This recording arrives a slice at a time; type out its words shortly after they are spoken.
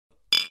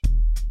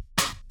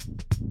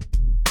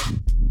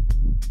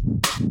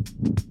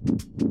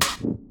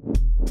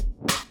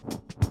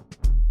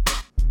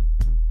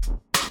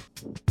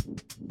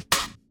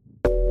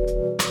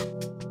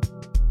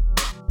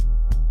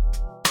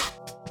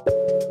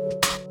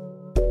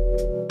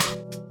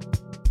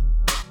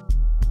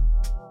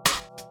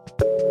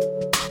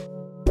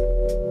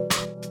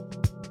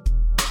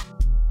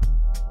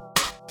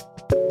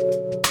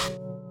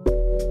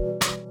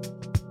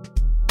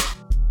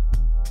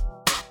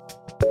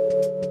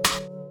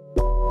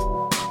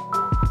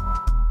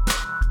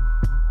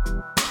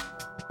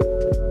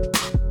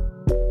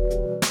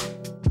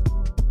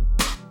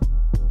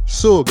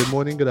So, good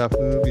morning, good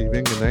afternoon, good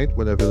evening, good night,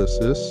 whenever this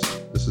is.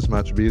 This is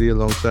Match Bailey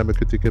alongside my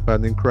critic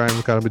partner in crime,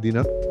 Ricardo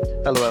Medina.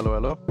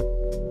 Hello.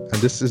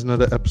 And this is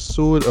another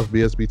episode of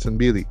Beers, Beats, and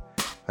Bailey.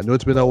 I know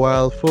it's been a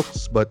while,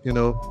 folks, but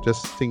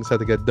just things had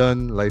to get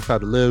done, life had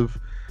to live.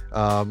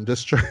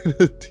 Just trying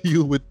to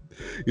deal with,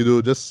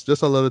 just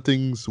a lot of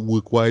things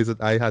work-wise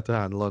that I had to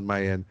handle on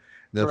my end.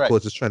 And then, of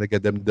course, just trying to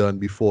get them done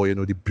before,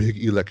 the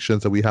big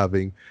elections that we're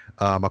having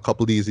a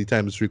couple of easy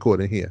times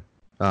recording here.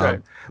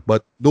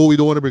 But no, we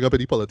don't want to bring up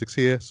any politics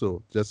here,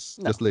 so just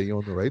letting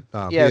you know, right?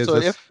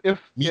 So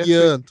if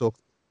media and talk.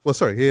 Well,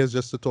 sorry, here's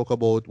just to talk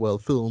about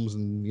films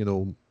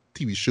and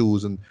TV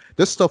shows and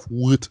just stuff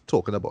worth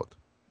talking about.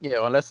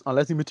 Yeah, unless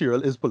the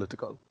material is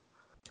political,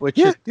 which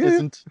it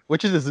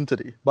isn't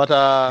today. But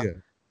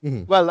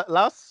well,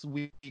 last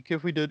week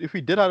if we did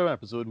have an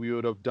episode, we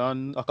would have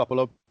done a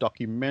couple of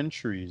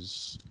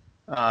documentaries.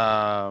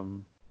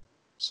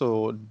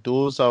 So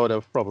those I would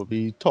have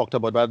probably talked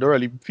about, but I don't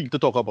really feel to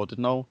talk about it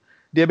now.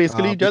 They're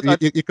basically just...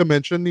 You can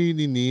mention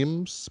the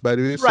names, by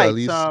the way, so at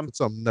least if it's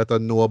something that I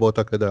know about,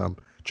 I could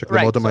check them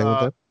out on my own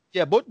time.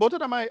 Yeah, both of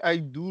them I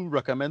do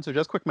recommend. So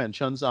just quick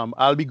mentions.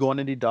 I'll Be Gone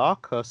in the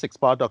Dark, a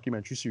 6-part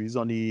documentary series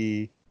on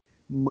the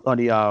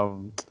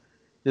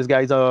this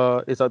guy's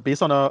it's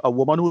based on a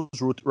woman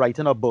who's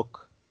writing a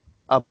book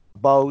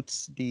about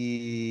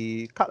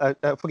the I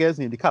forget his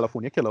name, the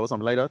California Killer or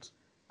something like that.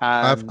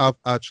 And I've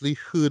actually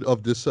heard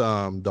of this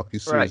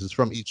docu-series. It's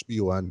from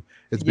HBO and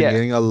it's been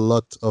getting a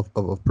lot of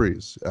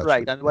praise. Actually.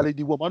 Right, and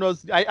the woman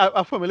was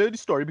I'm familiar with the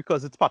story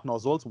because it's Patton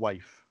Oswalt's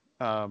wife,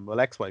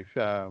 ex-wife,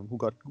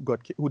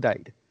 who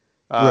died.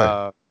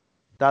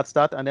 That's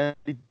that. And then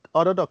the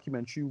other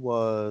documentary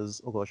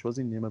was, oh gosh, what's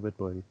the name of it,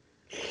 boy?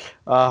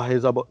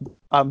 It's about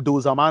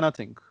Dozer Man, I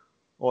think,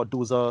 or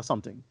Dozer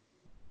something.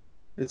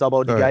 It's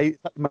about the guy,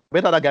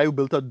 that guy who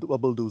built a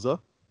bulldozer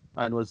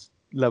and was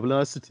leveling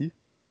a city.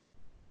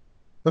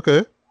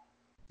 Okay.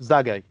 It's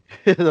that guy.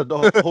 The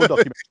whole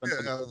document.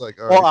 I was like,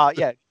 all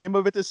right. Name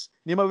of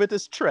it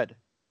is Tread.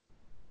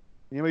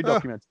 Name of the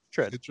document,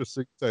 Tread.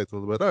 Interesting title,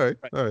 but all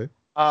right.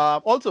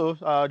 Also,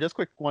 just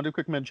one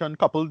quick mention,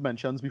 couple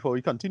mentions before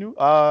we continue.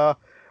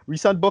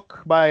 Recent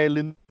book by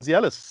Lindsay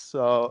Ellis.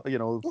 Probably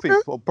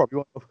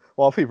one of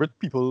our favorite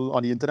people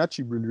on the internet.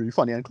 She's really, really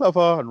funny and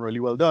clever and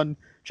really well done.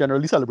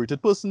 Generally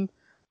celebrated person.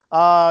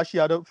 She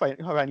had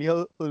finally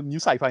her new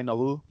sci-fi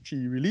novel she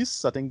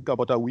released, I think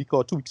about a week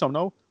or 2 weeks from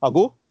now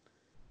ago.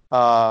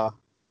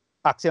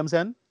 Axiom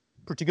Zen,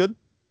 pretty good,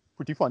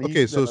 pretty funny.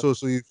 Okay, so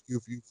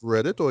you've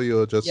read it or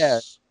you're just...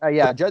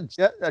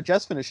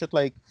 just finished it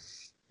like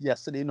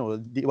yesterday.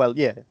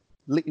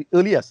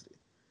 Early yesterday.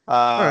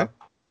 All right.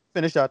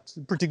 Finished that,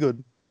 pretty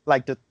good.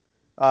 Liked it.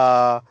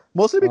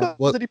 Mostly because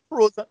of the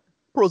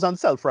pros and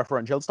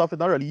self-referential stuff. It's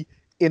not really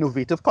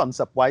innovative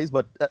concept-wise,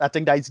 but I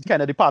think that's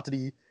kind of the part of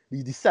the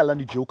sell and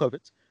the joke of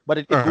it. But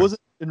it goes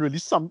in really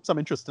some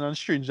interesting and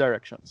strange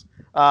directions.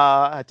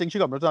 I think she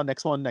got to the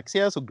next one next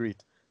year, so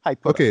great.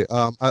 Okay,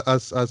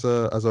 as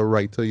a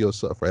writer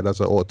yourself, right? As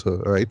an author,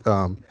 right?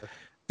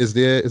 Is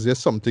there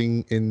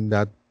something in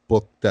that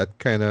book that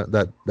kind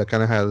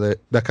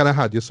of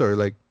had you sort of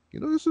like,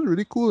 this is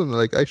really cool and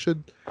like I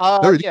should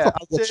not really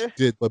copy what you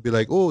did, but be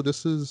like, oh,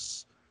 this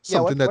is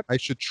something that I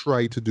should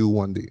try to do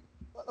one day.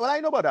 Well, I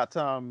know about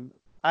that.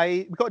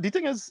 Because the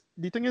thing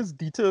is,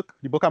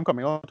 the book I'm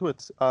coming out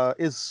with,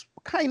 is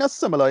kind of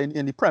similar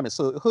in the premise.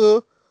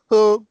 So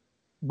her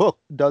book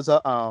does a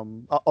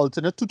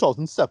alternate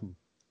 2007.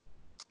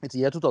 It's the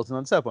year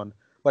 2007,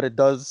 but it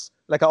does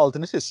like an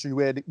alternate history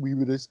where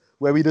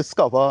we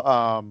discover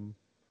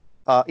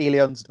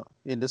aliens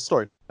in this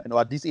story.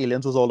 These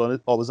aliens was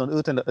always on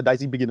Earth, and that's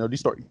the beginning of the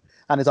story.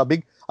 And it's a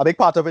big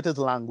part of it is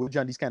language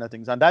and these kind of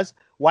things, and that's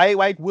why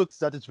it works.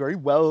 That it's very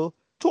well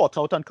thought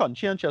out and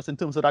conscientious in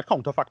terms of that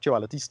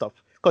counterfactuality stuff,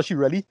 because she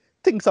really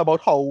thinks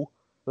about how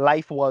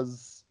life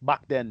was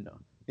back then,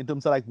 in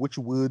terms of like which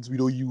words we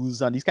don't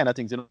use and these kind of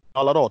things.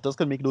 A lot of authors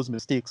can make those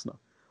mistakes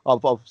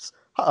of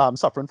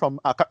suffering from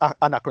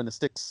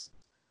anachronistics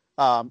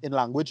in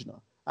language,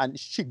 and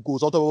she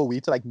goes out of her way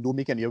to like don't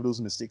make any of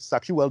those mistakes. It's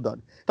actually well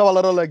done. It have a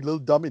lot of like little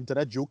dumb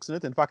internet jokes in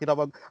it. In fact, it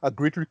have a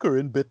great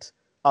recurring bit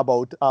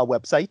about our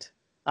website,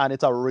 and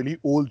it's a really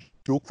old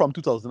joke from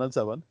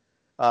 2007.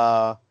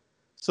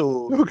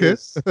 So okay,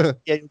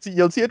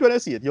 you'll see it when I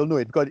see it. You'll know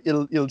it because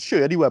it'll show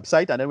you the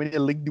website, and then when you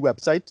link the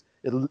website,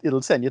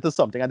 it'll send you to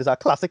something, and it's a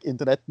classic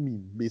internet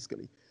meme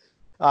basically.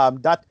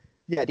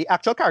 The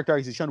actual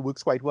characterization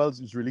works quite well.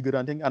 It's really good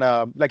hunting,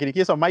 and like in the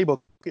case of my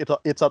book,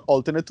 it's an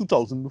alternate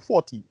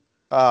 2040,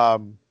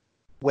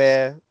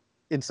 where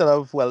instead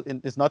of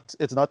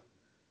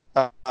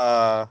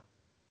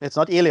it's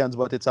not aliens,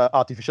 but it's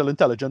artificial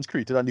intelligence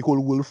created, and the whole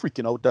world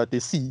freaking out that they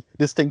see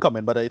this thing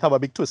coming. But it have a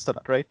big twist to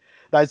that, right?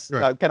 That's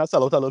kind of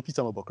sell out a little piece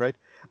of my book, right?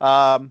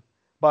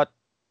 But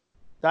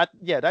that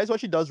is what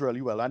she does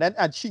really well.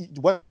 And she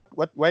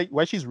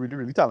why she's really,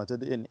 really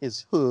talented in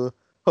is her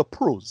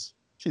prose.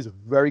 She's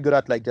very good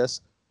at like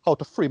this, how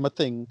to frame a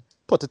thing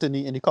put it in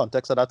the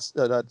context of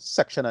that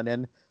section, and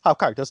then have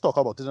characters talk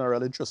about it in a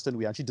really interesting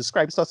way. And she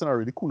describes us in a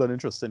really cool and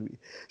interesting way.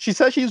 She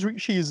says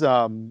she's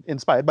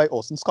inspired by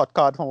Orson Scott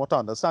Card, from what I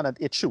understand, and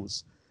it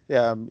shows.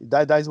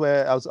 That is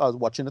where I was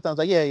watching it, and I was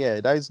like,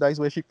 yeah, that is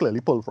where she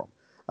clearly pulled from.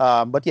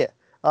 But yeah,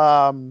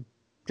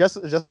 just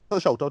a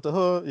shout out to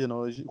her.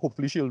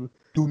 Hopefully she'll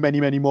do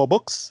many more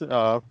books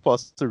for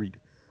us to read.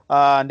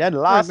 And then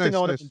last thing I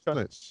want to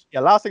mention. Nice. Yeah,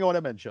 last thing I want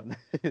to mention.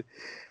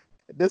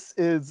 This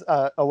is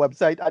a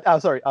website.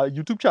 A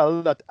YouTube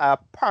channel that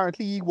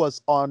apparently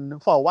was on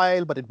for a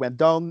while, but it went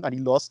down, and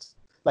he lost,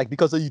 like,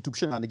 because of YouTube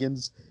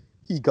shenanigans.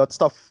 He got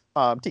stuff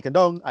taken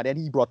down, and then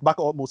he brought back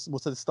all most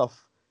of the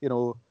stuff,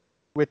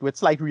 with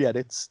slight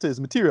re-edits to his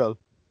material.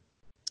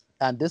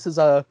 And this is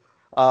a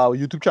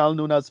YouTube channel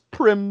known as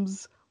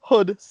Prim's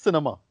Hood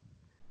Cinema.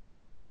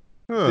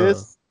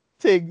 This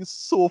thing is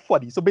so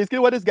funny. So basically,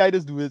 what this guy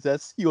does do is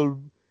that he'll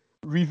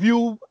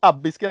review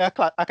basically a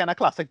kind of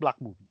classic black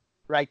movie,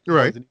 right?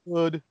 Right.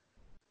 Hood,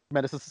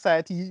 Medicine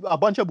Society, a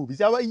bunch of movies.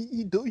 Yeah,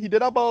 he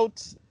did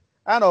about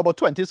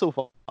 20 so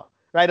far,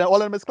 right? And all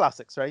of them is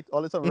classics, right?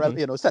 All of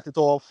them, Set It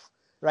Off,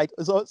 right?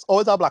 So it's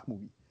always a black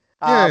movie.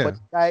 But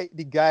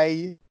the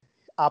guy,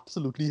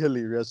 absolutely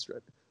hilarious,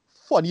 right?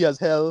 Funny as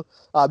hell.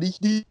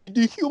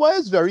 The humor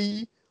is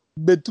very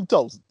mid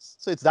 2000s,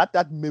 so it's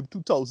that mid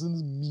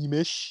 2000s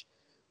meme-ish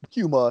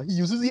humor. He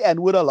uses the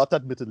N-word a lot,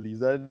 admittedly.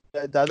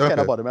 That's kind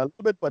of bottom a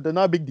little bit, but they're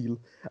not a big deal.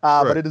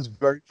 But it is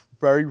very,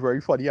 very,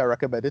 very funny. I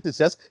recommend it. It's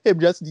just him,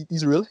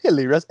 these real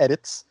hilarious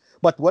edits.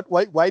 But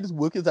why this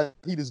work is that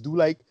he just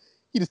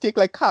take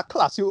like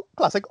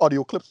classic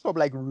audio clips from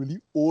like really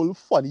old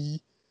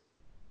funny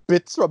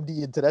bits from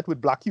the internet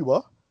with black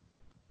humor.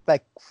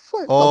 Like,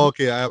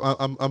 okay,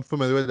 I'm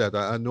familiar with that.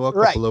 I know a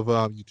couple of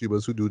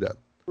YouTubers who do that.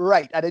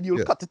 Right, and then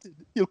you'll cut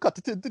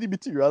it into the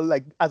material,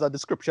 like, as a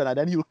description, and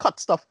then you'll cut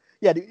stuff.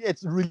 Yeah,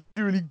 it's really,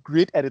 really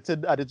great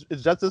edited, and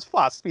it's just this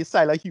fast-paced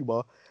style of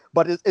humor,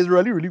 but it's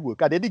really, really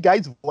work. And then the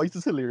guy's voice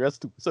is hilarious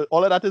too. So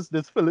all of that is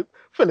this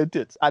filling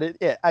tits. And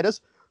I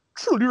just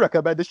truly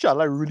recommend this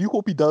channel. I really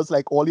hope he does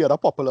like all the other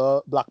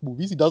popular black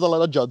movies. He does a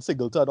lot of John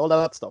Singleton and all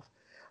of that stuff.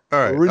 All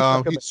right.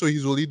 Really so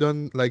he's only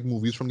done like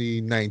movies from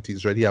the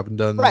 90s, right? He haven't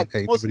done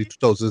anything from the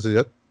 2000s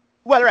yet.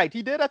 Well, right.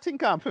 He did, I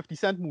think, 50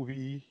 Cent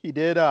movie. He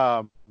did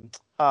oh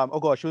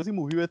gosh, it was a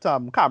movie with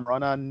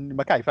Cameron and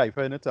Mekhi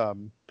Phifer in it.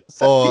 Paid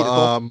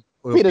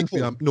in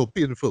Full.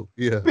 Paid in Full.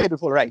 Yeah. Paid in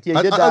Full, right. Yeah,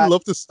 I'd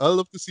love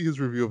to see his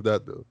review of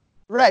that though.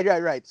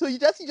 Right. So he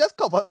just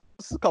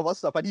covers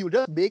stuff, and he will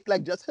just make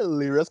like just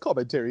hilarious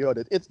commentary on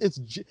it. It's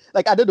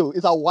like, I don't know,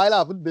 it's a while I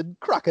haven't been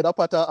cracking up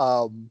at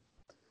a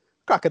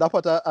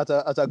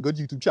good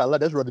YouTube channel. I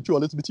just running through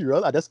all this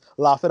material. I just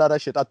laughing at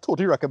that shit. I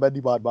totally recommend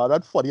the man.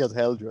 That's funny as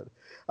hell, dude.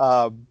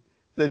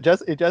 It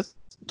just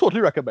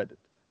totally recommend it.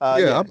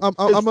 I'm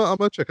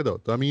gonna check it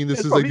out. I mean,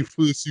 this is probably, like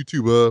the first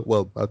YouTuber.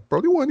 Well,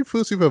 probably one of the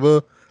first you've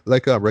ever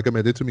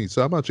recommended to me.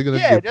 So I'm actually gonna.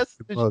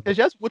 It's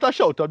just with a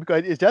shout out,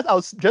 because I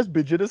was just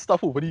binging this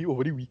stuff over the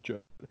week,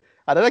 dude.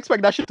 I didn't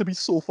expect that shit to be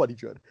so funny,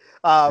 dude.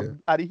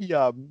 And he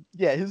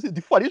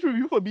the funniest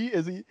review for me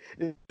is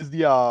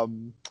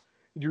the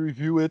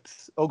review it.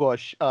 Oh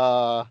gosh,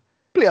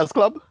 Players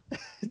Club.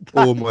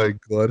 Oh my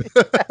god,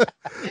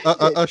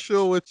 a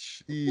show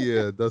which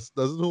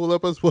doesn't hold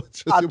up as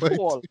much as you might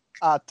think.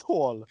 At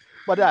all.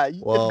 But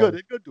it's good.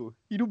 It's good too.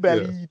 You do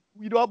belly.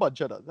 We do a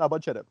bunch of them. All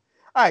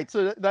right,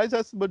 so that's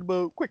just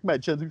quick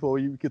mentions before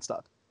we can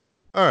start.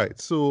 All right,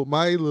 so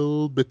my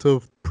little bit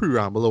of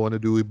preamble I want to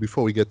do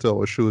before we get to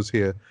our shows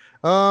here.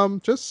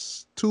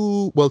 Just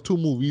two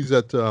movies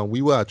that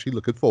we were actually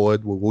looking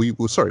forward. We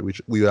were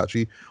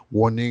actually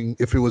wondering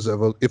if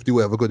they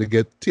were ever going to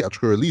get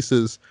theatrical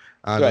releases,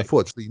 and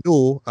unfortunately,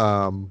 no.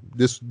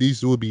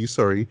 These will be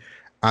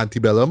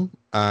Antebellum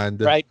and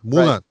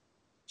Mulan.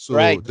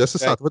 Right. So just to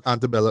start with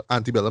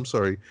Antebellum,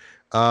 sorry.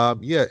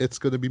 It's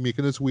going to be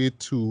making its way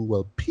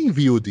to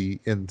PVOD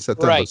in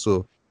September. Right.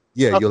 So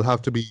you'll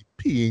have to be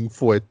paying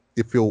for it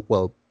if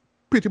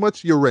pretty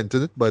much you're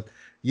renting it, but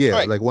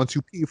like once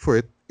you pay for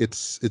it,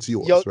 it's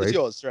yours, right? It's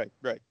yours,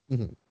 right.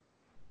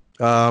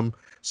 Mm-hmm.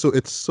 So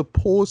it's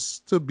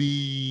supposed to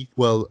be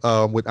with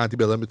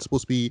Antebellum, we're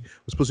supposed to be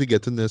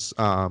getting this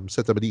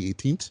September the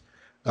 18th.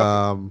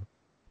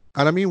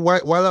 And I mean,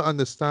 while I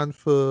understand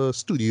for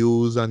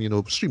studios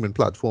and streaming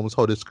platforms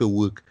how this could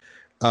work,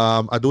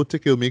 I don't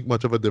think it'll make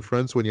much of a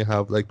difference when you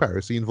have like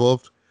piracy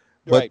involved.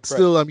 But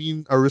still, I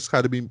mean, a risk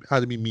had to be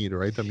made,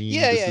 right? I mean,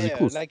 this is the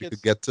closest like you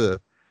could get to.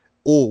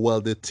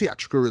 The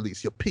theatrical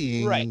release. You're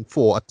paying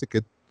for a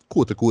ticket,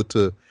 quote unquote,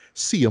 to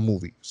see a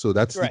movie. So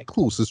that's the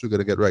closest we're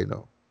gonna get right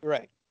now.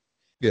 Right.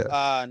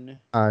 Yeah.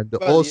 And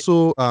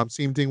also,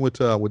 same thing with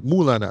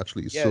Mulan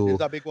actually. Yeah, so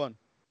it's a big one.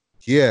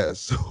 Yeah,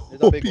 so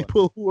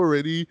people who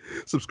already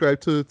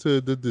subscribe to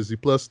the Disney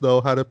Plus now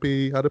had to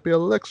pay a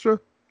little extra.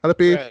 Had to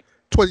pay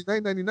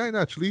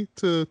 $29.99 actually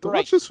to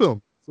watch this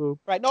film. So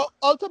no,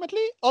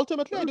 ultimately, I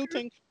do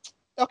think.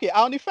 Okay,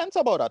 I'm on the fence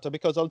about that,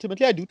 because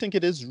ultimately I do think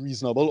it is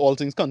reasonable, all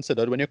things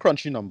considered. When you're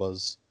crunching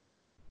numbers,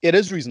 it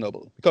is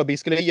reasonable, because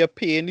basically you're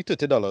paying the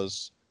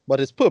 $30, but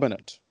it's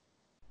permanent.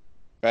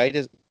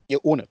 right? You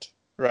own it,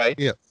 right?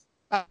 Yeah.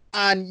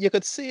 And you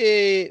could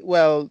say,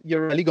 well,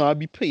 you're really gonna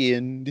be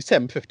paying the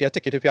 750 a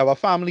ticket if you have a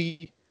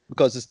family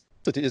because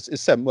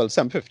it's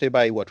 750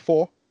 by what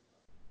 4. Yeah.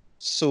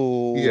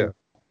 So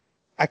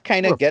I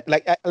kind of Rough. get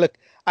like look,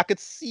 I could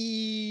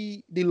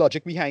see the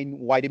logic behind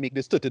why they make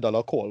this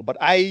 $30 call, but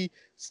I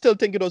still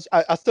think it was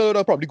I still would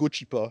have probably go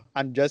cheaper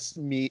and just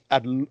I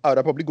would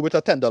have probably go with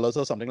a $10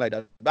 or something like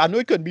that. But I know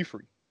it couldn't be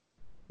free,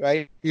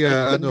 right? It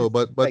Yeah, I couldn't know, be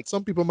but like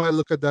some people might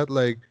look at that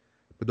like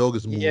the dog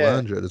is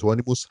yeah, Mulan. It's one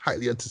of the most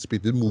highly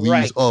anticipated movies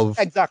right,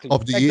 exactly,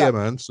 of the year,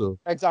 exactly, man. So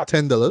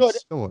exactly. No, $10,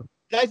 come on.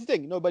 that's the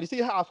thing. No, but you see,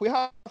 halfway,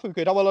 we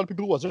could have a lot of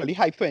people who wasn't really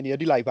hyped for any of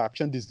the live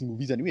action Disney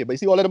movies anyway. But you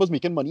see, all of them was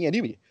making money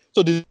anyway.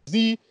 So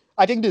Disney,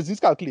 I think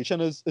Disney's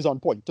calculation is on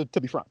point, to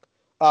be frank.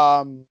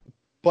 Um,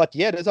 but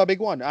yeah, there's a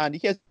big one. And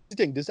here's the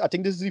thing: I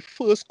think this is the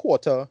first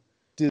quarter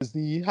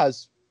Disney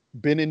has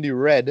been in the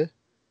red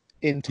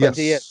in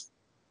 20 years.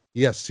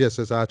 Yes.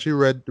 I actually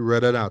read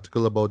an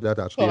article about that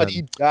actually, and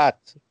Study that.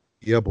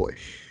 yeah, boy.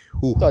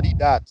 Whew. Study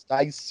that.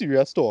 That is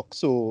serious talk.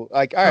 So,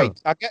 like, all Huh.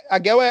 right, I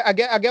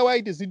get why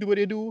Disney do what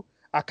they do.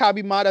 I can't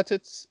be mad at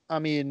it. I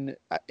mean,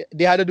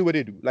 they had to do what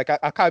they do. Like,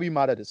 I can't be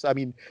mad at this. I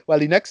mean, well,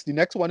 the next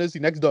one is the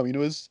next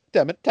domino is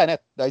Tenet.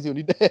 That's the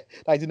only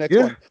that's the next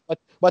Yeah. one.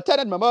 But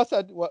Tenet, remember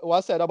what I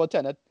said about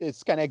Tenet?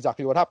 It's kind of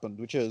exactly what happened,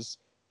 which is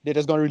they're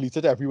just gonna release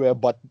it everywhere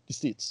but the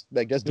States.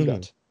 Like, just do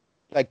that.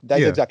 Like,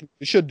 that's Yeah. exactly what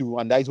they should do,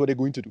 and that's what they're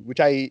going to do, which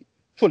I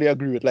fully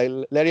agree with. Like,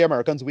 let the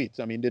Americans wait.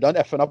 I mean, they don't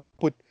effing up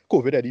put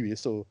COVID anyway,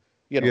 so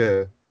you know.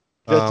 Yeah.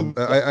 Just do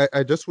that.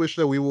 I just wish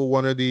that we were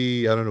one of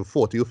the, I don't know,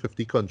 40 or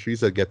 50 countries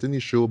that get in the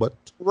show, but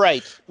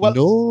Right. Well,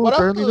 no, what I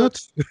apparently heard,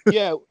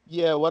 not.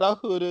 yeah. What I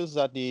heard is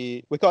that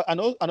because I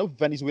know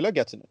Venezuela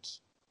gets in it.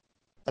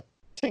 I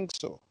think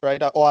so,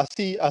 right? Or I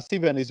see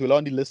Venezuela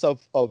on the list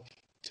of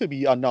to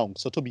be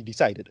announced or to be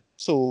decided.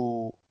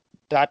 So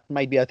that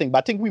might be a thing.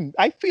 But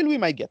I feel we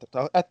might get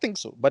it. I think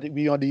so. But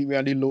we on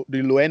the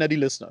low end of the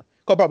listener.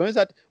 Because problem is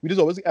that we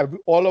just always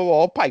all of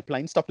our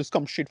pipeline stuff just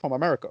comes straight from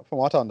America, from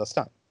what I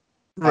understand.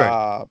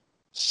 Right.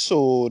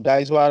 So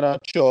that is why I'm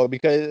not sure,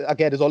 because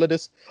again, there's all of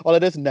this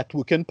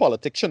networking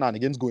politics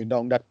shenanigans going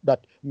down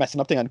that messing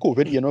up thing. And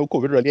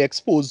COVID really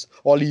exposed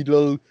all the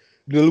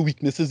little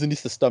weaknesses in the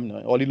system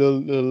now, all the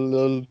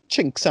little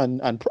chinks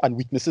and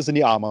weaknesses in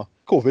the armor.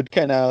 COVID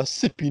kind of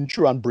sipping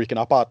through and breaking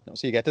apart now.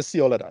 So you get to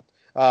see all of that.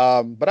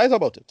 But that's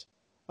about it.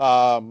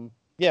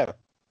 Yeah.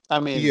 I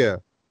mean, Yeah.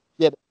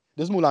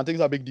 this Mulan thing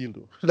is a big deal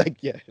though. Like,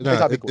 yeah, it's No,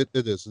 a big one.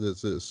 it is.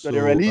 So So they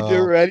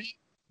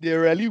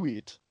really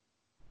wait.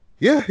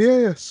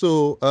 yeah.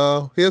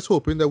 So here's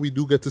hoping that we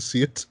do get to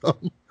see it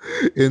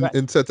Right.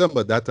 in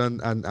September, that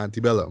and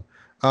Antebellum.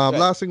 Right.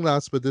 Last thing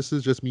last, but this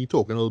is just me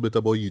talking a little bit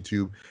about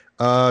YouTube.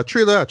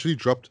 Trailer actually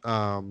dropped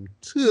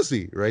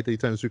Tuesday, right? The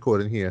time's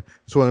recording here.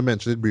 Just want to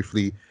mention it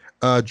briefly.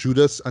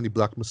 Judas and the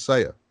Black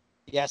Messiah.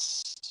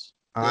 Yes.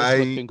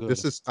 This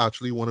This is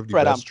actually one of the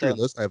Fred best Hampton.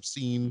 trailers I've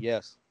seen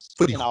Yes.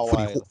 for In a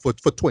while. for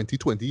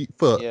 2020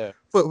 Yeah.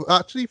 for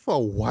a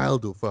while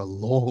though, for a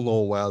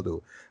long while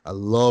though. I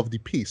love the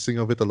pacing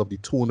of it. I love the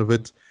tone of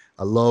it.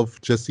 I love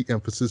just the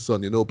emphasis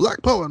on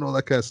Black Power and all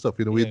that kind of stuff.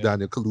 With Yeah.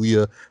 Daniel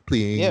Kaluuya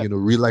playing Yeah.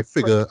 real life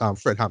figure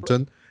Fred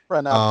Hampton.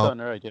 Fred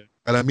Hampton, right? Yeah.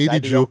 And I made the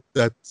Guy joke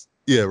that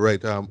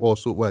right.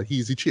 Also, well,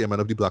 he's the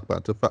chairman of the Black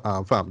Panther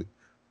family.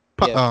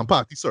 Yeah.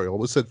 Party. Sorry, I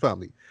almost said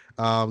family.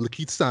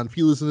 Lakeith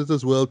Stanfield is in it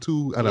as well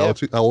too, and Yeah.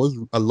 I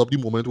love the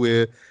moment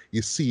where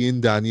you're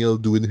seeing Daniel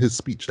doing his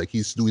speech, like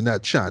he's doing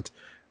that chant,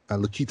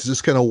 and Lakeith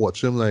just kind of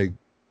watch him like,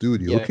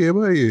 dude, you Yeah. okay,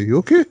 boy? You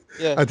okay?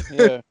 Yeah. And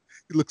then Yeah.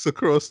 he looks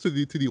across to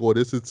the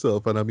audience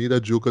itself, and I made a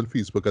joke on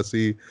Facebook. I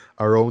say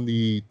around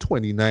the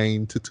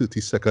 29 to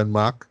 30-second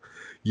mark,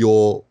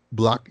 your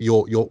black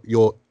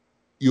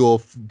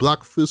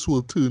fist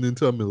will turn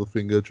into a middle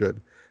finger, Dread.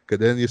 Cause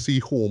then you see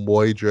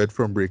Homeboy Dread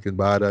from Breaking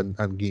Bad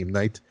and Game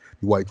Night,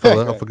 the white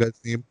fella, I Right. forgot his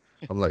name.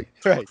 I'm like,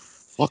 Right.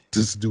 fuck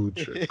this dude,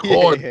 Dread.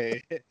 God. Yeah.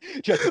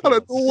 Just And I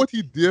don't know what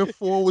he there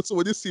for. So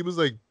when you see him, it's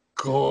like,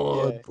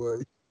 God, Yeah.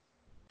 boy.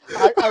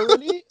 I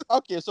really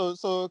okay.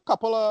 So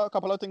couple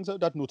of things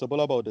that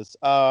notable about this.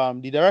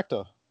 The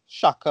director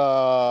Shaka,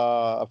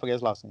 I forget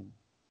his last name.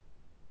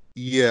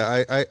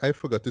 Yeah, I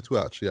forgot it too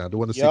actually. I don't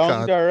want to see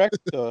Young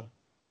director.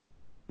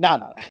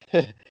 Nah.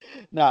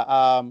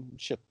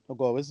 Shit. Oh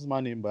God, what's his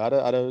my name? But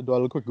I do a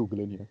little quick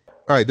Googling here.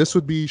 All right, this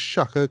would be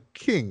Shaka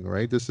King,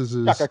 right? This is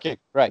his Shaka King,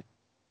 right?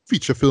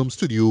 feature film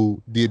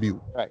studio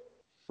debut.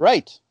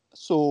 Right.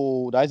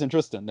 So that's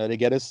interesting that they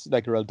get this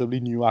like relatively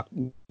new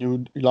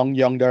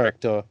young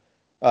director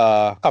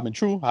coming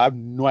through. I have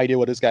no idea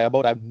what this guy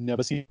about. I've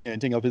never seen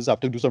anything of his. I have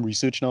to do some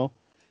research now.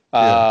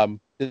 Yeah.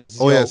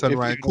 Yes, and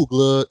Ryan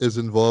Coogler is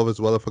involved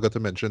as well. I forgot to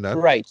mention that.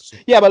 Right.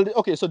 Yeah, but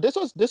okay, so this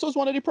was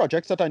one of the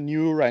projects that I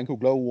knew Ryan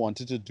Coogler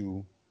wanted to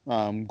do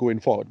going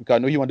forward, because I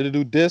know he wanted to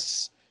do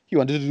this. He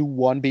wanted to do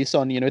one based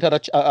on, it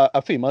had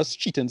a famous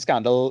cheating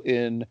scandal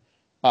in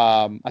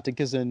I think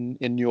is in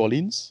New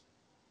Orleans.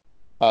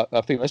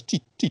 A famous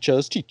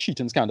teachers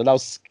cheating scandal that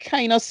was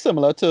kind of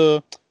similar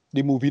to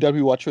the movie that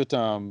we watched with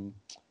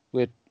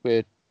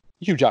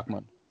Hugh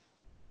Jackman.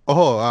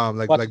 Oh,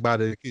 But like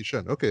bad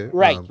education. Okay.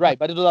 right.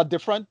 But it was a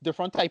different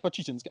type of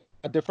cheating,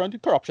 a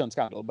different corruption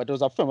scandal. But it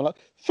was a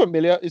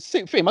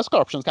famous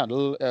corruption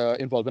scandal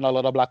involving a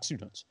lot of black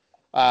students.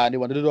 And they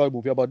wanted to do a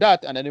movie about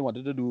that, and then he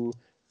wanted to do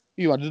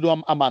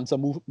a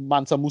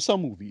Mansa Musa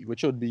movie,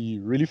 which would be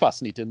really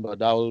fascinating, but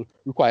that will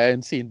require an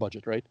insane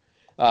budget, right?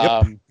 Yep.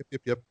 Um,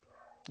 Yep.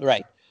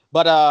 right.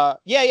 But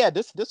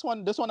this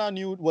one I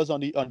knew was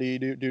on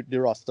the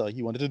roster.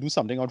 He wanted to do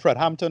something on Fred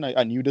Hampton.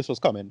 I knew this was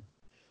coming,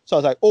 so I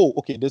was like, oh,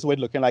 okay, this is what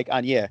it's looking like.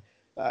 And yeah,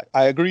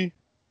 I agree.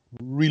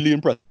 Really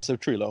impressive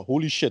trailer.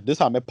 Holy shit, this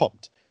had me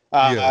pumped.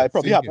 Yeah. I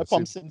probably Same have here. me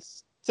pumped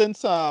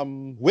since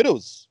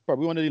Widows.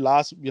 Probably one of the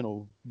last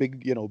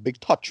big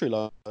thought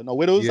trailer. Now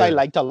Widows I Yeah.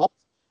 liked a lot.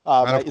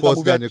 And of It's a course,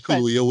 movie I Daniel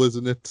defend Kaluuya was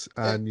in it,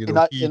 and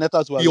in it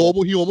as well. Yeah.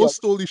 he Yeah, almost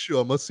stole the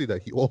show. I must say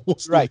that he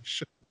almost stole the right.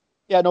 show.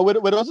 Yeah, no,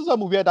 Widows is a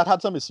movie that had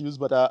some issues,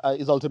 but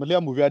is ultimately a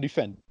movie I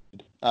defend.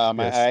 Yes, I me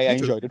too.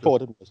 enjoyed Me it too. for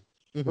what it was.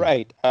 Hmm.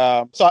 Right.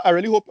 So I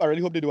really hope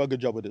they do a good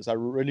job with this. I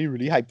really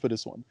hyped for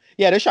this one.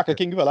 Yeah, the Shaka Yeah.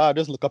 King fella, I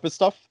just look up his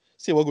stuff,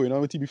 see what's going on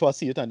with it before I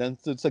see it, and then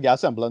to get a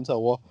semblance of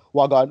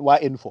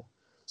what in for.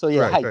 So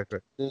yeah, Right. hype.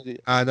 Right.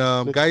 Right.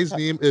 And guy's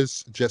name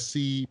is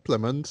Jesse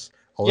Plemons.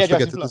 I always Yeah,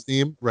 Jesse forget his Plemons.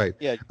 name. Right.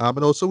 Yeah,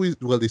 And also they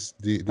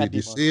Matt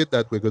Damon. say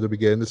that we're going to be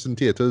getting this in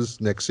theaters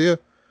next year.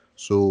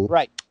 So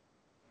Right.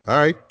 all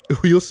right,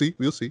 we'll see.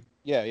 We'll see.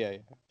 Yeah.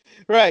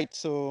 Right.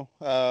 So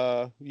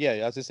yeah,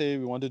 as I say,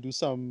 we want to do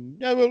some.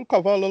 Yeah, we'll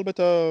cover a little bit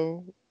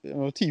of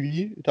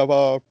TV. It have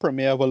a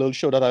premiere of a little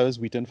show that I was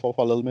waiting for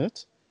a little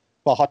minute,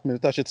 for a hot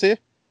minute, I should say.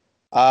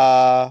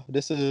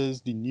 This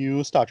is the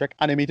new Star Trek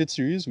animated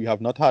series. We have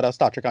not had a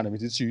Star Trek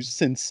animated series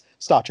since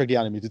Star Trek the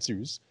animated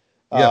series,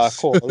 Yes.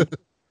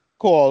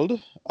 called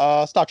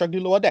Star Trek: The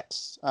Lower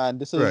Decks, and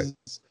Right.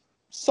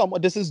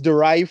 this is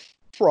derived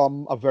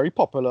from a very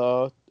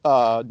popular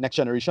Next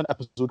Generation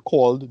episode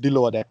called The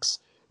Lower Decks,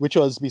 which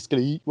was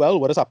basically, well,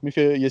 what has happened if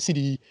you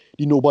see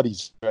the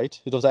Nobodies, right?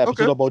 It was an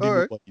episode Okay. about the All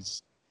right.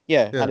 Nobodies.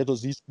 Yeah, Yeah. and it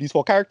was these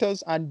four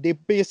characters, and they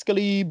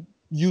basically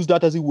used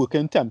that as a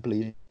working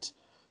template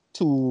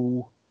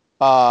to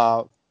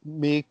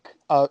make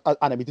an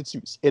animated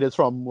series. It is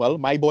from, well,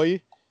 my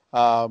boy,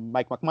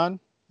 Mike McMahon.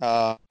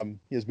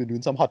 He has been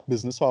doing some hot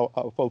business for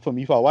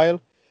me for a while.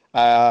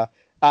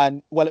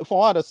 And well, from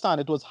what I understand,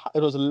 it was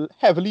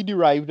heavily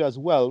derived as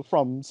well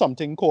from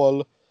something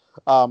called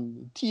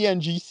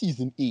TNG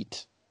Season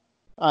 8.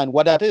 And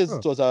what that is,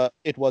 Oh.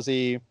 it was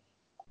a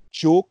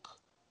joke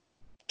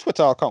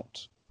Twitter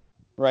account,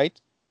 right?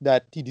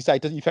 That he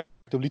decided to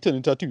effectively turn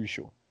into a TV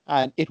show.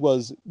 And it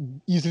was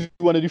easily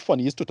one of the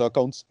funniest Twitter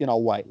accounts in a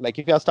while. Like,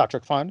 if you're a Star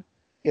Trek fan,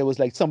 it was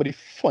like some of the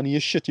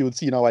funniest shit you would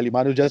see in a while. The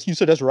man used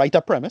to just write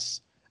a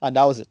premise, and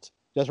that was it.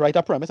 Just write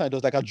a premise, and it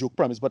was like a joke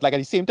premise. But like at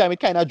the same time, it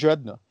kind of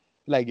dread, no?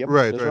 Like, yep,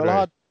 Right. this Right. real Right.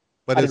 hard,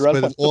 and it's real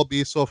But it's funny. all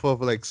based off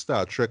of like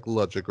Star Trek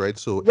logic, right?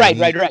 So Right,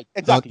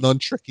 exactly.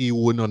 non-tricky, you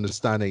wouldn't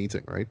understand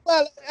anything, right?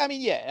 Well, I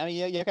mean,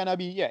 you kind of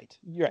be right.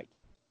 You're right.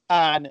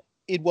 And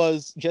it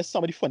was just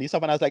some of the funny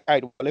stuff, and I was like, all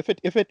right, well,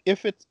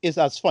 if it is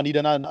as funny,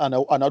 then I'm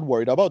not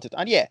worried about it.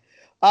 And yeah,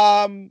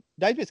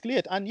 that's basically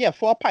it. And yeah,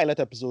 for a pilot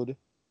episode,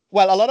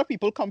 well, a lot of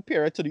people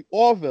compare it to the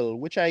Orville,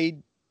 which I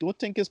don't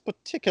think is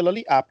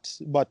particularly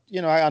apt, but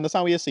I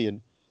understand what you're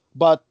saying.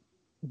 But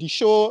the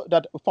show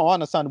that, from what I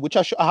understand, which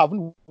I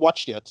haven't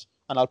watched yet,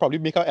 and I'll probably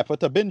make an effort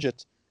to binge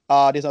it.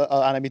 There's an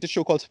animated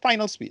show called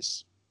Final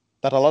Space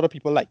that a lot of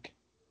people like,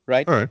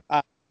 right? All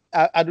right.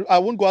 I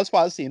won't go as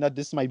far as saying that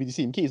this might be the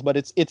same case, but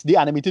it's the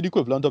animated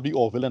equivalent of the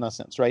Orville in a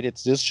sense, right?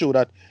 It's this show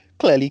that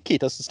clearly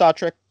caters to Star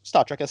Trek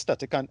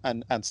aesthetic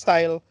and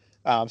style,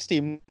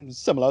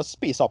 similar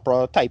space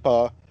opera type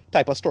of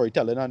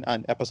storytelling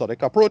and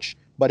episodic approach,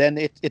 but then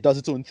it does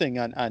its own thing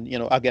and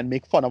again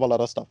make fun of a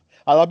lot of stuff.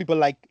 A lot of people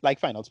like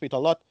Final Space a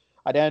lot,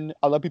 and then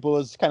a lot of people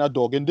was kind of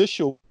dogging this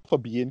show for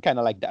being kind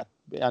of like that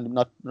and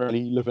not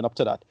really living up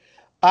to that.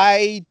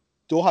 I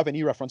don't have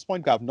any reference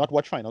point. I've not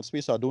watched Final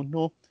Space, so I don't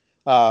know.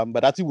 But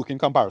that's a working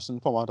comparison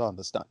from what I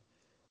understand.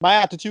 My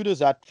attitude is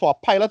that for a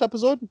pilot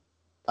episode,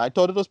 I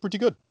thought it was pretty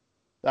good.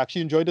 I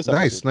actually enjoyed this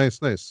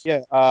episode. Nice.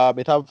 Yeah,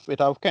 it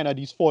have kind of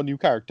these four new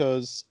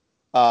characters.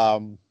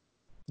 The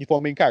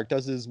four main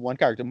characters is one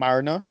character,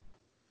 Mariner.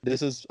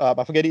 This is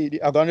I forget.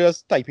 I'm gonna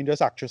just type in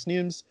just actress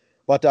names,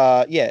 but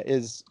yeah,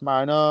 is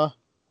Mariner,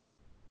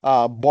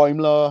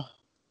 Boimler,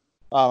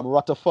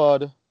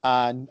 Rutherford,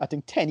 and I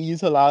think Tenny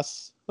is her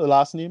last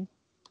name.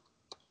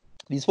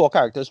 These four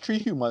characters, three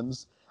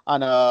humans,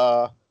 and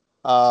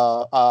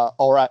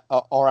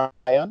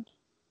Orion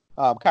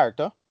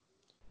character.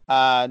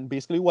 And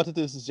basically what it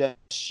is just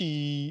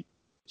she's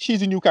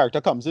a new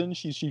character comes in.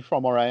 She's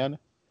from Orion.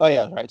 Oh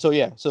yeah, right.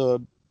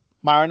 So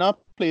Mariner,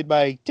 played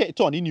by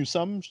Tawny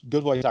Newsome,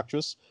 good voice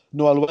actress.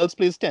 Noel Wells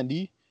plays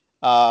Tendi.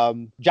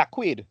 Jack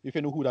Quaid, if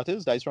you know who that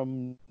is, that is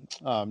from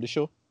the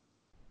show.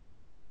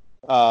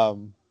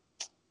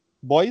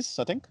 Boys,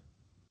 I think.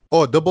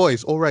 Oh, The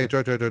Boys. Oh, right.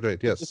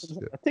 Yes.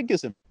 I think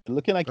it's him.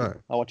 Looking like him. Right.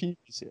 I want you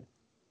to see it.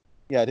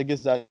 Yeah, I think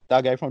it's that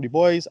guy from The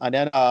Boys. And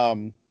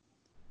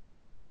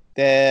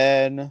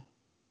then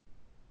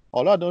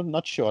Although I'm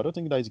not sure. I don't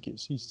think that is the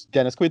case. He's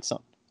Dennis Quaid's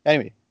son.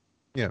 Anyway.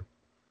 Yeah.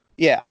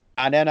 Yeah.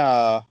 And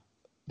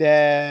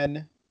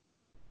then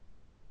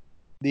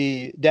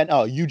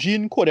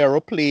Eugene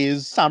Cordero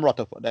plays Sam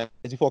Rutherford. That's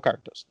the four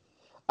characters.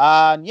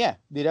 And yeah,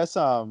 there's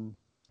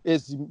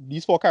is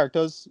these four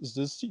characters, is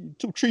this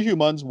three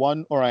humans,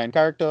 one Orion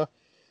character.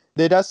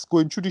 They're just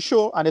going through the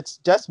show and it's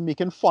just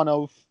making fun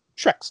of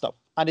Trek stuff.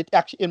 And it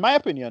actually, in my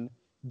opinion,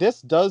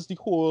 this does the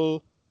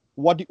whole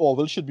what the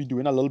Orville should be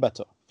doing a little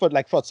better for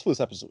its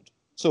first episode.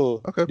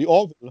 So Okay. the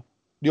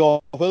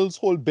Orville's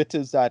whole bit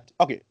is that,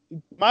 okay,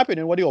 in my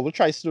opinion, what the Orville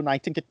tries to do, and I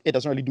think it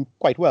doesn't really do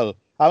quite well.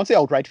 I won't say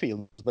outright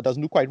fails, but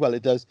doesn't do quite well.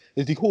 It does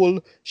is the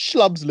whole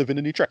schlubs living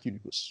in the Trek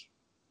universe.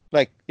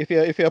 Like if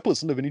you're a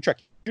person living in the Trek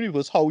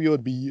universe, how you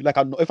would be like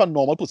if a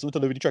normal person were to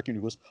live in the Trek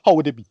universe, how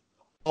would it be?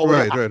 How would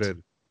it Right.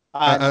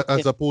 act?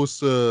 As opposed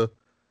to,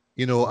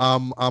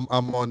 I'm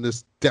on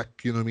this deck,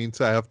 you know what I mean?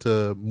 So I have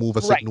to move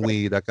a certain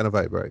way, that kind of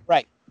vibe,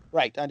 right?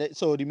 Right. And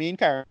so the main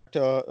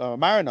character,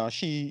 Mariner,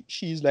 she's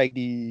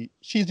the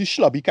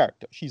schlubby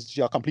character. She's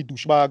a complete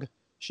douchebag.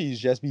 She's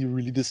just be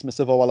really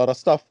dismissive of a lot of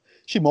stuff.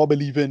 She more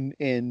believing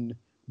in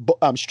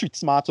street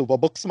smarts over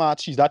book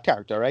smarts. She's that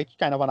character, right?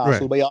 Kind of an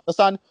asshole. But you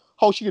understand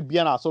how she could be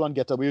an asshole and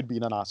get away with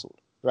being an asshole,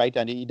 right?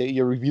 And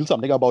you reveal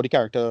something about the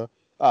character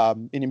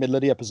in the middle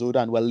of the episode,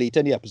 and later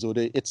in the episode,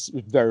 it's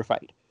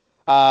verified.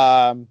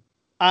 And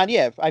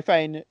yeah, I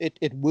find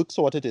it works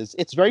for what it is.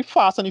 It's very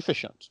fast and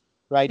efficient,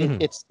 right?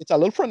 Mhm. It's a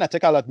little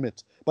frenetic, I'll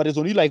admit, but it's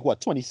only like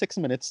 26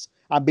 minutes,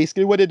 and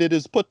basically what it did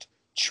is put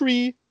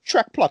 3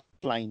 Trek plot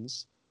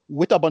lines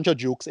with a bunch of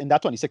jokes in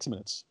that 26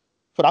 minutes.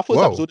 For that first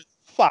episode, it's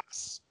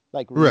fast,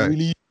 like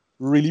really,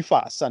 really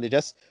fast, and they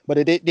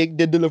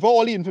deliver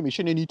all the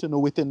information you need to know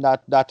within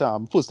that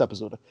first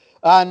episode,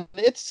 and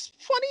it's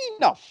funny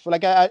enough.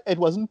 Like it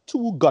wasn't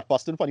too gut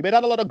busting funny, but it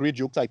had a lot of great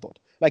jokes. I thought,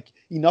 like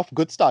enough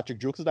good Star Trek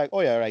jokes. It's like,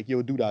 oh yeah, right, you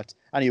would do that,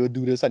 and you would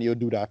do this, and you would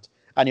do that,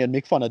 and you'll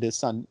make fun of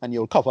this, and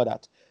you'll cover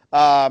that.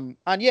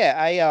 And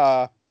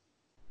yeah,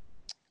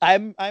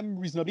 I'm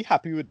reasonably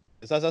happy with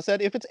this. As I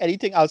said, if it's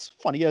anything as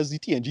funny as the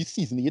TNG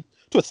season 8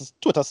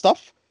 Twitter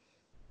stuff,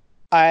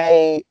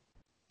 I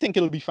think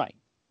it'll be fine.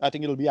 I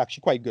think it'll be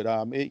actually quite good.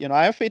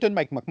 I have faith in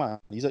Mike McMahon.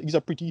 He's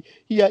a pretty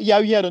he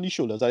had on his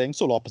shoulders. I think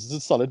Solar Opposites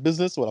is solid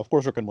business. Well, of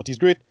course, Rick and Morty's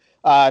great.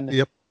 And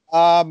Yep.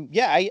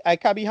 I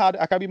can't be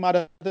mad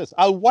at this.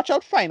 I'll watch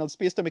out Final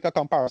Space to make a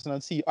comparison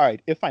and see. All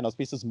right, if Final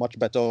Space is much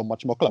better or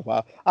much more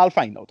clever, I'll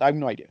find out. I have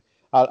no idea.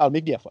 I'll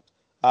make the effort.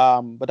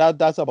 But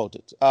that's about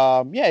it.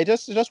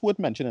 It's just worth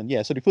mentioning.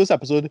 Yeah, so the first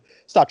episode,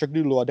 Star Trek: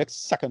 The Lower Decks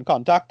Second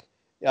Contact.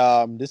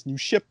 This new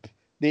ship.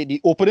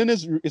 The opening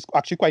is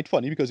actually quite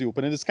funny because the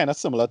opening is kind of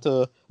similar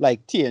to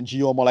like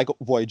TNG or more like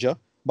Voyager,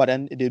 but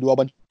then they do a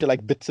bunch of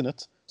like bits in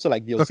it. So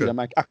like you'll see them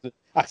like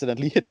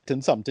accidentally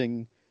hitting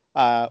something,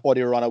 or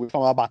they run away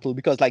from a battle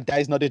because like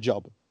that is not their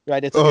job,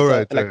 right?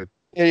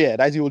 Yeah,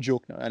 that's the old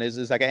joke now, and it's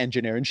like an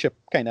engineering ship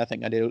kind of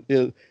thing, and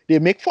they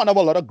make fun of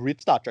a lot of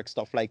great Star Trek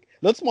stuff, like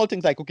little small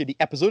things like, okay, the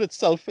episode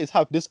itself is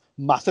have this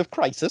massive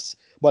crisis,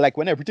 but like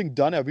when everything's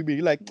done, everybody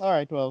like, all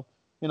right, well,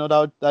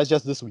 that's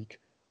just this week.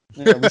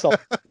 We saw.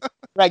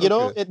 Right,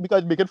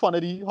 because making fun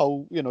of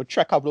how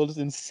Trek have all this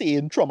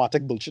insane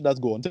traumatic bullshit that's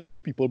going to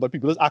people, but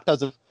people just act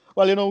as if,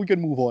 well, we can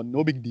move on,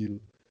 no big deal.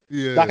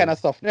 Yeah. That kind of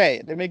stuff.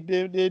 Right. They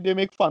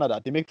make fun of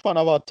that. They make fun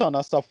of a ton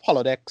of stuff.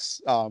 Holodecks,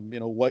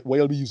 what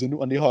you'll be using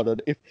on the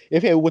holodeck.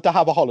 If you were to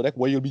have a holodeck,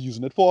 what you'll be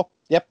using it for.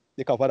 Yep,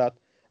 they cover that.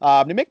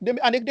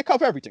 They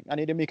cover everything, and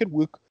they make it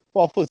work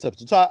for our first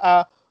episode. So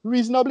I'm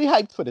reasonably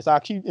hyped for this. I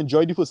actually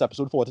enjoyed the first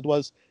episode for what it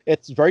was.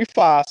 It's very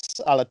fast,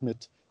 I'll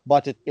admit,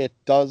 but it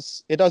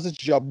does its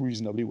job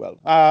reasonably well.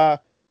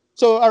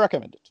 So I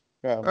recommend it.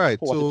 All right.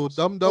 So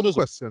dumb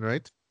question,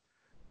 right?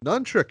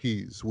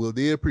 Non-Trekkies, will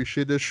they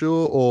appreciate the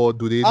show, or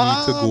do they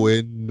need to go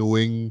in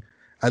knowing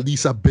at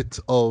least a bit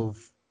of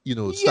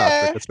Star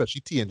Trek, especially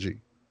TNG?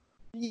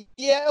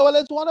 Yeah, well,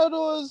 it's one of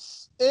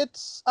those.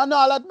 No,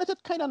 I'll admit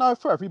it, kind of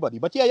not for everybody,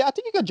 but yeah, I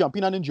think you can jump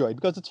in and enjoy it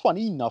because it's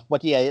funny enough.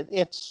 But yeah,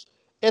 it's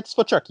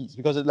for Trekkies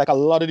because like a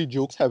lot of the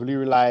jokes heavily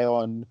rely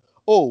on,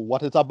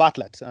 what is a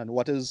Batlet and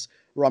what is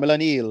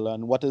Romulan ale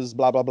and what is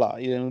blah blah blah.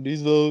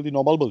 These are the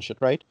normal bullshit,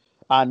 right?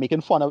 And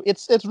making fun of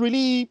it's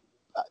really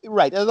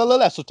right. It's a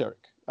little esoteric,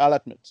 I'll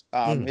admit.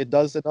 It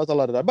does a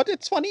lot of that, but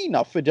it's funny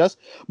enough. It just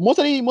most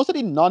of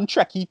the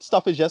non-Trekky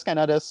stuff is just kind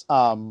of this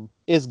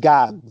is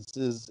gags,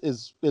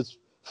 is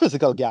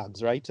physical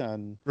gags, right?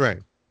 And right,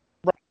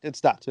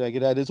 it's that like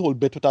this whole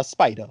bit with a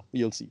spider,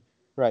 you'll see,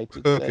 right?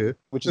 Okay,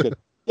 which is good.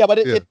 Yeah, but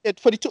it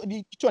for the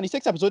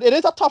 26th episode, it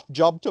is a tough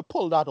job to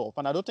pull that off,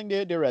 and I don't think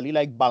they really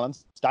like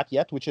balanced that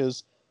yet. Which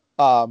is,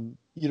 a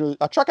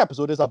Trek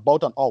episode is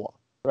about an hour,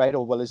 right?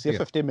 Or let's say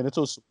 15 minutes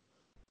or so.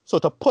 So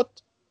to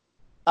put,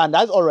 and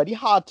that's already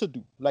hard to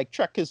do. Like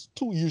Trek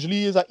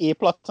usually is an A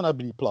plot and a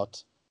B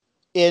plot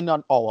in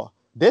an hour.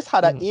 This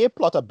had an A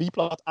plot, a B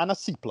plot, and a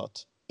C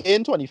plot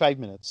in 25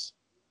 minutes,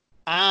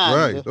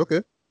 and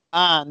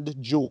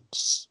and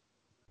jokes.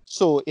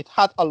 So it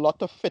had a lot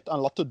to fit and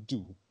a lot to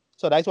do.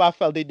 So that's why I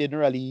felt they didn't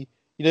really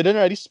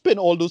spin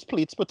all those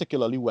plates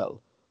particularly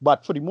well.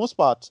 But for the most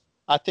part,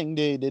 I think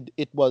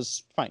it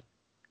was fine.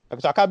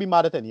 Because I can't be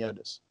mad at any of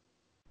this,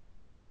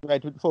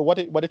 right? For what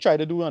they try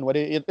to do and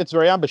it's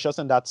very ambitious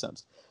in that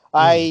sense.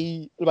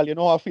 Well, you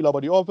know how I feel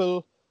about the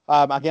Orville.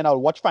 Again,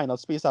 I'll watch Final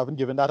Space. I haven't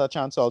given that a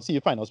chance, so I'll see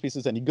if Final Space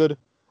is any good.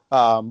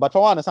 But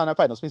from what I understand,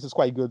 Final Space is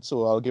quite good,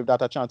 so I'll give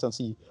that a chance and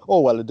see. Oh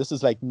well, this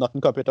is like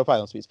nothing compared to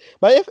Final Space.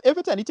 But if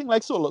it's anything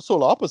like Solar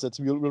Opposites,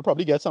 we'll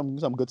probably get some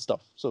good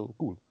stuff. So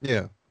cool.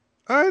 Yeah.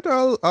 All right,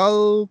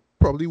 I'll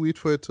probably wait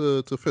for it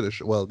to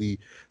finish. Well, the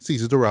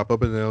season to wrap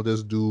up, and then I'll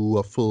just do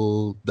a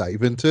full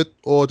dive into it,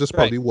 or just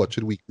probably watch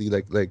it weekly,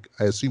 like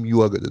I assume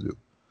you are going to do.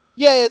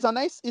 Yeah, it's a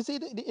nice. Is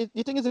it?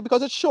 You think is it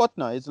because it's short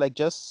now? It's like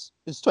it's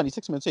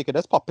 26 minutes. So you can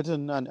just pop it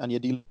in and you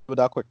deal with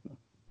that quick.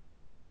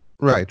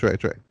 Right.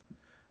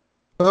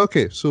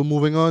 Okay, so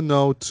moving on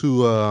now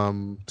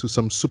to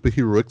some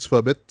superheroics for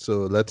a bit. So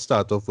let's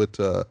start off with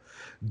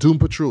Doom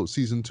Patrol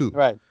Season 2.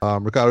 Right.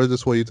 Ricardo,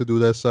 just want you to do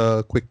this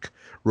quick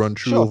run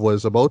through Sure. of what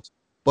it's about.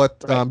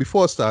 But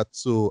before I start,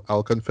 so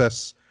I'll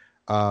confess,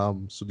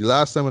 so the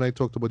last time when I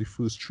talked about the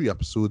first 3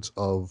 episodes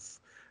of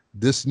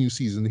this new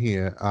season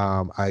here,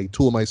 I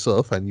told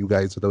myself and you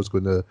guys that I was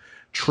going to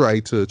try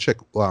to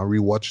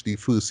rewatch the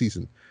first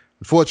season.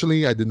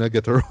 Unfortunately, I did not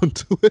get around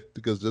to it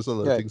because just a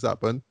lot of things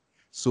happened.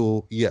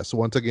 So yes,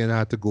 once again, I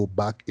had to go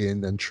back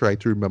in and try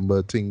to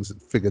remember things,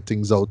 figure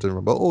things out, and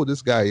remember, oh,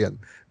 this guy and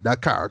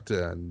that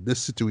character and this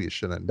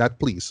situation and that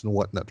place and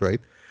whatnot, right?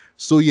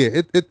 So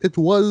yeah, it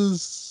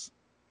was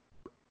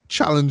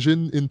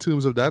challenging in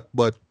terms of that,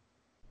 but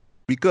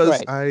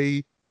because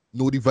I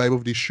know the vibe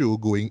of the show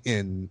going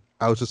in,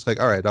 I was just like,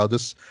 all right, I'll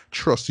just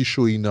trust the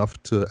show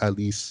enough to at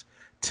least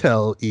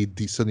tell a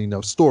decent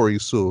enough story.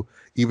 So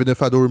even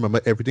if I don't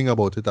remember everything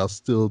about it, I'll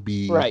still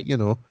be,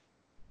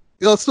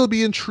 I'll still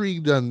be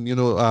intrigued and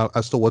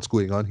as to what's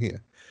going on here.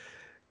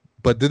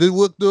 But did it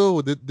work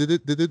though? Did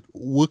it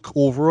work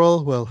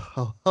overall? Well,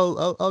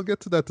 I'll get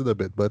to that in a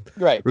bit. But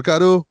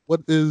Ricardo,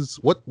 what is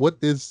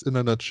in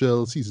a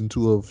nutshell season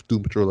 2 of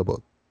Doom Patrol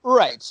about?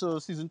 Right. So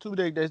season 2,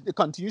 they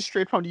continue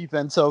straight from the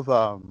events of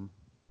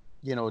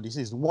this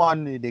is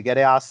 1. They get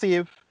their ass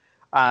saved,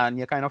 and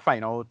you kind of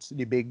find out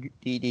it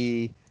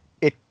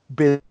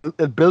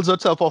builds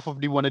itself off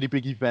of one of the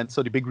big events,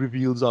 so the big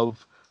reveals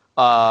of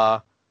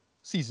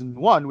season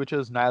 1, which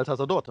is Niles has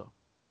a daughter.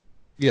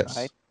 Yes.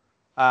 Right?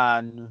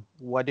 And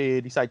what they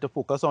decide to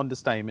focus on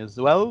this time is,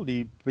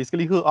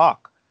 basically her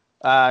arc.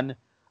 And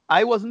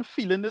I wasn't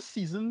feeling this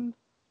season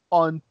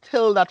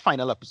until that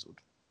final episode,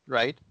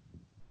 right?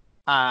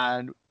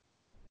 And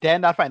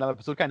then that final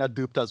episode kind of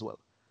duped as well.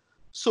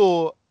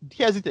 So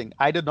here's the thing.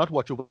 I did not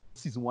watch over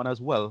season 1 as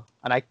well.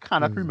 And I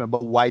cannot remember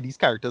why these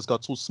characters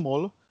got so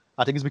small.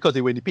 I think it's because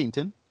they were in the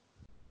painting.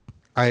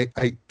 I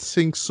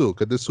think so.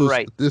 Because this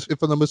was,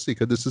 if I'm not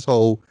mistaken, this is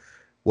how,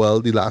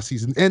 the last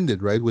season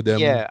ended, right? With them.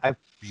 Yeah, I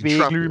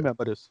vaguely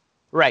remember this.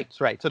 Right.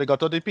 So they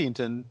got out the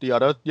painting. The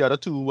other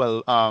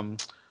 2, I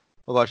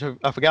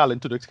forget Alan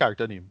Tudyk's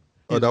character name.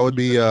 That would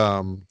be,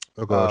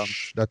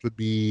 that would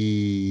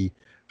be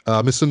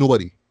Mr.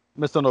 Nobody.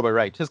 Mr. Nobody,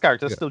 right. His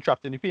character is still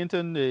trapped in the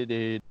painting.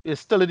 He's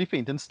still in the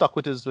painting, stuck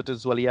with his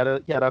he had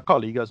a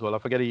colleague as well. I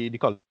forget the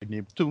colleague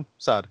name too.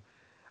 Sad.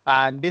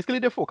 And basically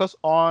they focus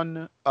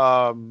on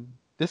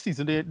this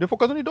season, they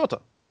focus on the daughter.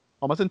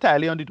 Almost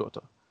entirely on the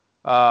daughter.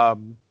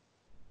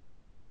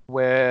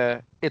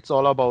 Where it's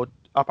all about,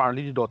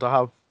 apparently the daughter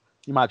have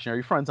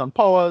imaginary friends and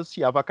powers.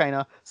 She have a kind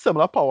of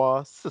similar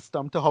power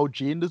system to how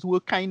Jane does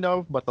work, kind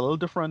of, but a little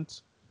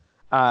different.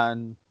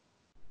 And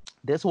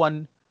this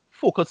one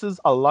focuses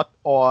a lot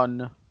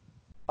on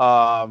there's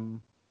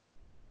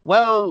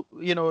all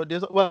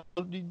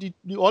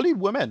the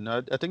women.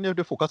 I think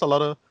they focus a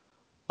lot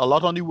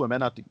on the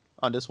women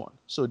on this one.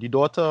 So the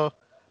daughter,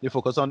 they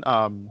focus on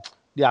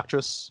the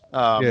actress.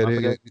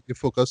 They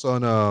focus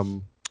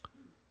on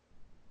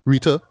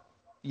Rita.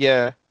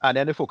 Yeah, and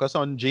then they focus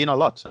on Jane a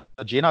lot.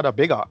 Jane had a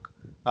big arc.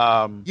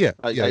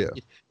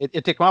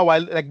 It took me a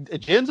while. Like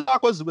Jane's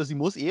arc was the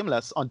most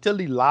aimless until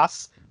the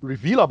last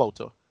reveal about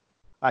her.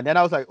 And then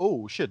I was like,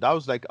 oh shit, that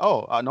was like,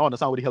 I now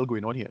understand what the hell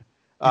going on here.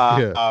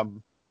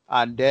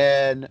 And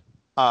then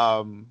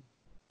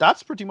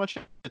that's pretty much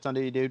it. And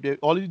they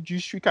all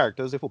these 3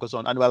 characters they focus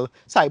on. And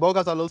Cyborg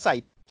has a little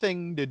side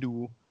thing they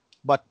do,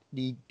 but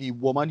the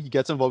woman, he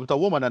gets involved with a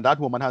woman, and that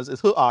woman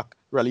is her arc,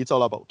 really, it's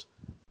all about.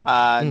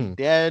 And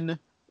then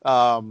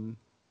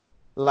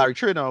Larry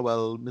Trainer,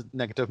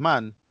 Negative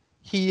Man,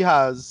 he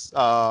has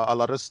a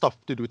lot of stuff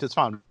to do with his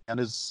family and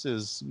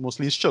his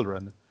mostly his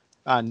children.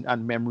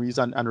 And memories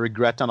and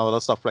regret and all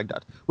that stuff like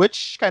that,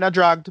 which kind of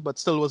dragged, but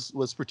still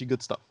was pretty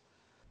good stuff.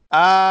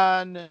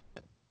 And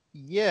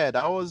yeah,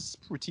 that was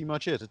pretty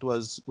much it. It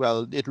was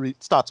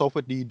it starts off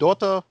with the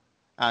daughter,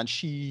 and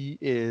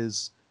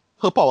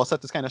her power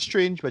set is kind of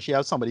strange, but she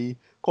has somebody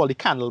called the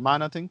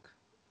Candleman, I think.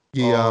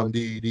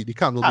 The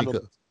candle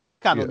maker.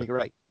 Candle maker,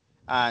 right?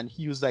 And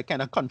he was like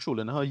kind of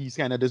controlling her. He's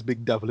kind of this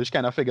big devilish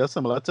kind of figure,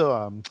 similar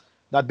to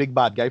that big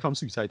bad guy from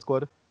Suicide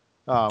Squad.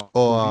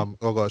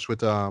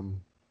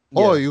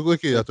 With you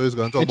okay? I thought he was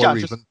going to talk about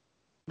Raven.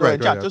 No, Right, right.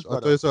 Enchantress I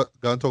thought brother. you were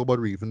going to talk about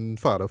Raven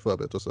father for a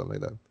bit or something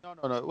like that.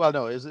 No. Well,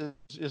 no, is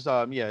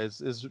yeah,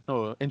 is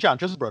no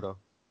Enchantress brother.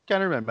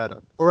 Can't remember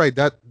that. All right,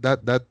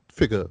 that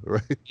figure,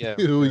 right? Yeah,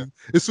 You know, yeah,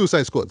 it's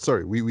Suicide Squad.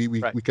 Sorry,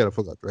 right, we kind of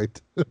forgot,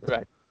 right?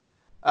 right.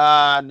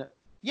 And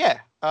yeah,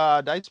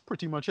 that's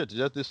pretty much it.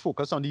 Just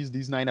focus on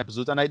these 9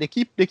 episodes, and they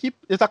keep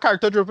it's a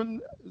character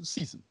driven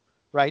season,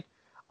 right?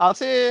 I'll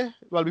say,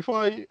 well,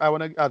 before I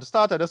want to at the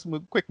start, I just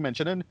quick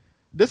mentioning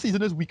this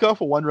season is weaker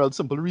for one real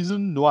simple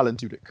reason: no Alan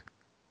Tudyk.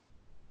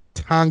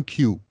 Thank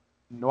you.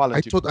 No Alan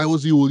I Tudyk. thought I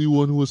was the only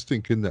one who was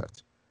thinking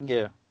that.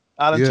 Yeah,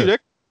 Alan Yeah, Tudyk.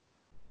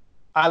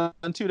 Alan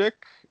Tudyk.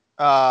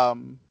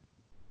 Um,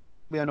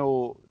 you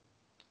know,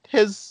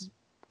 his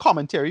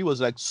commentary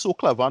was like so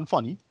clever and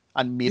funny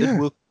and made it yeah,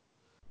 work.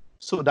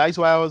 So that's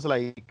why I was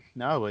like,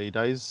 nah, wait,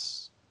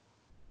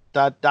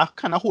 that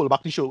kind of hold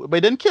back the show. But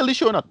it didn't kill the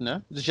show, nothing. Eh?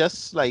 It's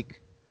just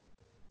like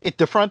it's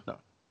different now.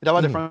 It have a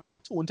mhm, different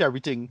tone to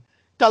everything.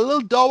 It's a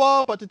little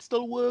dour, but it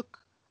still work.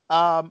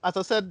 As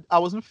I said, I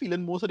wasn't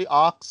feeling most of the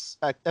arcs,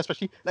 like,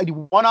 especially like the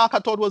one arc I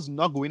thought was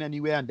not going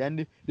anywhere, and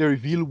then they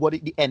revealed what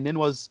the ending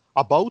was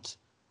about,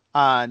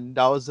 and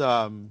that was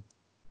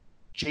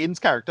Jane's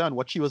character and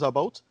what she was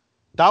about.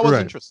 That was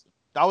right. interesting.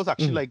 That was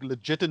actually Mhm. like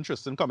legit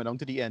interesting coming down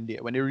to the end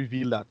there when they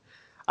revealed that.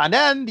 And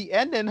then the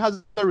ending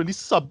has a really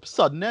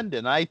sudden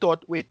ending. I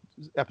thought, wait,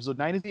 episode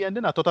 9 is the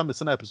ending? I thought I'm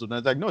missing an episode. And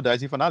it's like, no,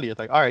 that's the finale. It's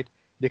like, all right,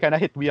 they kind of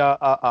hit me a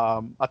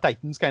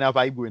Titans kind of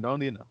vibe going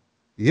on, you know.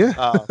 Yeah,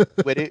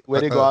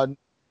 Where they go on,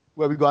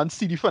 where we go and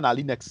see the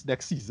finale next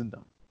season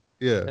now.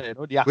 yeah. You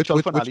know, the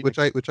actual finale.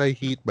 Which I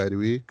hate, by the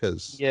way,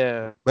 because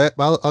Yeah. but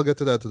I'll get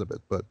to that in a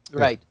bit. But yeah,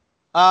 Right.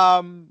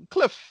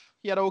 Cliff,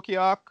 he had an okay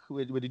arc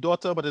with the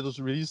daughter, but it was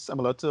really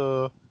similar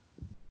to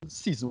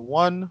season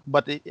 1.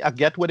 But I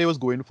get where they was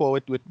going for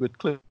with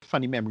Cliff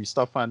and the memory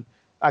stuff. And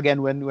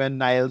again, when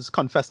Niles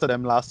confessed to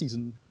them last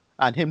season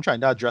and him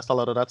trying to address a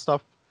lot of that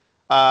stuff.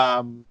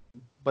 Um,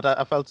 but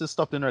I felt this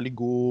stuff didn't really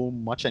go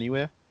much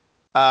anywhere.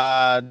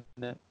 And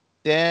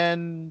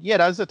then yeah,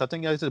 that's it. I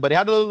think that's it. But they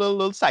had a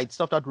little side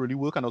stuff that really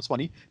worked and it was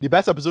funny. The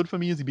best episode for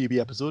me is the baby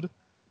episode.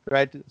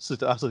 Right, so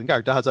a certain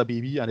character has a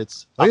baby, and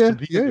it's oh yeah,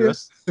 absolutely yeah, yeah.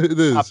 hilarious. It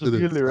is, it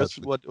Absolutely is hilarious.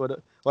 actually.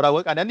 What I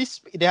work, and then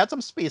they had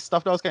some space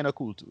stuff that was kind of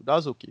cool too. That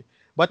was okay.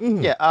 But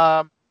Hmm.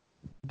 yeah,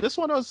 this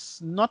one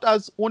was not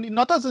as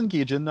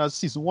engaging as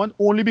season 1,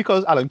 only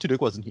because Alan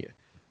Tudyk wasn't here.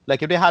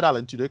 Like if they had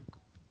Alan Tudyk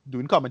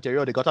doing commentary,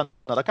 or they got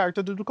another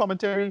character to do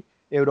commentary,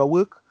 it would have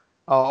worked,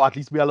 or at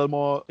least be a little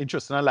more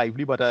interesting and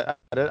lively. But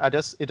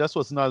it just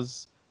wasn't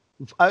as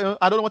I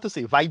don't know what to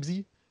say,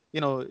 vibesy.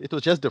 You know, it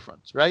was just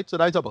different, right? So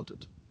that's about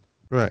it.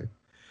 Right.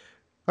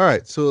 All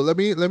right. So let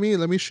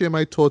me share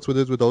my thoughts with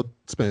it without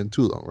spending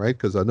too long, right?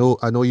 Because I know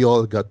you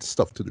all got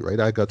stuff to do, right?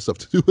 I got stuff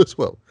to do as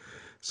well.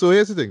 So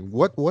here's the thing.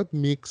 What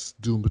makes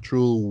Doom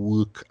Patrol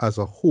work as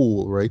a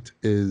whole, right?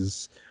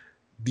 Is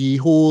the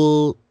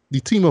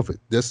theme of it.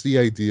 That's the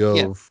idea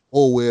Yeah, of,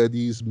 oh, we're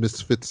these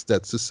misfits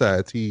that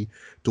society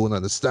don't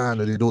understand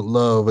and they don't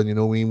love,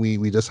 and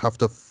we just have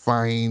to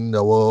find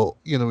our,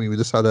 we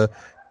just had to,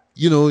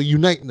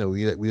 unite now.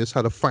 We just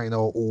had to find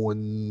our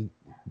own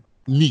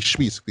niche,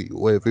 basically,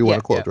 whatever you want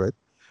yeah, to call yeah. it, right?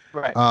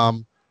 Right.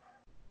 Um,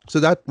 so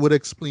that would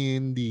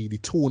explain the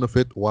tone of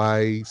it,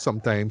 why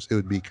sometimes it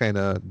would be kind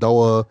of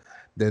dour,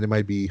 then it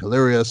might be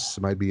hilarious,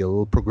 it might be a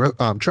little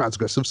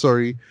transgressive,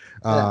 sorry,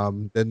 Yeah.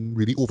 then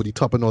really over the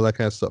top and all that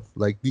kind of stuff.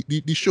 Like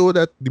the show,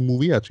 that the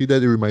movie actually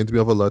that it reminds me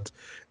of a lot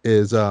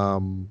is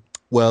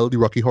well, the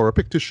Rocky Horror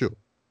Picture Show.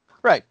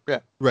 Right. Yeah.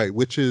 Right,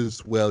 which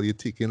is, well, you're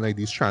taking like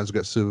these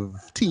transgressive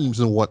themes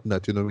and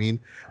whatnot, you know what I mean?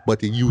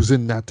 But you're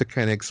using that to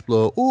kind of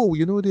explore, oh,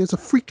 there's a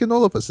freak in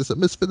all of us, there's a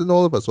misfit in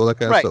all of us, all that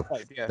kind of Right. stuff.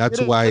 Right. Yeah. That's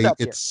It is why that.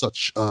 Yeah. it's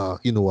such a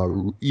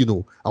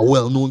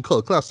well-known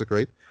cult classic,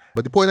 right?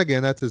 But the point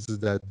again that is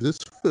that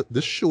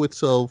this show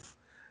itself,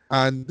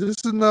 and this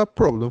is not a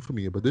problem for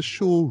me, but this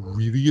show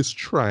really is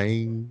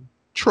trying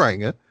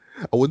it.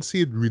 I wouldn't say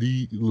it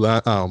really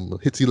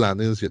hits the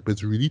landings yet, but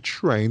it's really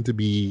trying to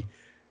be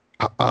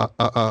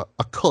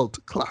a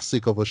cult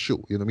classic of a show.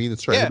 You know what I mean?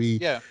 It's trying to Yeah. be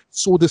Yeah.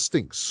 so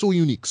distinct, so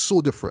unique,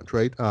 so different,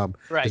 right?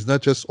 Right. It's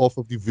not just off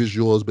of the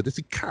visuals, but it's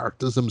the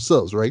characters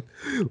themselves, right?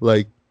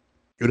 Like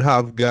you'd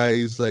have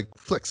guys like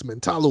Flex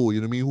Mentalo,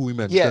 you know what I mean, who we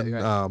Yeah. mentioned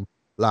Right.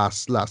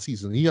 last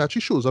season. He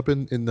actually shows up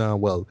in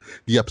well,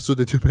 the episode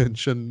that you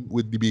mentioned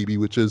with the baby,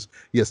 which is,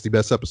 yes, the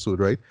best episode,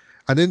 right?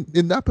 And then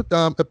in that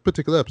a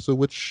particular episode,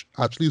 which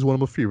actually is one of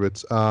my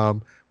favorites,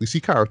 we see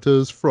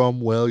characters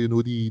from, well,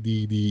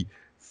 the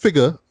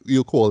figure,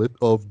 you call it,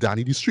 of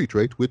Danny the Street,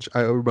 right? Which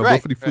I remember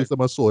Right. for the Right. first time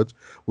I saw it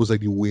was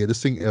like the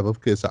weirdest thing ever,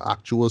 because it's an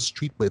actual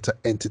street, but it's an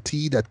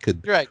entity that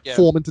could Right. Yeah.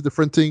 form into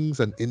different things.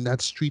 And in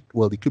that street,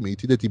 well, the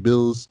community that he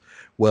builds,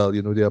 well,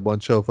 there are a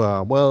bunch of,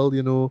 I don't want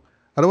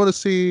to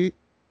say,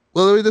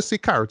 well, let me just say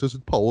characters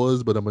with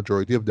powers, but a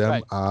majority of them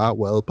Right. are,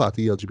 well, part of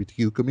the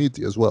LGBTQ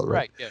community as well, right?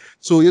 Right. Yeah.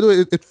 So,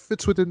 it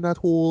fits within that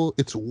whole,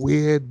 it's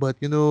weird, but,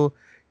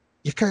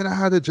 you kind of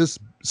had to just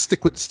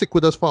stick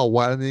with us for a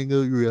while, and then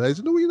you realize,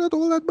 you're not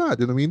all that bad.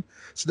 You know what I mean?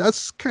 So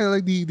that's kind of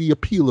like the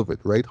appeal of it,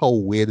 right? How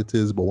weird it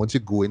is, but once you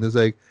go in, it's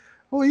like,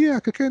 oh yeah, I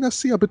could kind of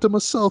see a bit of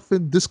myself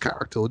in this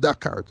character or that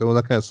character, all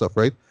that kind of stuff,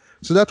 right?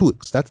 So that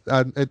works. That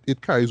and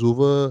it carries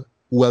over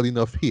well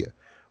enough here.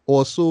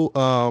 Also,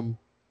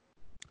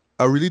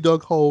 I really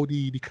dug how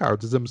the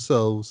characters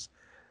themselves,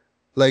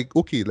 like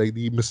okay, like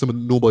the Mr.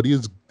 Nobody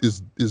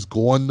is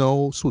gone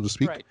now, so to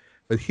speak. Right.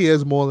 But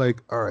here's more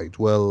like, all right,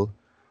 well,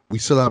 we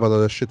still have a lot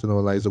of shit in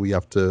our lives that we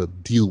have to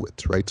deal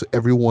with, right? So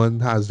everyone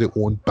has their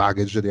own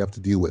baggage that they have to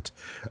deal with.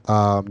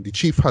 The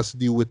chief has to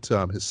deal with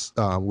his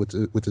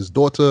with his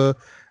daughter,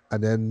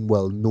 and then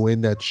well,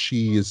 knowing that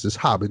she is this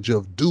harbinger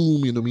of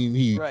doom, you know what I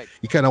mean? Right.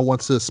 He kind of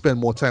wants to spend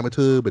more time with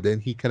her, but then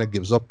he kind of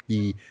gives up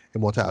the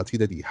immortality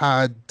that he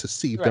had to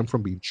save them Right.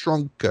 from being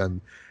shrunk, and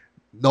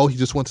now he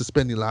just wants to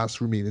spend the last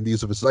remaining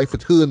days of his life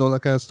with her and all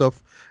that kind of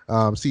stuff.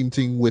 Same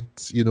thing with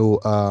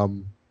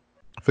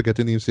forget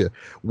the names here,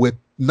 with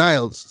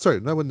Niles.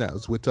 Sorry, not with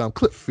Niles. With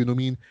Cliff. You know what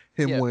I mean?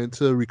 Him Yeah. wanting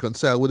to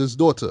reconcile with his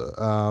daughter.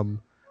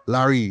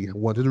 Larry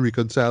wanted to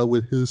reconcile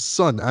with his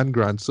son and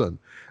grandson.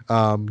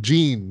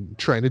 Jean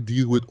trying to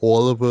deal with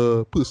all of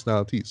her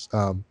personalities.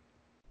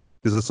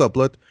 There's a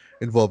subplot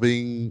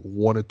involving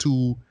one or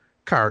two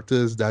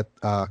characters that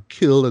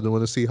killed. I don't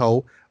want to say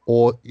how.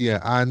 Or yeah,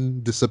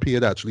 and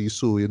disappeared actually.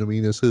 So you know what I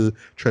mean? It's her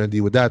trying to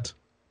deal with that.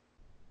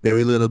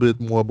 Very little bit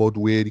more about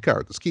where the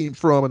characters came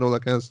from and all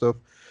that kind of stuff.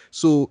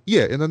 So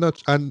yeah, in a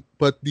nutshell, and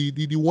but the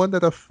one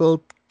that I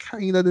felt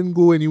kind of didn't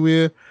go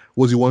anywhere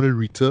was the one with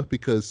Rita,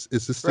 because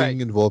it's this Right.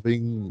 thing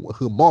involving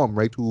her mom,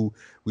 right? Who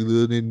we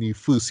learned in the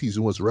first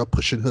season was real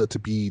pushing her to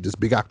be this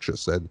big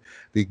actress, and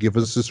they give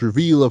us this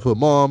reveal of her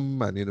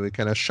mom, and you know it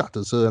kind of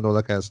shatters her and all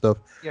that kind of stuff.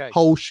 Yeah.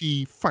 How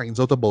she finds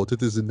out about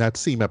it is in that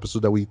same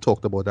episode that we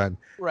talked about, and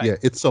Right. yeah,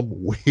 it's some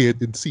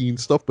weird, insane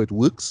stuff, but it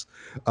works.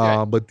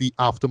 Right. But the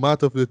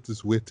aftermath of it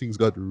is where things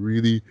got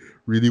really,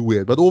 really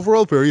weird. But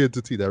overall, very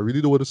entertaining. I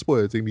really don't want to spoil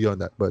anything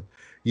beyond that. But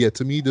yeah,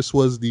 to me, this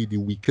was the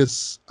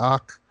weakest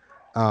arc.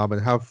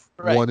 And have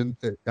Right. one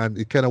and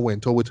it kind of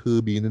went on with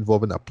her being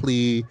involved in a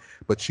play,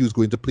 but she was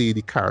going to play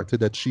the character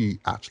that she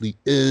actually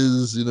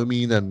is, you know what I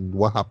mean, and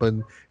what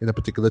happened in a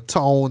particular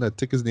town. I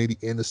think it's near the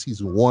end of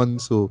season one,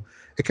 so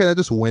it kind of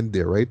just went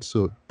there, right?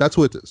 So that's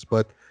what it is.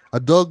 But I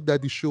dug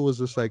that the show was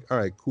just like, all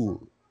right,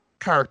 cool,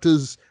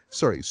 characters,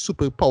 sorry,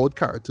 super powered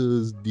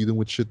characters dealing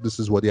with shit. This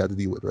is what they had to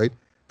deal with, right?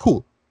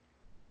 Cool.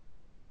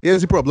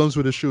 Here's the problems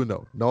with the show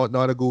now. Now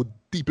to go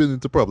deep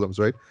into problems,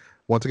 right?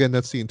 Once again,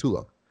 not seeing too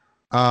long.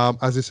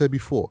 As I said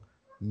before,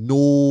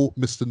 no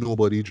Mr.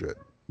 Nobody Dread.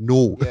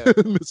 No Yeah.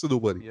 Mr.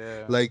 Nobody.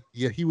 Yeah. Like,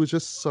 yeah, he was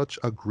just such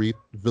a great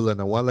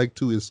villain. And what I like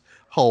too is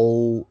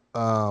how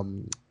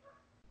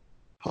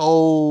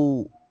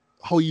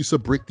how he used to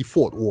break the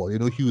fourth wall. You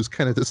know, he was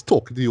kind of just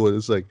talking to you, and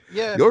it's like,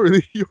 Yeah. you're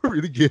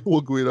really getting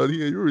what going on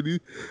here. You really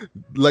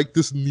like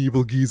this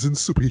navel gazing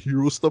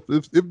superhero stuff.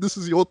 If this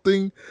is your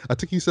thing, I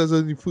think he says it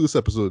in the first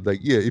episode. Like,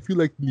 yeah, if you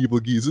like navel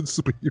gazing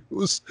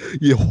superheroes,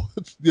 yeah,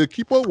 yeah,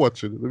 keep on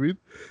watching. I mean,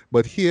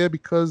 but here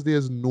because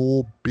there's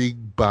no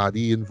big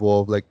body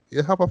involved, like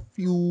you have a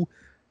few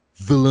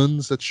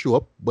villains that show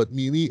up, but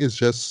mainly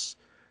it's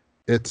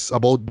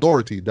about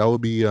Dorothy. That would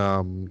be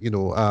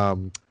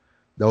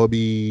that would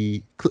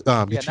be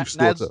the Yeah. chief's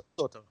daughter, Niles'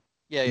 daughter.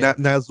 Yeah. Yeah.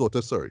 Niall's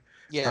daughter. Sorry,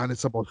 Yeah. and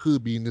it's about her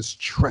being this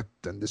threat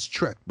and this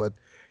threat, but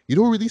you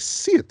don't really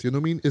see it. You know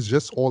what I mean? It's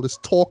just all this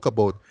talk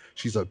about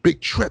she's a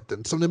big threat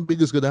and something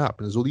big is gonna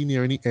happen. It's only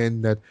near the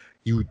end that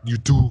you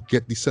do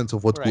get the sense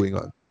of what's Right. going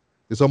on.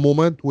 There's a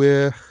moment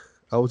where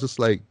I was just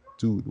like,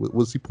 dude,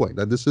 what's the point?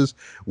 And this is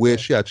where Yeah.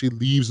 she actually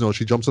leaves. Now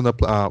she jumps on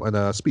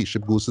a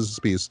spaceship, goes to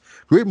space.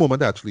 Great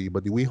moment actually,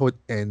 but the way how it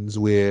ends,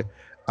 where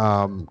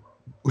um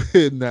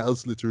where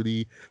Niles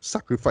literally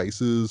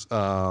sacrifices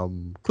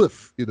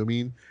Cliff, you know what I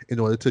mean, in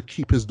order to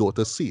keep his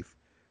daughter safe.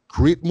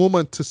 Great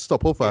moment to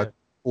stop off Yeah. at,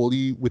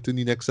 only within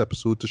the next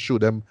episode to show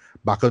them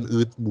back on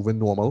Earth moving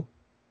normal.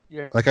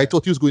 Yeah. Like I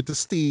thought he was going to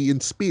stay in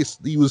space.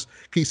 Can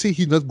you say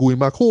he's not going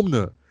back home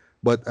now?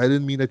 But I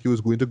didn't mean that he was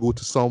going to go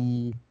to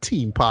some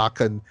theme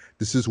park and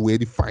this is where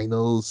the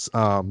finals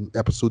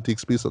episode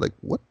takes place. I'm like,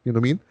 what? You know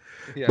what I mean?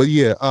 Yeah. But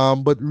yeah,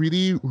 but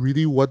really,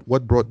 really what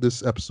brought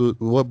this episode,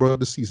 what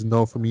brought the season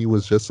down for me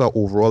was just our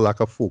overall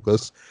lack of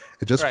focus.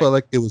 It just Right. felt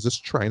like it was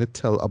just trying to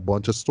tell a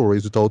bunch of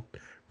stories without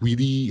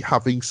really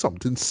having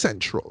something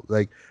central.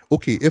 Like,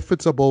 okay, if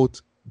it's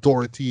about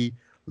Dorothy,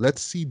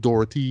 let's see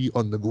Dorothy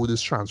undergo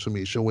this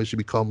transformation where she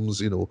becomes,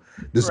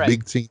 this Right.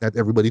 big thing that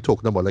everybody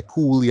talking about. Like,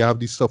 cool, you have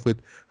this stuff with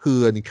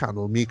her and the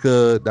candle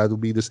maker. That will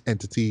be this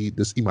entity,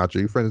 this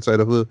imaginary friend inside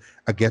of her.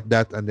 I get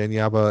that. And then you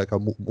have a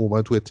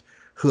moment with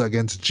her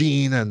against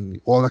Jean and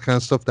all that kind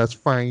of stuff. That's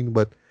fine.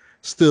 But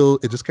still,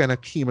 it just kind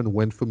of came and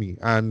went for me.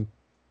 And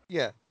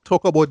Yeah.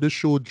 talk about this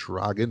show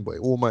Dragon, boy.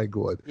 Oh my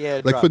God. Yeah.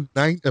 Like Drop. for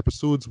 9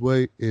 episodes,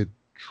 boy, it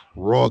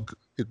drug.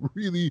 It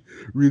really,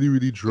 really,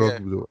 really drug. Yeah.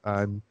 Though.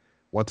 And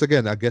once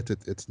again, I get it.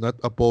 It's not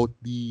about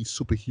the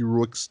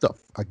superheroic stuff.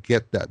 I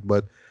get that.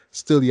 But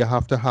still, you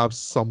have to have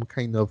some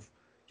kind of,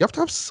 you have to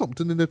have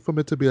something in it for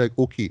me to be like,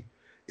 okay,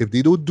 if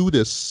they don't do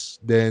this,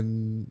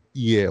 then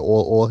yeah,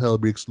 all hell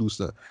breaks loose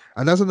now.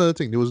 And that's another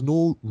thing. There was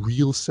no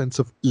real sense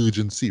of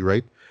urgency,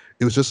 right?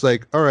 It was just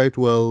like, all right,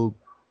 well,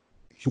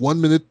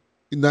 1 minute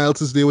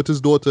Niles is there with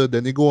his daughter,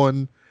 then they go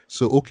on.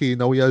 So okay,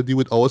 now we have to deal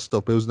with our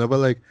stuff. But it was never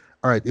like,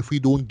 all right, if we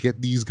don't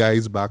get these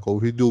guys back or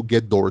if we don't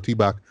get Dorothy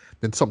back,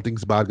 then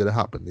something's bad gonna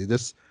happen. They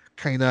just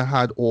kind of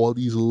had all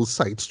these little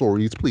side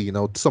stories playing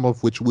out, some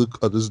of which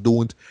work, others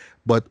don't.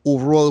 But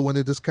overall, when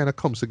it just kind of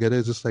comes together,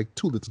 it's just like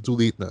too little, too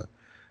late now.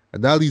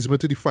 And that leads me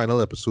to the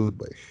final episode.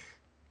 By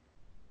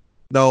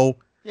now,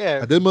 Yeah.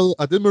 I did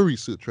my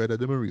research, right? I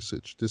did my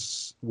research.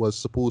 This was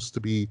supposed to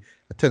be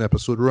a 10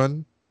 episode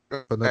run,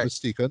 if I'm not Right.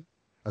 mistaken,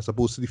 as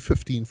opposed to the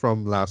 15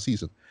 from last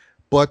season.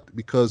 But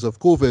because of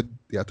COVID,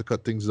 they had to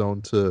cut things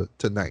down to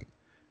 9.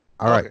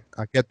 All right, Okay.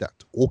 I get that.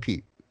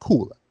 Okay,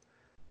 cool.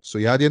 So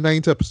you had your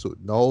 9th episode.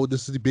 Now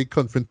this is the big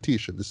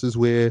confrontation. This is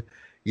where,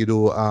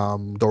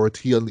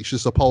 Dorothy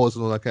unleashes her powers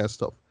and all that kind of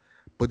stuff.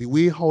 But the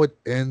way how it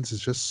ends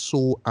is just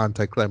so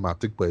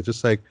anticlimactic, but it's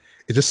just like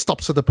it just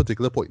stops at a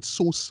particular point.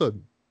 So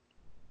sudden.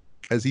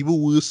 As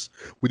even worse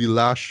with the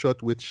last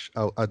shot, which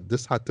I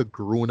just had to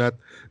groan at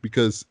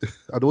because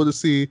I don't want to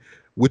say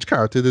which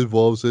character it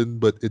involves in,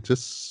 but it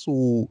just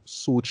so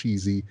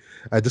cheesy.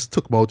 I just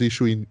took my out the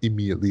show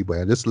immediately, but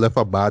I just left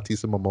a bad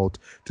taste in my mouth,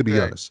 to be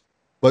Right. honest.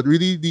 But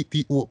really,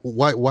 the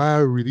why I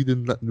really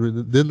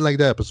didn't like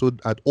that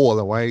episode at all,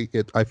 and why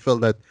I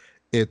felt that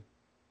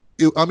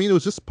I mean, it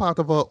was just part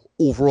of a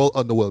overall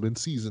underwhelming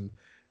season.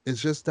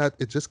 It's just that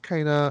it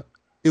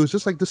was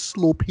just like this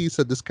slow pace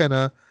that just kind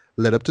of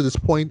led up to this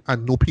point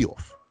and no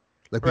payoff.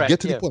 Like we Right, get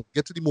to the yeah. point,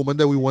 get to the moment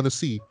that we want to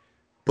see,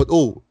 but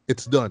oh,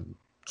 it's done.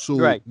 So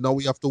Right. now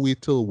we have to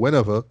wait till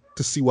whenever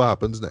to see what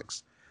happens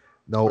next.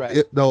 Now,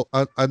 Right.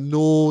 I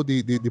know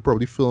they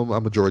probably film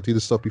a majority of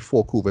the stuff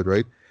before COVID,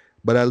 right?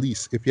 But at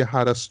least if you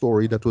had a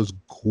story that was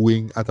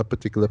going at a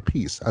particular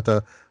pace, at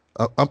a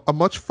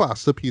much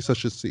faster pace, I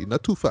should say,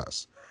 not too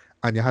fast,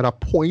 and you had a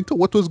point of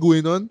what was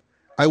going on,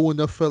 I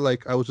wouldn't have felt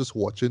like I was just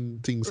watching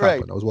things Right.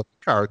 happen. I was watching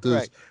characters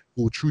Right.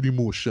 go through the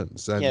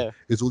motions, and Yeah.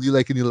 it's only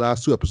like in the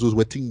last 2 episodes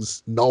where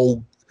things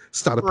now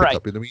start to pick Right.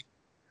 up. You know what I mean?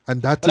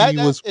 And that to But me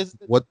that was is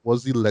what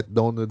was the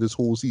letdown of this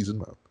whole season,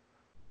 man.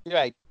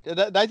 right.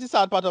 That's the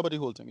sad part about the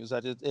whole thing is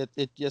that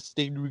it just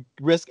they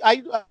risk.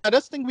 I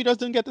just think we just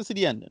didn't get to see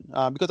the ending.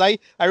 Because I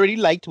really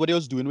liked what they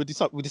was doing with the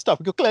stuff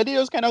because clearly they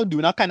was kind of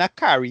doing a kind of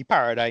carry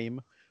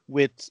paradigm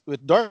with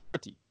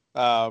Dorothy.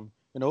 Her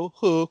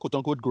quote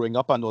unquote growing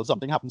up and or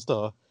something happens to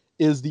her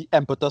is the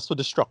impetus for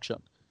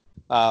destruction.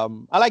 I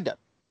like that,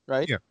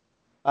 right? Yeah.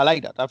 I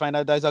like that. I find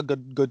that that's a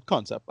good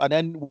concept. And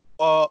then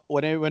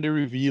when they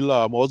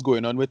reveal what's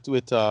going on with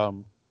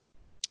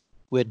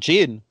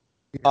Jane,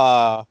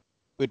 the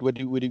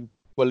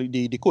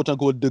quote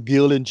unquote the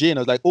girl in Jane,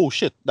 I was like, oh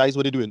shit, that is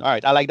what they're doing. All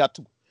right, I like that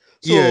too.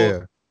 So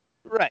Yeah.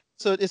 right,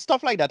 so it's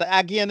stuff like that.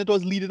 Again, it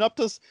was leading up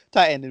to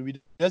end, and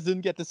we just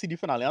didn't get to see the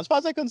finale. As far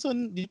as I'm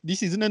concerned, the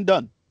season is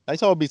done.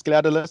 That's how basically I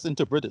had to let's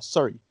interpret it.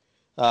 Sorry.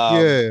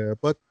 Yeah,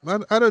 but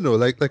man, I don't know.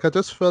 Like I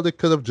just felt it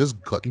could have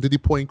just gotten to the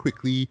point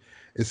quickly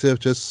instead of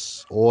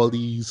just all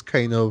these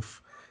kind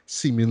of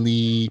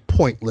seemingly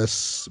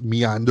pointless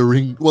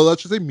meandering. Well, I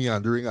should say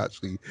meandering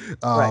actually.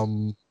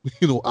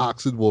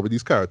 Arcs involving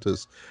these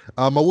characters.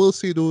 I will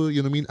say though,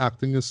 you know what I mean,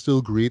 acting is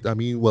still great. I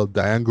mean, well,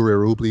 Diane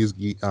Guerrero who plays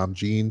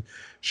Jean.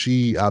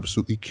 She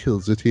absolutely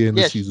kills it here in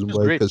the Yeah, season, she's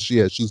right? great.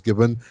 Because she's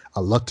given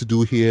a lot to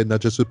do here,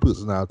 not just with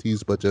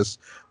personalities, but just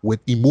with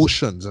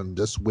emotions and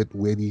just with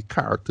where the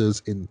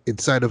characters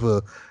inside of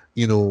her,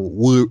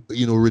 were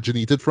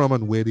originated from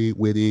and where they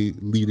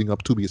leading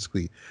up to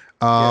basically.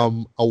 I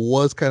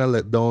was kind of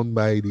let down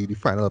by the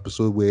final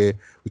episode where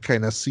we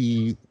kind of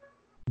see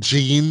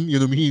Jean, you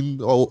know what I mean,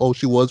 how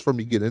she was from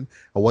the beginning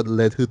and what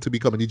led her to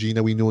becoming the Jean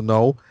that we know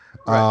now.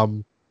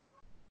 Right.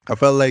 I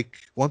felt like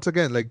once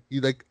again, like you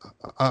like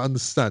I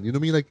understand, you know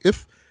what I mean? Like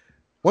if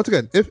once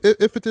again, if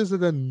it is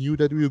that I knew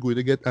that we were going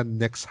to get a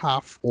next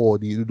half or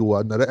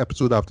another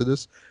episode after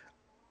this,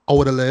 I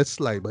would have let it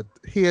slide. But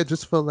here, I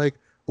just felt like,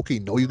 okay,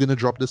 now you're gonna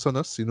drop this on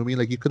us. You know what I mean?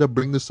 Like you could have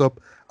bring this up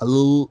a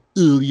little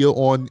earlier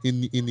on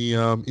in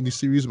the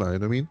series, man. You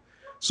know what I mean?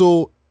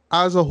 So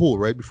as a whole,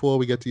 right before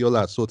we get to your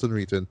last thoughts and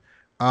rating,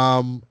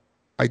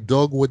 I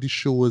dug what the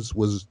show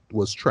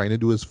was trying to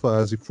do as far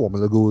as the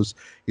formula goes.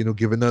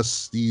 Giving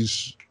us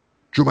these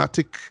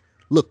dramatic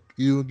look.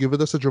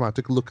 Giving us a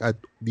dramatic look at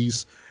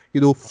these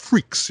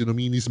freaks. You know what I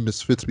mean? These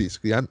misfits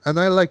basically, and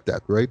I like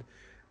that, right?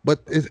 But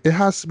it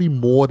has to be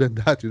more than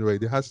that, right?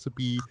 There has to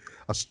be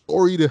a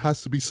story. There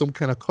has to be some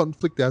kind of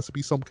conflict. There has to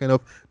be some kind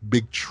of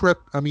big threat.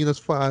 I mean, as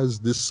far as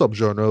this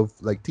subgenre of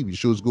like TV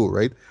shows go,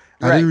 right?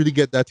 I didn't really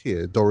get that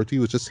here. Dorothy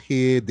was just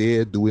here,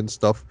 there, doing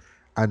stuff,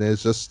 and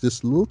there's just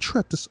this little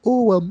threat. This,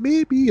 oh well,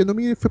 maybe you know,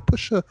 if we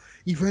push her,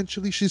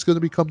 eventually she's gonna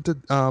become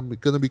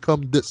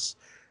this.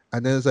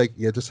 And then it's like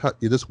you're just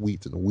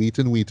waiting for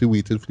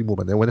the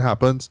moment. And when it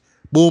happens,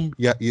 boom,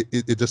 yeah,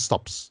 it just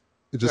stops.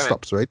 It just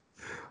stops, right?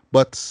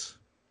 But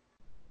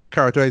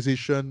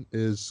characterization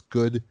is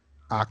good,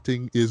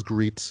 acting is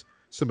great,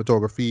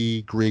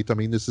 cinematography great. I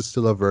mean, this is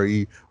still a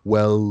very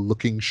well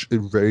looking,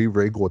 very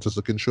very gorgeous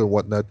looking show and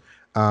whatnot.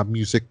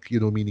 Music,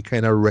 meaning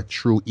kind of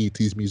retro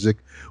 80s music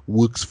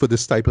works for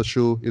this type of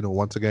show.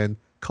 Once again,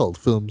 cult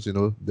films.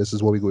 This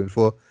is what we're going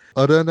for.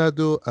 Other than that,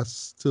 though, I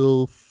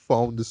still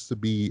found this to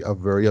be a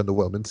very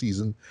underwhelming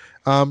season.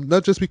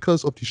 Not just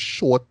because of the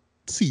short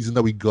season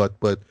that we got,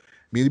 but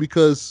mainly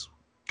because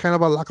kind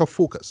of a lack of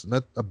focus,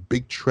 not a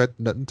big threat,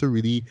 nothing to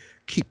really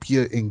keep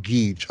you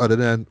engaged other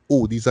than,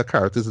 oh, these are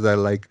characters that I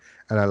like,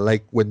 and I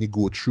like when they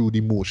go through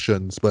the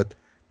motions, but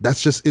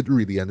that's just it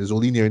really. And it's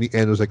only near the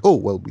end, it was like, oh,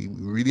 well, we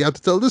really have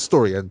to tell this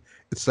story, and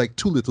it's like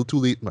too little too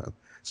late, man.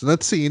 So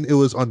not saying it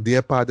was on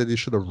their part that they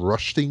should have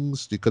rushed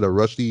things, they could have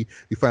rushed the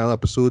final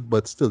episode,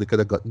 but still they could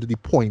have gotten to the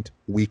point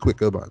way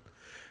quicker, man.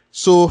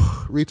 So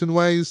rating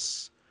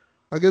wise,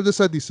 I give this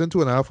a decent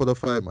 2.5 out of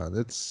 5,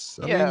 man.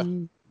 I Yeah.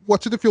 mean,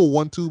 watch it if you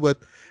want to, but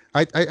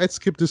I'd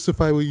skip this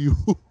if I were you.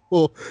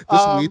 Or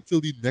just wait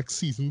till the next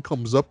season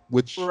comes up,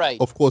 which Right.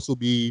 of course will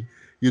be,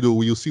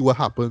 you'll see what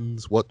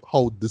happens,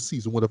 how this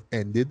season would have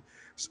ended,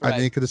 and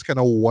then you can just kind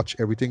of watch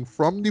everything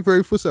from the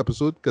very first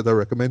episode, because I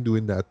recommend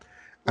doing that,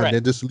 and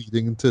then just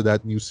leading into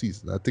that new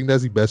season. I think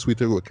that's the best way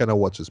to kind of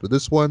watch this. But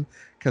this one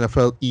kind of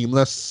felt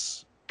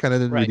aimless, kind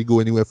of didn't really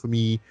go anywhere for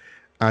me,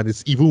 and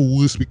it's even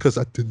worse because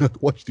I did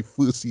not watch the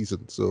first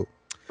season. So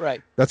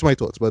that's my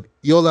thoughts. But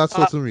your last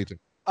thoughts and rating?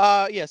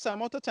 Yeah,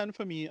 7 out of 10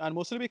 for me, and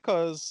mostly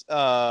because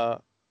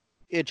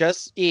it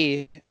just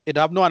it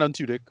have no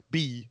anecdotic.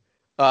 B,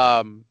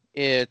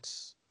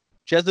 it's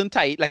just didn't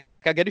tie. Like,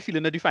 I get the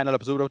feeling that the final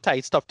episode would have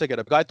tied stuff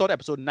together, because I thought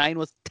episode 9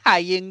 was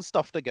tying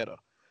stuff together.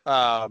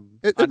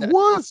 It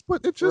was,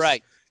 but it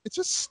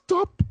just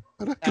stopped,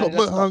 and I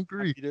got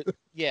hungry.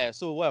 Yeah,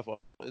 so whatever.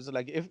 It's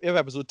like if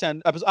episode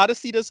 10, other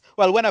see this,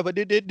 well, whenever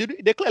they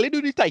clearly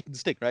do the Titan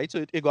stick, right?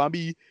 So it gonna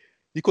be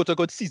the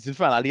quote-unquote season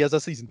finale as a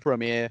season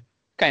premiere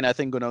kind of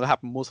thing gonna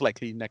happen most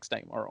likely next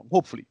time around,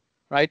 hopefully,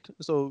 right?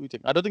 So we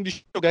think, I don't think the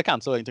show get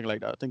canceled or anything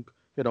like that. I think,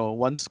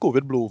 once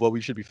COVID blow over,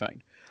 we should be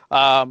fine.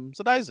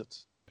 So that is it.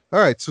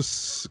 All right,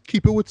 so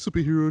keep it with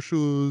superhero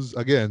shows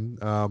again.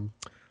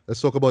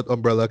 Let's talk about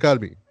Umbrella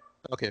Academy.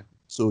 Okay.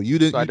 So you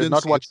didn't. So I did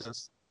not watch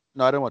this.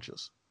 No, I didn't watch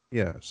this.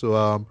 Yeah. So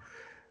all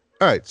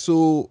right.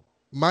 So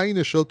my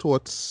initial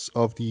thoughts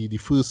of the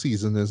first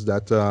season is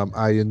that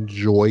I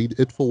enjoyed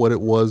it for what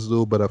it was,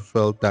 though, but I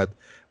felt that,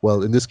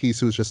 well, in this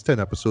case it was just 10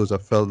 episodes. I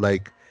felt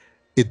like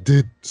it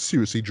did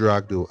seriously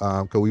drag, though,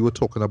 because we were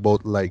talking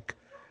about like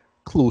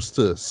close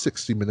to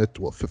 60-minute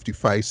or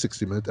 55,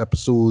 60-minute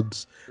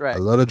episodes. Right. A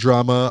lot of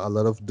drama, a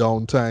lot of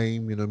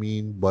downtime. You know what I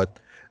mean? But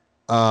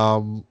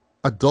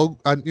a dog,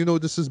 and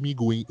this is me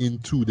going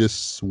into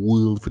this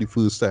world for the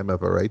first time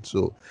ever, right?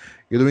 So,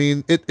 you know what I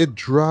mean? It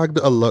dragged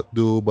a lot,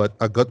 though, but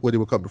I got where they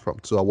were coming from.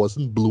 So I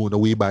wasn't blown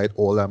away by it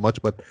all that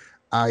much, but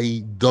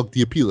I dug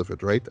the appeal of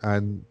it, right?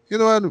 And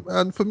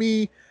and for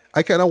me,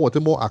 I kind of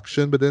wanted more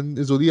action, but then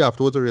it's only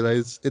afterwards I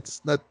realized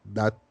it's not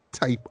that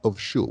type of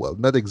show. Well,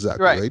 not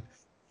exactly, right?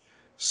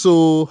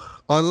 So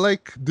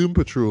unlike Doom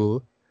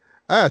Patrol,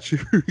 I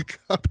actually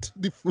recapped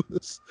the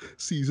first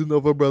season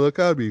of Umbrella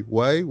Academy.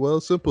 Why? Well,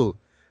 simple.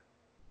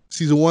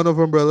 Season 1 of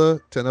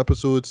Umbrella, 10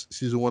 episodes.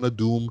 Season 1 of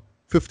Doom,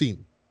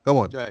 15. Come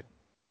on. Right.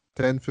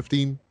 10,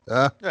 15.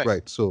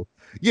 Right. So,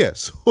 yeah.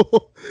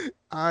 So,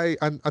 I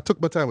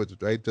took my time with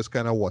it, right? Just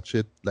kind of watch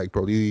it, like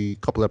probably a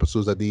couple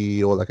episodes a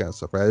day, all that kind of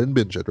stuff, right? I didn't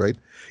binge it, right?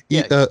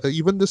 Yeah.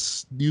 Even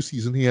this new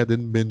season here, I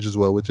didn't binge as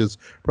well, which is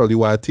probably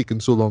why it's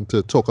taken so long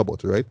to talk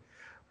about it, right?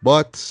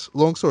 But,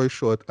 long story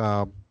short,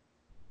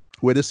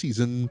 where the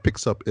season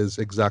picks up is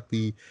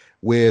exactly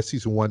where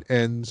season 1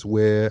 ends,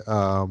 where,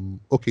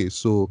 okay,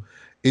 so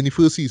in the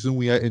first season,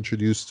 we are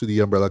introduced to the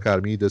Umbrella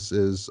Academy. This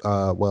is,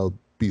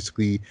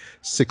 basically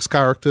 6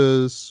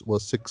 characters,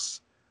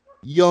 6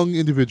 young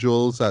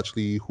individuals,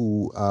 actually,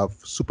 who have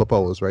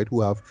superpowers, right?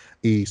 Who have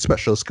a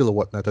special skill or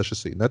whatnot, I should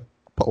say. Not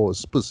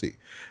powers per se.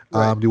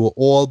 Right. They were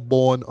all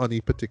born on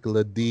a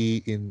particular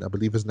day in, I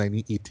believe it's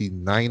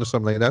 1989 or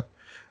something like that.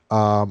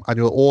 And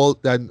they were all,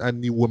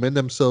 and the women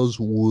themselves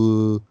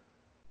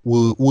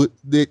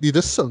they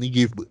just suddenly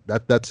gave birth.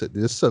 That's it.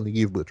 They just suddenly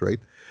gave birth, right?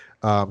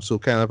 So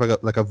kind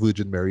of like a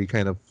Virgin Mary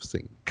kind of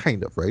thing,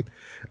 kind of, right?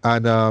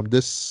 And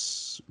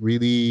this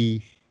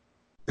really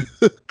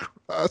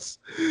crass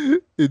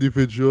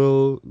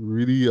individual,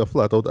 really a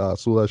flat out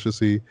asshole, I should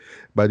say,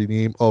 by the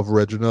name of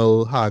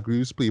Reginald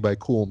Hargreaves, played by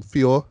Colm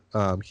Feore.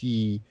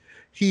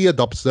 He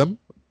adopts them,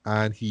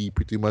 and he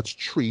pretty much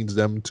trains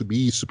them to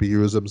be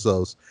superheroes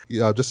themselves,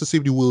 just to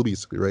save the world,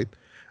 basically, right?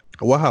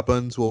 What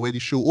happens, well, where the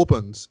show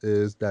opens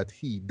is that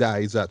he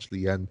dies,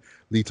 actually, and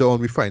later on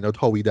we find out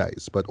how he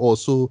dies. But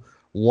also,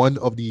 one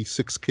of the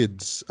 6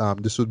 kids,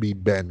 this would be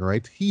Ben,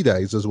 right? He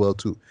dies as well,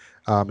 too.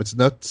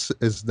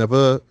 It's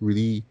never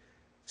really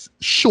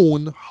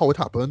shown how it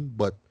happened,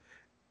 but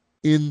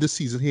in the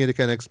season here, they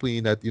kind of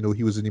explain that,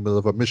 he was in the middle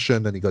of a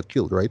mission and he got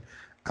killed, right?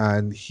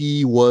 And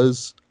he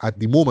was, at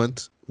the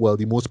moment,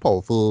 the most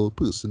powerful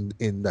person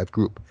in that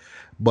group.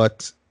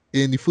 But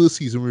in the first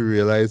season, we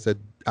realized that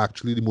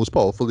actually the most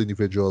powerful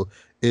individual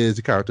is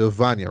the character of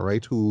Vanya,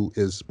 right? Who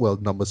is,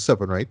 number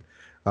 7, right?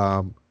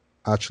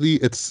 Actually,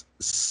 it's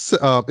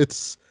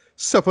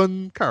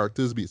 7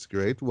 characters, basically,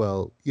 right?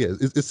 Well, yeah,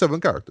 it's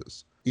 7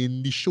 characters.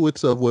 in the show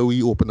itself, where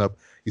we open up,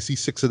 you see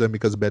 6 of them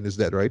because Ben is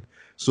dead, right?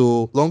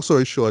 So, long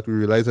story short, we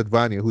realize that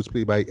Vanya, who's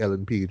played by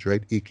Ellen Page,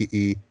 right,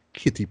 aka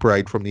Kitty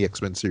Pryde from the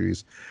X-Men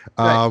series,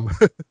 Right. um,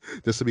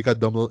 just to make a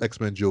dumb little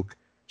X-Men joke,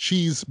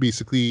 she's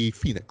basically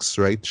Phoenix,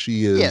 right?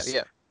 She Yeah, is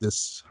yeah.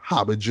 this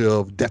harbinger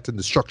of death and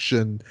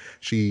destruction.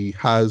 She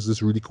has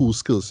this really cool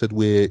skill set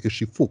where if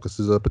she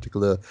focuses on a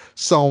particular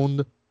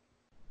sound,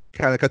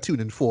 kind of like a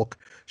tuning fork,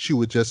 she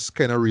would just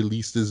kind of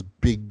release this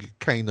big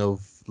kind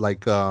of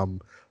like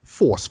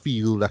force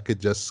field that could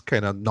just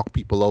kind of knock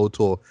people out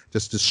or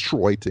just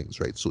destroy things,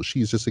 right? So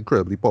she's just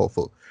incredibly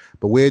powerful.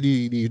 But where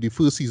the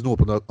first season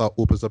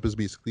opens up is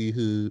basically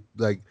her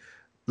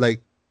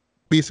like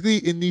basically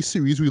in the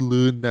series we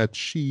learn that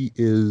she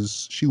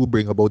will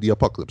bring about the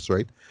apocalypse,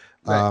 right?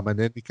 Right. And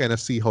then we kind of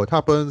see how it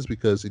happens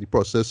because in the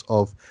process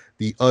of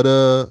the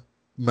other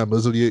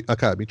members of the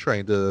academy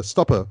trying to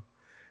stop her,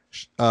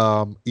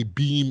 a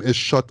beam is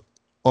shot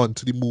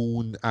onto the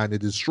moon and it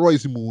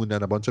destroys the moon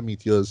and a bunch of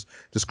meteors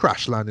just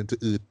crash land into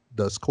Earth,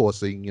 thus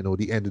causing,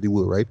 the end of the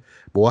world, right?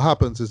 But what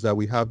happens is that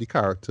we have the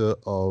character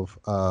of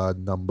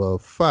number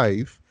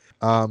 5.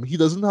 He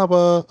doesn't have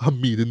a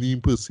maiden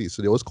name per se,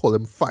 so they always call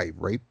him 5,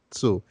 right?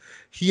 So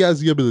he has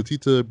the ability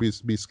to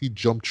basically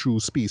jump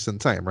through space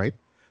and time, right?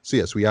 So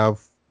yes, we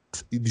have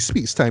the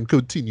space-time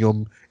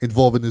continuum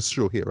involved in this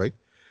show here, right?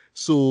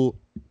 So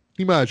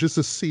he manages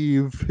to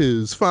save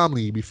his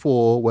family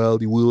before, well,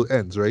 the world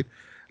ends, right?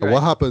 And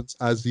what Right. happens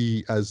as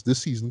this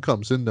season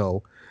comes in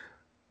now,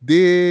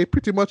 they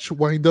pretty much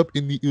wind up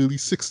in the early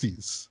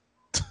 60s,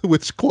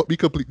 which caught me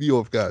completely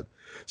off guard.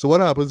 So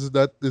what happens is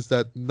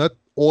that not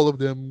all of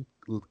them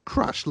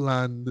crash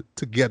land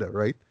together,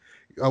 right?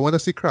 I want to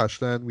say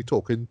crash land. We're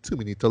talking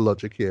Terminator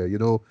logic here.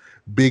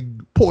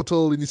 Big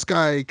portal in the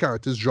sky.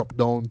 Characters drop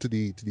down to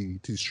the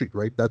street,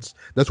 right? That's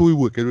what we're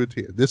working with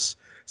here. This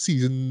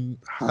season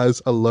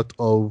has a lot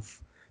of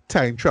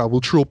time travel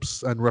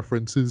tropes and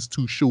references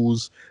to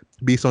shows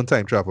based on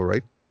time travel,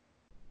 right?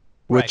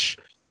 Right. Which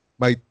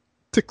might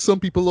tick some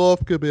people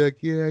off. Could be like,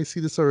 yeah, I see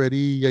this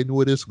already. I know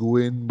where this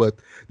going. But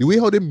the way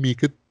how they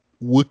make it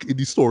work in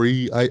the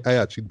story, I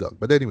actually dug.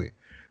 But anyway,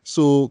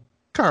 so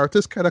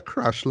characters kind of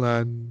crash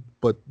land,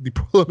 but the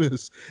problem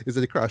is that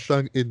they crash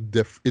land in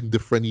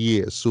different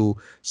years. So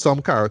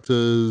some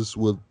characters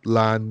will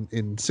land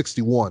in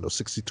 61 or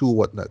 62 or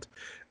whatnot.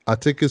 I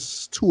think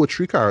it's 2 or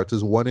 3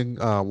 characters. One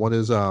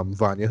is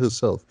Vanya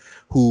herself,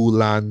 who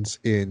lands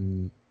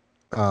in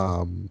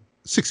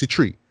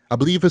 63. I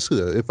believe it's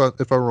her.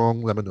 If I'm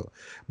wrong, let me know.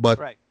 But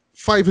Right.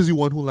 5 is the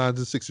one who lands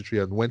in 63,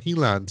 and when he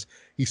lands,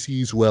 he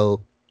sees,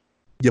 well,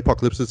 the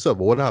apocalypse itself.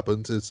 But what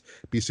happens is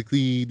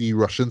basically the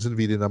Russians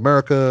invading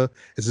America.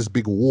 It's this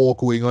big war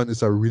going on.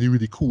 It's a really,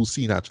 really cool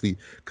scene actually.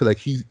 Cause like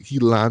he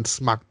lands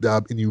smack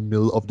dab in the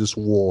middle of this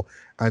war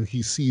and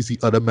he sees the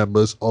other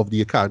members of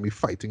the academy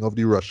fighting of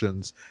the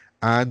Russians.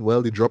 And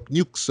well, they drop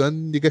nukes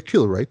and they get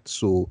killed, right?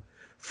 So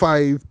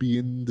 5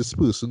 being this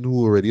person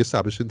who already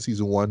established in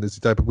season 1 is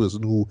the type of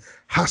person who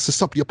has to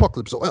stop the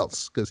apocalypse or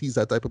else, because he's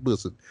that type of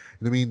person.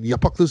 You know what I mean? The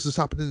apocalypse is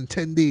happening in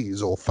 10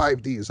 days or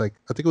 5 days. Like,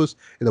 I think it was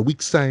in a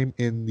week's time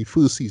in the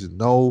first season.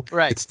 Now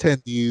Right. it's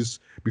 10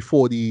 days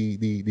before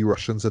the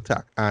Russians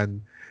attack.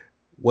 And,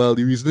 well,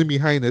 the reasoning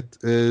behind it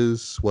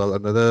is, well,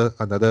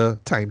 another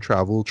time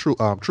travel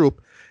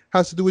trope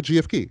has to do with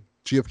JFK.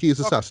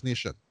 JFK's Okay.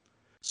 assassination.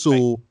 Right.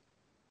 So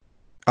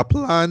a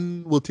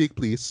plan will take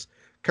place,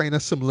 kind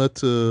of similar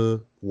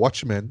to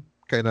Watchmen,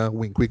 kind of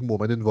wink wink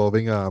moment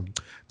involving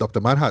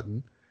Dr.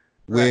 Manhattan,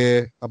 Right.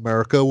 where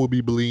America will be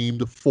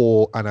blamed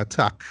for an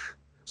attack.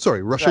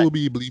 Sorry, Russia Right. will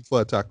be blamed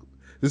for attack.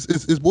 This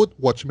is both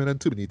Watchmen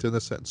and Terminator in a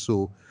sense.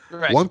 So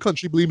Right. one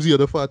country blames the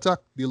other for attack.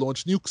 They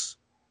launch nukes.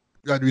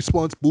 And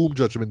response, boom,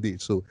 Judgment Day.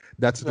 So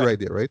that's it Right. right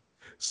there, right?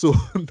 So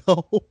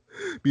now,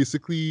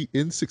 basically,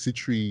 in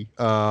 63,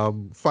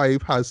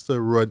 5 has to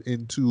run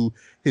into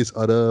his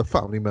other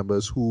family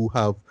members who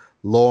have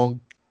long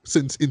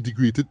since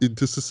integrated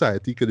into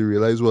society because they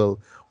realize, well,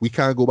 we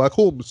can't go back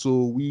home,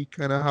 so we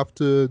kind of have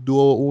to do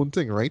our own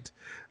thing, right?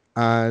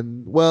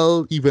 And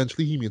well,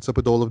 eventually he meets up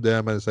with all of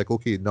them, and it's like,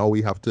 okay, now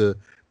we have to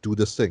do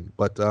this thing.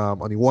 But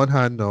on the one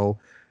hand, now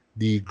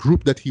the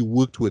group that he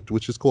worked with,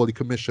 which is called the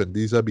Commission,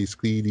 these are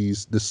basically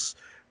this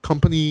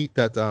company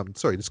that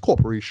this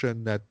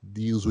corporation that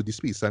deals with the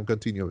space-time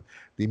continuum.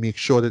 They make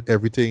sure that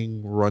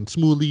everything runs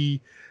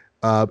smoothly.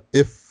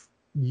 If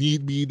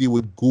need be, they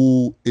would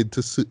go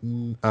into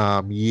certain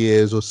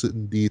years or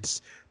certain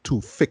dates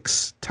to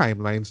fix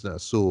timelines now.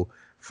 So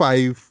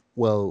 5,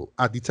 well,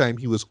 at the time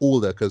he was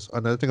older, because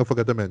another thing I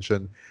forgot to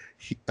mention,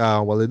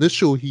 well, in this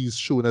show he's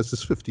shown as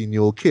this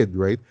 15-year-old kid,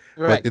 right?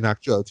 But Right. in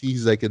actuality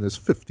he's like in his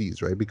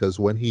 50s, right? Because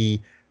when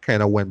he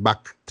kind of went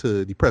back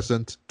to the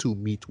present to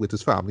meet with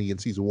his family in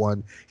season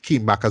 1, he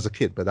came back as a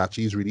kid, but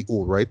actually he's really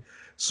old, right?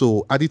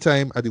 So at the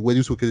time, when he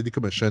was working at the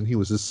commission, he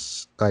was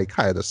this like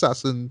hired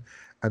assassin.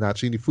 And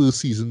actually, in the first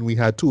season, we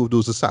had 2 of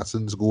those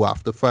assassins go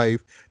after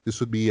 5. This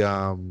would be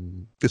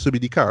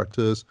the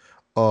characters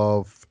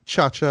of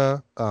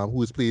Chacha,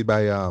 who is played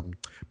by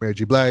Mary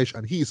J. Blige,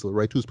 and Hazel,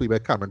 right, who's played by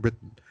Cameron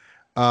Britton.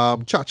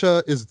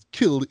 Chacha is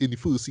killed in the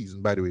first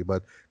season, by the way,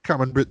 but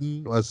Cameron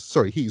Britton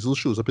Hazel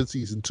shows up in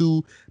season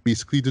 2,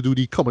 basically to do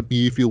the come with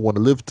me if you want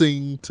to live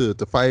thing to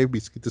five,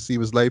 basically to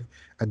save his life,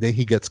 and then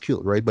he gets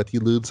killed, right? But he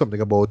learns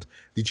something about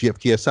the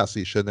JFK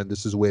assassination, and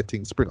this is where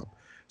things spring up.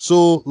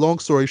 So, long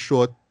story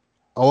short,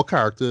 our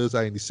characters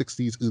are in the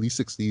 60s, early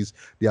 60s.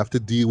 They have to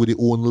deal with their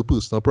own little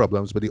personal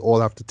problems, but they all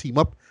have to team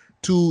up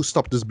to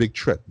stop this big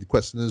threat. The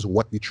question is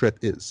what the threat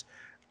is.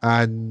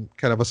 And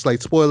kind of a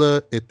slight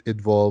spoiler, it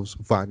involves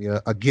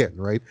Vanya again,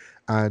 right?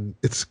 And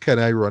it's kind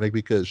of ironic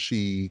because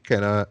she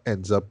kind of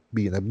ends up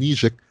being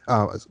amnesiac,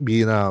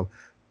 being an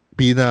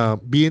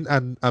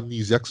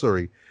amnesiac.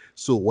 Sorry.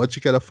 So once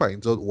she kind of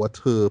finds out what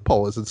her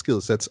powers and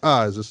skill sets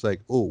are, it's just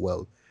like, oh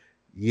well,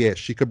 yeah,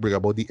 she could bring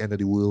about the end of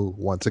the world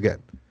once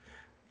again.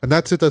 And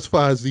that's it as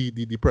far as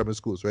the premise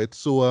goes, right?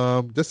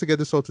 So just to get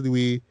this out of the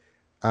way,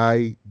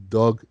 I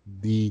dug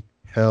the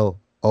hell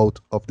out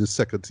of the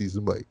second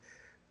season, boy.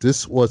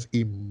 This was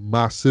a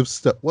massive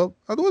step. Well,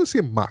 I don't want to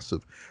say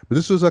massive, but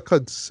this was a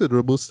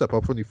considerable step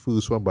up from the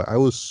first one. But I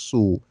was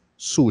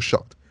so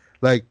shocked.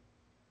 Like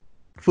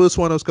first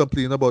one I was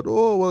complaining about,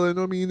 oh well,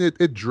 I mean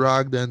it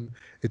dragged and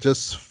it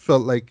just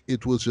felt like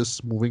it was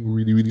just moving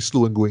really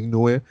slow and going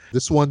nowhere.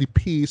 This one the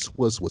pace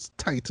was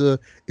tighter,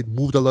 it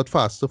moved a lot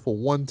faster. For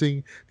one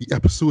thing, the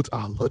episodes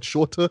are a lot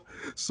shorter,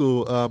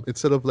 so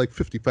instead of like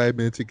 55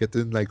 minutes you get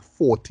in like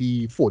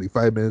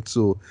 40-45 minutes.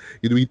 So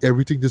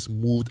everything just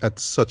moved at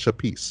such a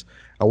pace.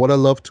 And what I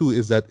love too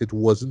is that it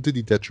wasn't to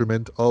the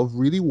detriment of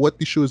really what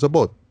the show is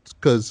about,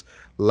 because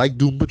like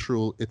Doom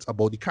Patrol, it's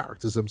about the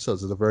characters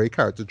themselves. It's a very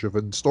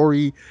character-driven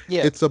story.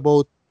 Yeah. It's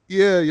about,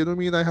 yeah, you know what I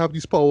mean? I have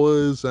these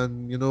powers,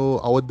 and,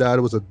 our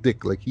dad was a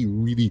dick. Like, he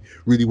really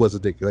was a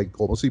dick. Like,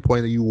 almost to the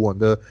point that you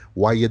wonder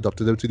why he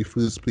adopted them to the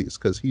first place,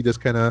 because he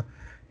just kind of,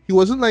 he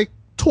wasn't, like,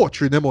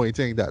 torturing them or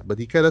anything like that, but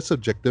he kind of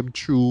subject them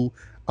through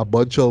a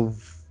bunch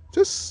of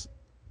just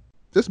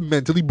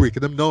mentally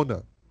breaking them down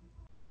now.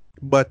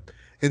 But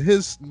in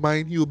his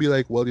mind, he will be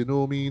like, well, you know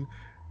what I mean?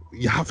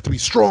 You have to be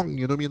strong,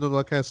 you know what I mean, and all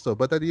that kind of stuff.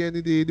 But at the end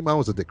of the day, the man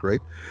was a dick, right?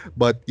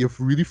 But you've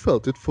really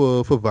felt it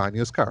for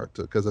Vanya's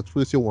character, because at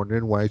first you're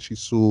wondering why she's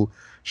so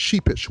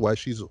sheepish, why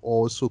she's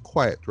always so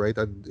quiet, right?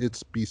 And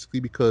it's basically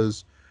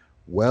because,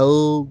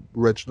 well,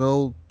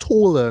 Reginald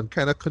told her and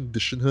kind of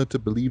conditioned her to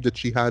believe that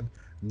she had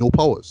no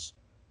powers.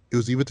 It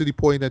was even to the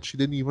point that he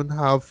didn't even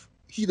have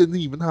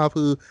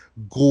her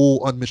go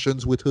on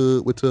missions with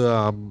her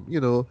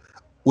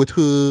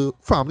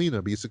family,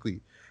 basically.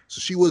 So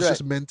she was Right.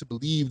 just meant to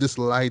believe this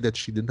lie that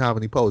she didn't have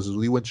any powers. It's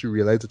only when she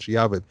realized that she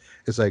have it,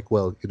 it's like,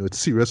 well, it's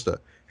serious.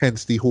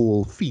 Hence the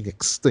whole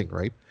Phoenix thing,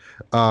 right?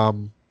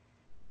 Um,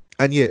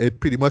 and yeah, it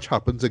pretty much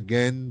happens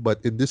again, but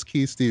in this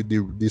case, they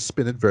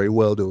spin it very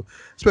well though,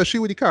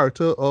 especially with the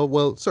character of,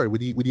 well, sorry,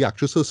 with the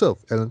actress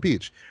herself, Ellen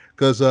Page,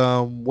 because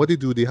what they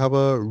do, they have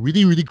a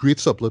really great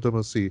subplot, I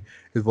must say,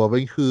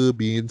 involving her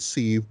being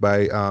saved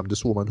by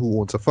this woman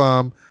who owns a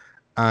farm,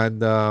 and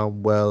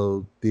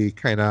well, they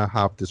kind of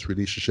have this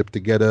relationship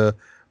together,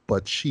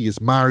 but she is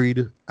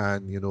married,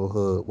 and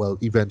her, well,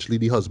 eventually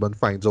the husband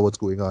finds out what's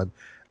going on.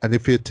 And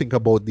if you think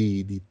about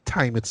the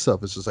time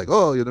itself, it's just like,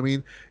 oh, you know what I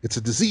mean, it's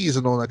a disease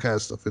and all that kind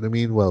of stuff, you know what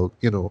I mean. Well,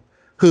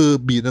 her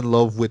being in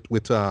love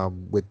with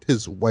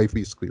his wife,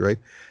 basically, right?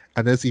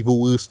 And that's even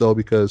worse now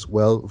because,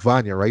 well,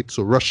 Vanya, right?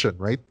 So Russian,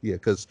 right? Yeah,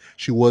 because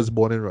she was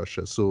born in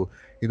Russia. So,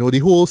 the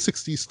whole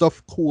 60s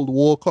stuff, Cold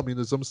War,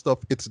 communism stuff,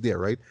 it's there,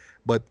 right?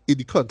 But in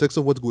the context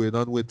of what's going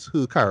on with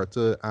her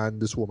character and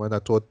this woman, I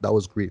thought that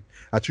was great.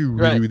 I actually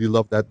Right. really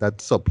loved that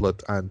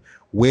subplot. And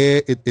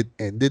where it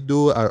ended,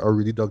 though, I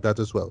really dug that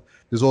as well.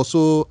 There's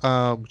also,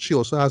 she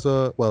also has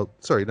a, well,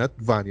 sorry, not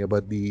Vanya,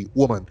 but the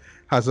woman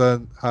has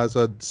a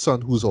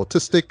son who's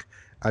autistic,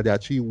 and they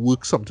actually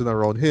work something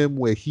around him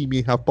where he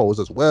may have powers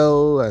as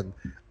well. And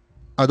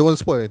I don't want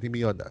to spoil anything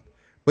beyond that.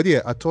 But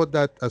yeah, I thought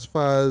that as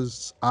far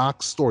as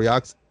arcs, story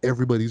arcs,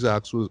 everybody's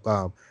arcs was,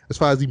 as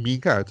far as the main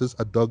characters,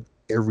 I dug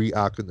every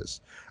arc in this.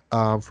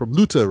 From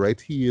Luther,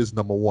 right? He is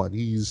number one.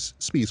 He's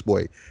Space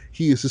Boy.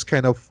 He is this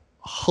kind of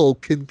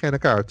hulking kind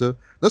of character.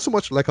 Not so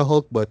much like a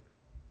Hulk, but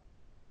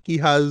he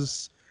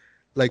has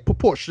like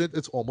proportionate.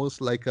 It's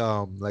almost like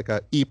a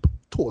ape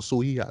torso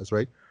he has,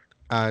 right?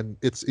 And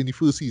it's in the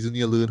first season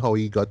you learn how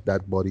he got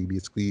that body.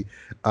 Basically,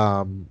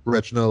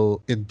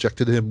 Reginald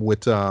injected him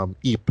with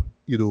ape,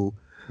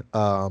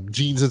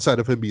 genes inside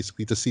of him,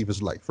 basically to save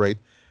his life, right?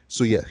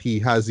 So yeah, he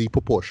has the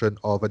proportion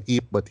of an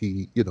ape, but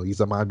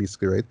he's a man,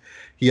 basically, right?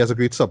 He has a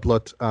great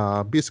subplot,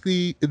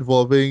 basically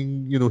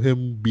involving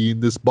him being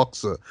this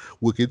boxer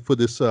working for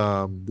this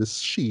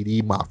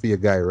shady mafia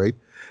guy, right?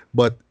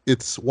 But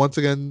it's once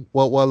again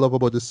what I love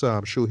about this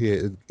show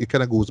here. It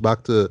kind of goes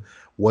back to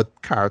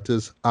what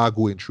characters are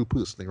going through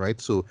personally,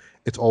 right? So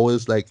it's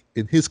always like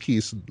in his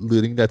case,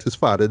 learning that his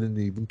father didn't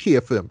even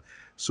care for him.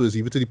 So it's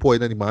even to the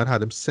point that the man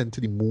had him sent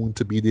to the moon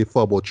to be there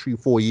for about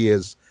 3-4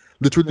 years,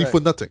 literally Right. for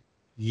nothing.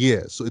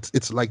 Yeah, so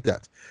it's like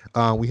that.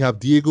 We have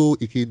Diego,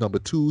 aka number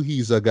two.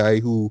 He's a guy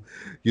who,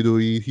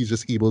 he's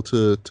just able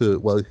to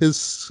well, his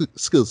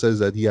skill says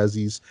that he has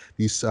these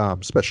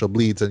special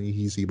blades and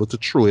he's able to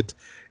throw it.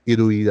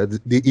 They're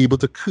able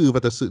to curve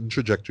at a certain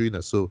trajectory.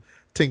 So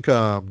think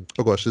oh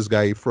gosh, this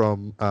guy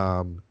from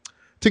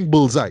think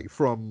Bullseye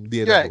from Right,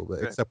 Daredevil,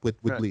 right, except with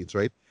right. blades,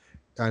 right?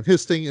 And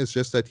his thing is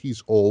just that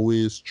he's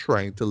always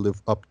trying to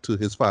live up to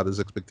his father's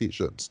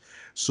expectations.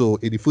 So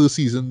in the first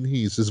season,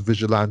 he's this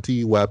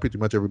vigilante, while pretty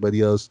much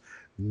everybody else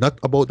not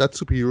about that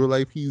superhero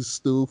life. He's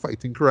still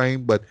fighting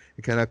crime, but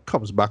it kind of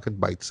comes back and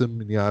bites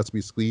him in the ass.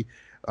 Basically,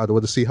 I don't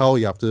want to say how.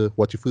 You have to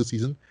watch your first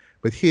season.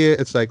 But here,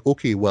 it's like,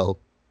 okay, well,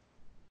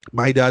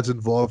 my dad's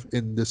involved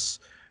in this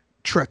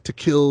threat to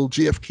kill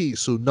JFK,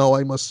 so now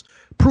I must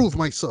prove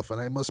myself and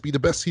I must be the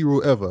best hero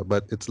ever.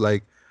 But it's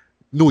like,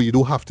 no, you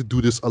don't have to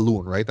do this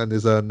alone, right? And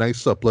there's a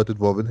nice subplot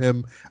involving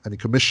him and the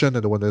commission. I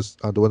don't want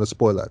to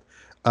spoil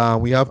that.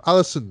 We have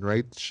Allison,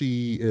 right?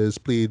 She is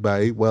played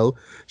by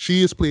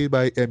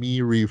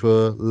Emmy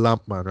Reaver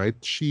Lampman, right?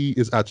 She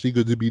is actually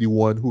going to be the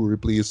one who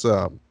replaces,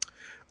 oh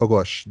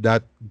gosh,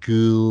 that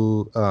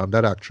girl,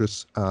 that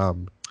actress,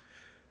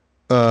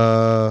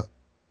 uh,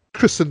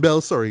 Kristen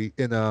Bell, sorry,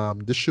 in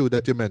the show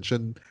that you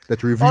mentioned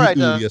that All reviewed right.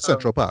 earlier,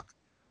 Central Park.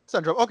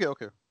 Sandra. Okay,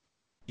 okay.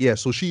 Yeah,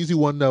 so she's the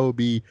one that will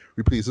be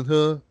replacing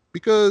her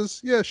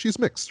because yeah, she's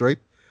mixed, right?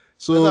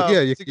 Was So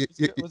yeah,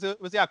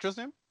 was the actress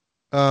name?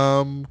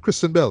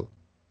 Kristen Bell.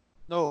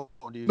 No,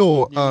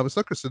 No, the it's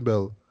not Kristen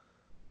Bell.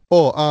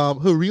 Oh,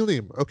 her real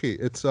name. Okay,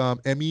 it's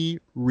Emmy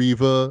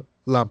Reaver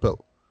Lampel.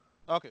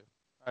 Okay.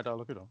 I'll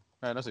look it up.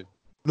 Right, let's see.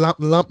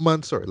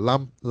 Lampman, sorry,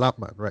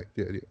 Lampman, right?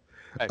 Yeah, yeah.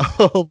 Right,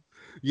 Um,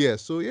 yeah,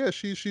 so yeah,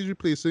 she's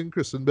replacing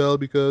Kristen Bell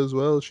because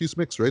well, she's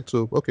mixed, right?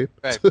 So okay.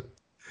 right.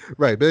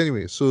 Right, but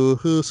anyway, so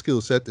her skill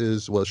set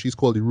is well, she's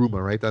called the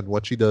rumor, right? And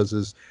what she does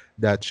is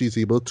that she's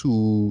able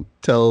to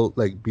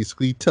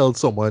basically tell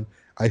someone,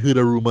 I heard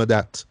a rumor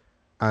that,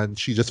 and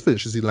she just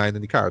finishes the line,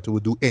 and the character will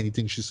do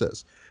anything she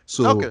says.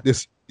 So Okay.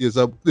 this is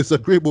a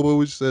great moment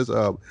which says,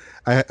 I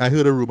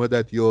heard a rumor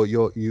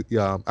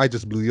that I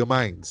just blew your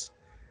minds,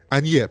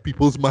 and yeah,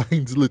 people's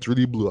minds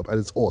literally blew up, and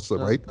it's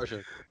awesome, right? Oh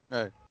shit.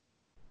 Right.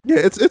 Yeah,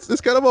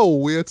 it's kind of a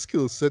weird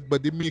skill set,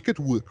 but they make it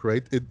work,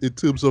 right? In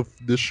terms of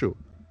this show.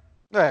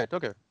 Right.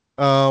 Okay.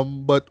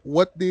 But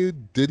what they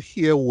did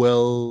here,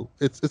 well,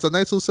 it's a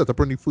nice little setup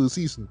in the first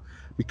season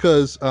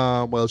because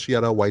well, she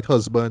had a white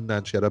husband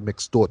and she had a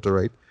mixed daughter,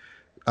 right?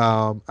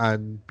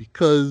 And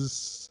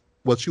because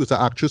well, she was an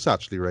actress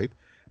actually, right?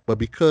 But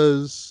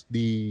because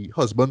the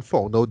husband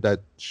found out that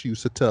she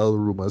used to tell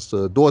rumors to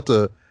her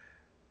daughter,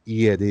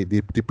 yeah, they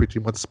pretty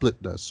much split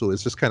now. So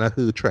it's just kind of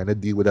her trying to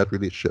deal with that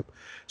relationship.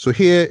 So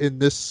here in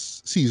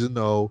this season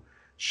now,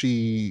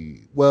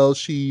 she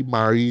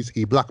marries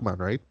a black man,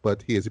 right?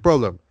 But here's the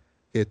problem.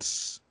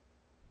 It's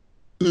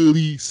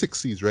early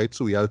 60s, right?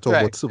 So we had to talk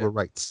Right. about civil Yeah.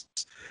 rights.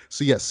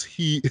 So yes,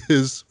 he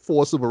is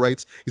for civil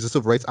rights. He's a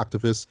civil rights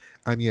activist,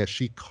 and yeah,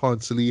 she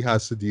constantly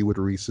has to deal with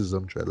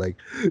racism. Like,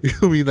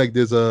 I mean, like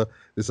there's a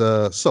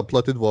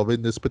subplot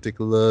involving this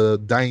particular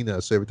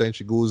diner. So every time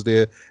she goes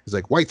there, it's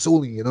like whites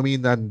only. You know what I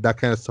mean? And that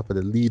kind of stuff, and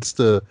it leads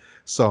to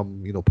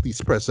some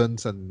police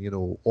presence and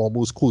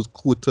almost close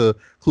to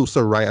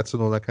riots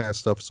and all that kind of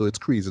stuff. So it's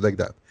crazy like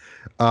that.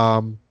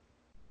 Um,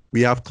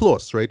 we have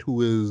Klaus, right,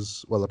 who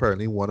is, well,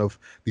 apparently one of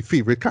the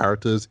favorite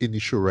characters in the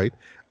show, right?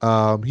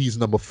 He's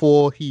number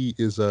four. He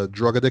is a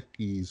drug addict.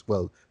 He's,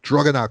 well,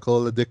 drug and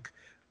alcohol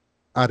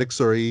addict,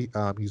 sorry.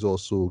 He's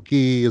also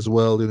gay as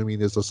well. You know what I mean?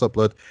 There's a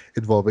subplot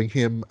involving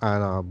him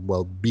and,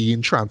 well,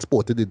 being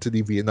transported into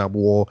the Vietnam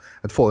War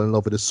and falling in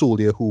love with a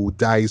soldier who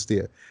dies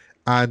there.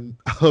 And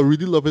I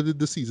really love it in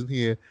the season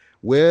here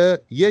where,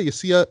 yeah, you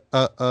see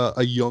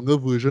a younger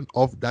version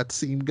of that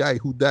same guy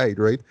who died,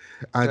 right?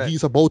 And Right.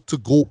 he's about to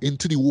go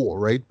into the war,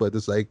 right? But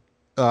it's like,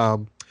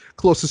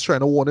 Klaus is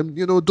trying to warn him,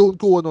 don't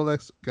go and all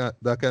that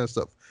kind of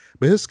stuff.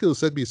 But his skill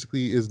set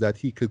basically is that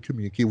he could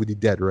communicate with the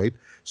dead, right?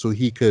 So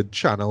he could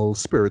channel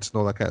spirits and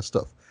all that kind of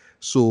stuff.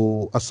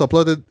 So a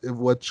subplot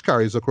which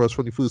carries across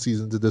from the first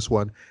season to this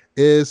one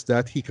is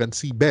that he can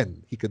see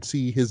Ben. He can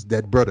see his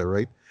dead brother,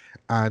 right?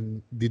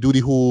 And they do the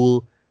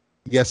whole,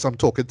 yes, I'm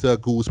talking to a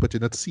ghost, but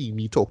you're not seeing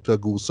me talk to a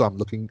ghost, so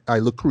I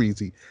look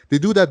crazy. They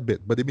do that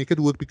bit, but they make it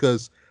work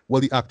because,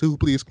 well, the actor who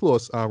plays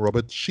Klaus,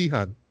 Robert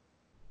Sheehan,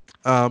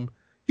 um,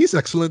 he's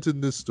excellent in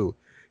this too.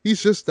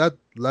 He's just that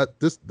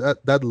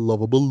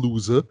lovable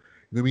loser. You know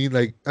what I mean?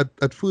 Like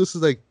at first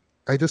it's like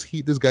I just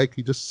hate this guy.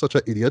 He's just such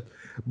an idiot.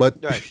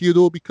 But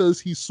Right.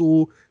 because he's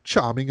so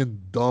charming and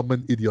dumb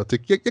and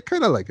idiotic, you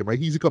kind of like him, right?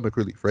 He's a comic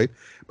relief, right?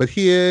 But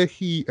here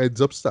he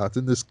ends up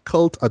starting this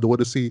cult. I don't want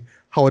to say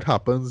how it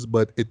happens,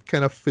 but it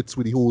kind of fits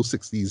with the whole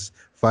 60s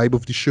vibe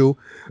of the show.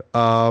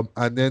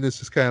 And then it's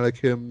just kind of like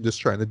him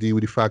just trying to deal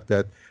with the fact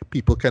that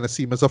people kind of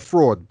see him as a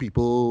fraud.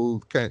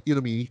 People can, you know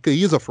what I mean?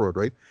 He is a fraud,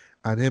 right?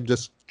 And him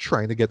just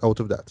trying to get out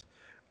of that.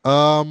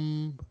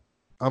 Um,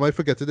 am I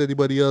forgetting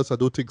anybody else? I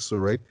don't think so,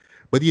 right?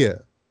 But yeah.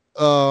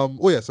 Oh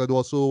yes, and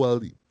also,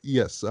 well,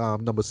 yes.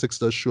 Number six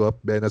does show up.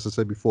 Ben, as I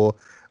said before,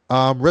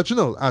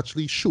 Reginald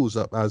actually shows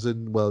up as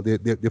in, well, their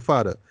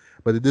father.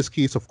 But in this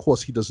case, of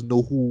course, he doesn't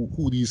know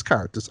who these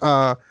characters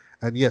are.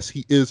 And yes,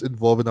 he is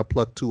involved in a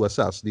plot to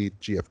assassinate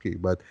JFK.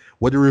 But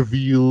what they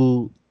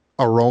reveal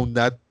around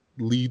that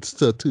leads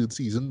to a third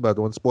season, but I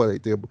don't spoil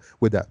anything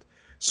with that.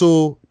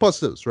 So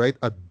positives, right?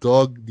 I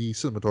dug the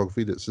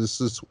cinematography. This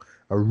is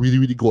a really,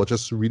 really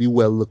gorgeous, really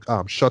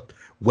shot,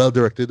 well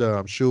directed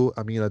show.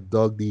 I mean, I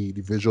dug the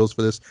visuals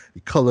for this,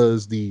 the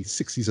colors, the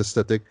 60s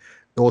aesthetic.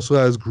 It also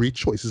has great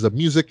choices of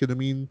music. You know what I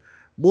mean?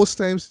 Most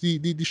times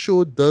the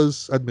show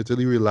does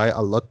admittedly rely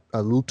a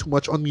little too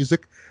much on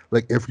music.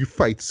 Like every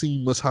fight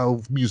scene must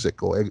have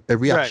music, or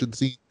every Right. action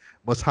scene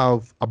must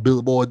have a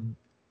Billboard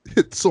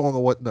hit song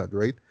or whatnot,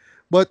 right?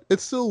 But it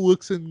still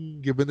works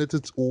in giving it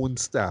its own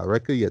style,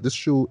 right? Yeah, this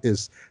show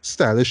is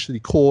stylish to the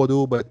core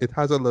though, but it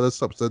has a lot of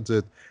substance to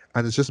it,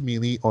 and it's just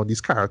mainly on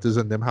these characters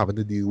and them having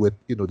to deal with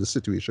the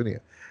situation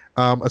here.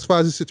 As far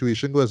as the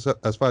situation goes,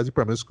 as far as the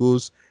premise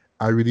goes,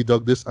 I really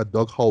dug this. I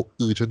dug how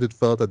urgent it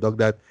felt. I dug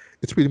that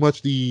it's pretty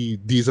much the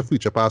Days of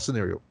Future Past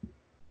scenario,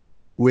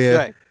 where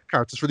Right.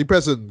 characters from the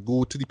present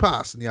go to the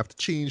past and you have to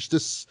change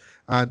this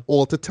and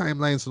alter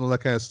timelines and all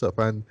that kind of stuff.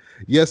 And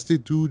yes, they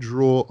do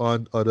draw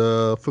on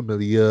other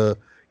familiar,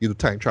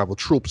 time travel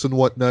tropes and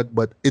whatnot,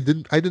 but I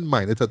didn't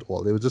mind it at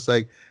all. It was just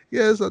like,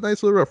 yeah, it's a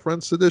nice little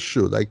reference to this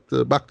show, like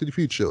the Back to the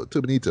Future,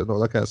 Terminator, and all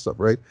that kind of stuff,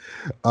 right?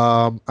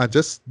 And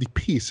just the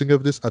pacing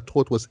of this, I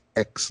thought was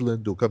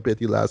excellent though compared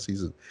to last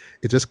season.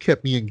 It just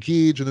kept me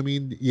engaged. And I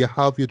mean, you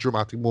have your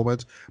dramatic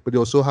moments, but you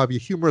also have your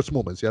humorous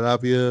moments. You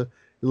have your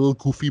little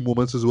goofy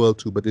moments as well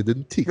too, but it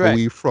didn't take Right.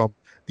 away from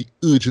the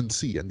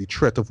urgency and the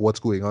threat of what's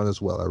going on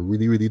as well. I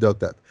really, really dug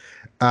that.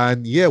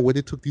 And yeah, when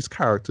they took these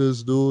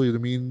characters though, you know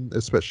what I mean,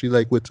 especially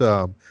like with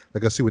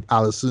like I say with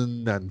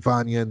Allison and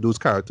Vanya and those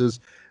characters,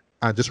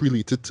 and just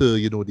related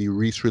to the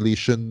race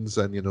relations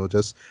and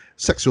just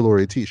sexual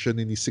orientation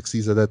in the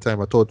 60s at that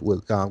time, I thought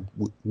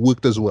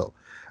worked as well.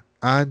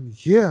 And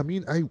yeah, I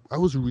mean, I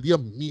was really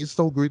amazed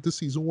how great the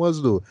season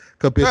was though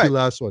compared to the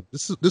Right. last one.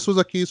 This was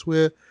a case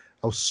where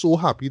I was so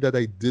happy that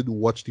I did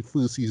watch the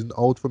first season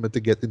out for me to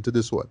get into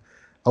this one.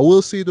 I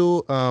will say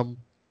though,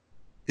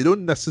 you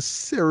don't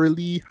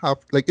necessarily have,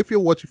 like, if you're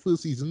watching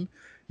first season,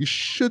 you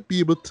should be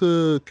able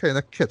to kind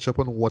of catch up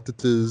on what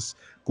it is,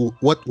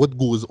 what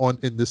goes on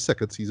in the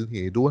second season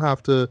here. You don't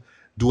have to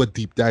do a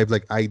deep dive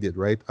like I did,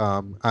 right?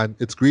 And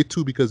it's great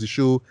too because the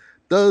show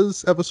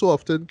does ever so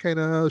often kind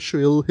of show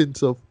you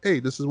hints of, hey,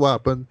 this is what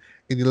happened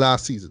in the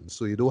last season,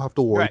 so you don't have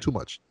to worry Right. too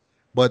much.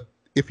 But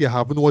if you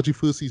haven't watched the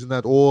first season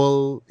at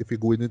all, if you're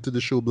going into the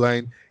show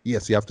blind,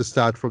 yes, you have to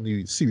start from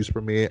the series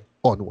premiere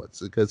onwards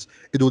because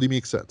it only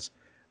makes sense.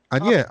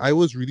 And Okay. yeah, I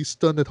was really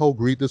stunned at how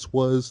great this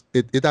was.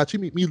 It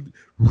actually made me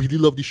really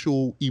love the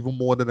show even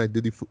more than I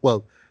did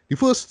the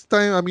first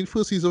time. I mean,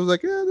 first season I was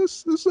like, yeah,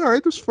 this all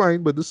right, it's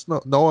fine, but this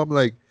not now. I'm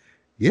like,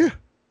 yeah,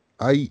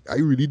 I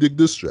really dig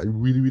this. I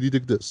really really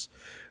dig this.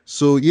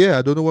 So yeah,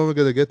 I don't know when we're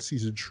gonna get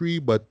season three,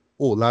 but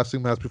oh, last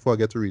thing last before I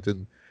get to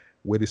rating,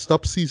 where they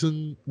stop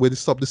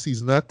the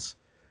season at.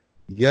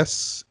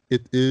 Yes,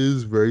 it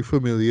is very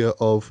familiar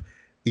of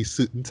a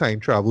certain time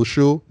travel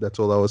show. That's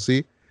all I will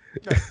say.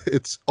 Right.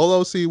 It's all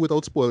I'll say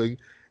without spoiling.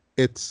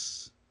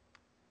 It's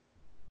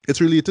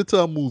it's related to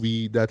a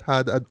movie that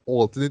had an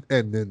alternate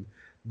ending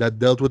that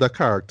dealt with a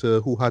character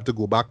who had to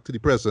go back to the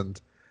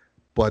present,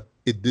 but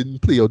it didn't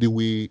play out the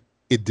way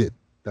it did.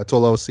 That's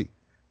all I'll say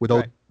without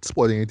Right.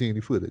 spoiling anything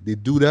any further. They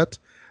do that.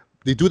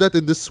 They do that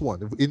in this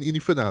one, in the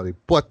finale,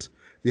 but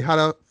they had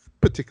a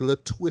particular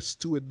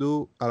twist to it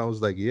though, and I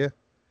was like, yeah,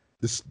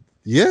 this,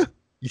 yeah,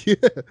 yeah.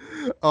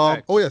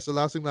 Right. Oh yes, the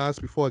last thing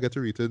last before I get to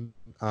return,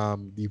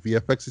 the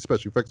VFX, the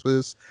special effects for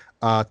this,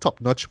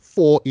 top notch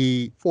for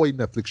a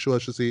Netflix show, I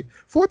should say,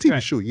 for a TV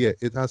Right. show. Yeah,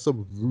 it has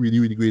some really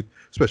really great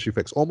special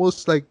effects.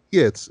 Almost like,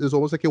 yeah, it's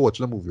almost like you're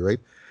watching a movie, right?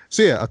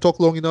 So yeah, I talked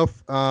long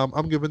enough.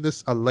 I'm giving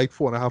this a light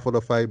 4.5 out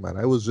of 5. Man,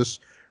 I was just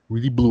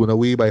really blown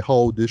away by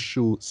how this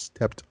show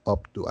stepped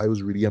up. Though I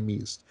was really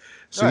amazed.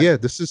 So Right. yeah,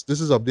 this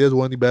is up there as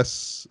one of the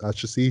best, I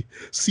should say,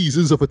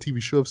 seasons of a TV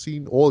show I've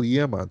seen all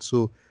year, man.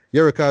 So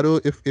yeah, Ricardo,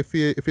 if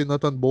you're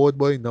not on board,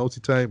 boy, now's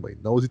the time, boy.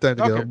 Now's the time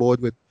to get Okay. on board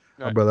with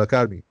Right. Umbrella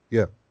Academy.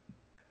 Yeah.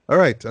 All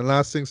right, and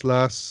last things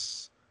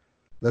last,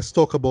 let's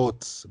talk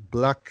about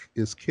Black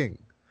is King.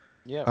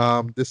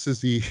 Yeah. This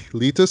is the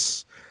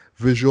latest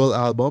visual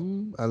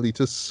album and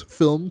latest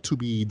film to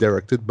be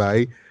directed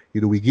by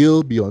Louis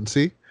Gill,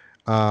 Beyonce,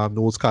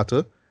 Knowles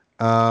Carter.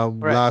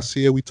 Right. Last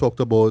year we talked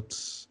about,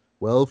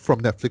 well, from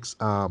Netflix,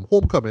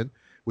 Homecoming,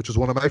 which was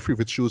one of my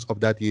favorite shows of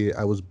that year.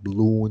 I was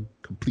blown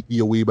completely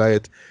away by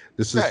it.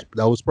 Right.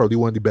 That was probably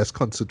one of the best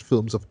concert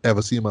films I've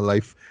ever seen in my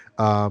life.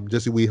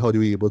 Just the way how they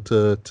were able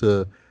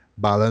to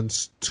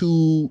balance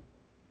two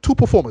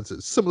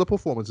performances, similar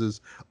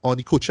performances on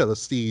the Coachella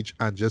stage,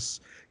 and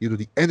just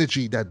the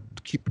energy that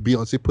keep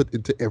Beyonce put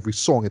into every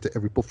song, into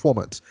every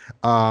performance.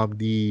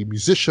 The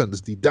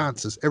musicians, the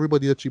dancers,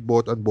 everybody that she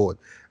brought on board,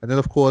 and then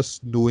of course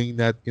knowing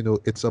that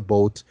it's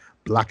about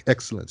black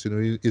excellence.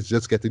 It's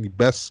just getting the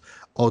best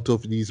out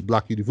of these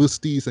black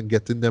universities and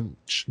giving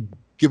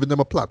them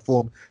a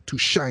platform to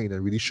shine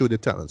and really show their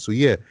talent. So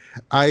yeah,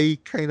 I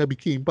kind of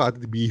became part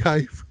of the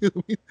Beehive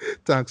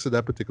thanks to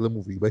that particular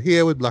movie. But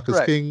here with Black is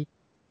Right. King,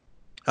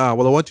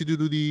 well, I want you to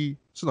do the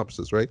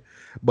synopsis, right?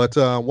 But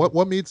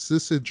what makes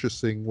this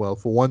interesting? Well,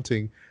 for one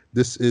thing,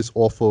 this is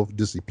off of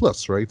Disney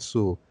Plus, right?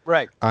 So,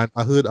 Right. and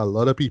I heard a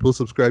lot of people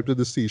subscribe to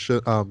the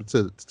station,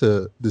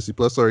 to Disney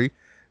Plus, sorry,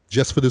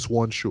 just for this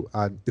one show,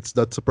 and it's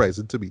not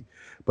surprising to me.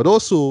 But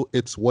also,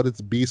 it's what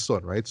it's based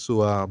on, right?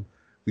 So,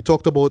 we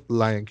talked about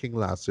Lion King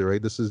last year,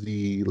 right? This is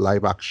the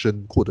live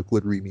action quote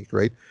unquote remake,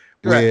 right?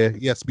 Where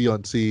yes,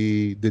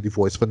 Beyonce did the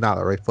voice for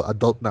Nala, right? For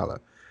adult Nala.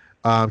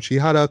 She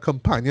had a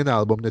companion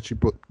album that she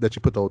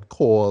put out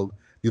called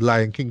The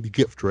Lion King: The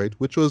Gift, right?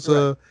 Which was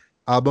a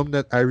album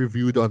that I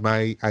reviewed on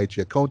my IG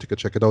account. You can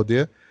check it out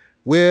there.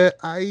 Where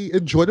I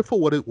enjoyed it for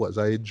what it was.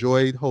 I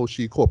enjoyed how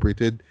she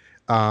incorporated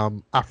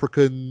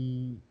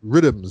African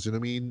rhythms, you know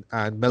what I mean,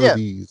 and Yeah.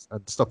 melodies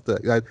and stuff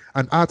like that,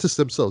 and artists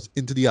themselves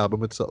into the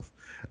album itself.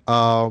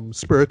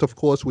 Spirit, of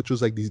course, which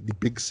was like the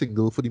big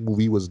single for the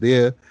movie, was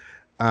there.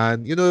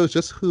 And it's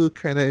just her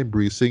kind of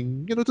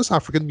embracing just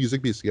African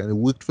music basically, and it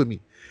worked for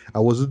me. I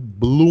wasn't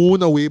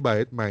blown away by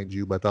it, mind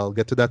you, but I'll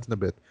get to that in a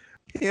bit.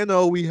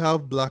 We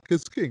have Black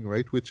is King,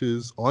 right, which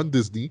is on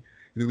Disney.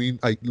 You know what I mean?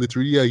 Like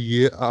literally a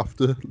year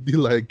after the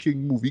Lion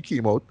King movie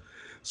came out.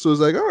 So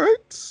it's like, all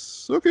right,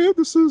 okay,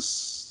 this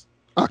is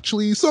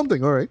actually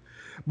something, all right.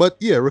 But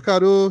yeah,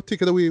 Ricardo,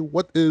 take it away.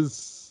 What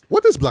is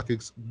Black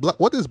is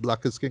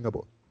King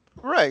about?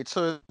 Right,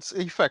 so it's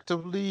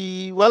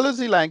effectively, well, it's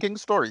the Lion King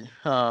story,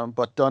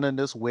 but done in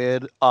this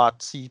weird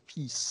artsy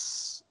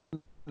piece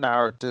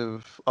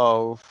narrative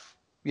of,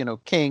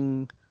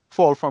 king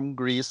fall from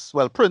grace,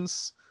 well,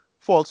 prince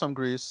falls from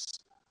grace,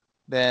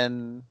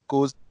 then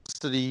goes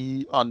to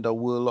the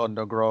underworld,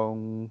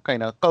 underground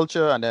kind of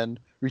culture, and then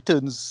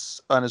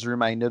returns and is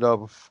reminded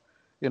of,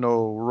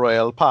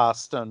 royal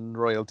past and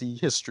royalty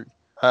history.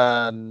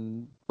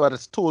 But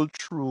it's told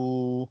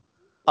through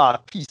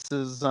art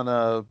pieces and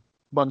a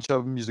bunch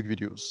of music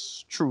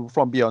videos. True,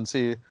 from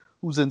Beyonce,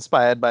 who's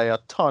inspired by a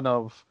ton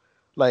of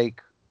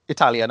like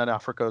Italian and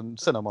African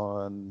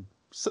cinema and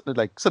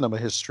like cinema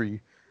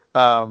history.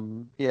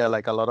 Yeah,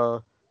 like a lot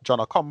of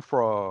John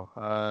Comfort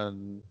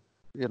and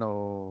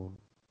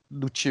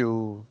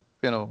Lucio,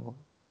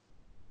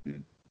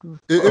 If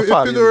you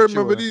Fabio don't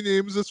remember Lucio. the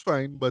names, it's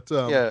fine. But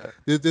Yeah,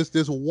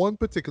 there's one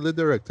particular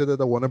director that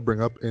I want to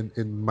bring up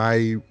in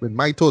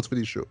my thoughts for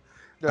this show.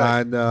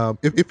 right, And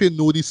if you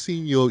know the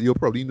scene, you'll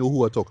probably know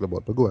who I'm talking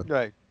about. But go on.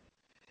 right.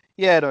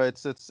 Yeah, no,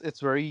 it's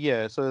very,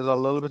 yeah. So there's a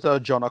little bit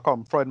of John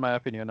Comfort in my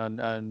opinion, and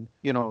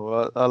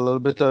a little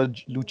bit of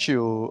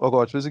Lucio. Oh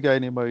God, what's the guy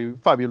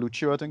named Fabio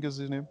Lucio? I think is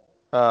his name.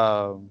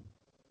 Um,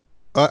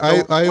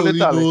 I Full only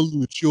know Italic.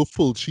 Lucio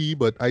Fulci,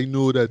 but I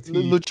know that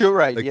Lucio,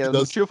 right? he Yeah,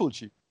 does. Lucio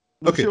Fulci.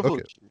 Okay, Lucio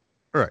okay, Fulci.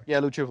 all right. Yeah,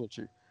 Lucio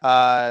Fulci.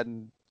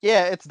 And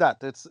yeah, it's that.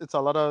 It's a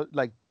lot of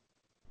like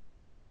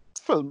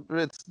film.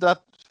 It's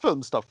that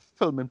film stuff.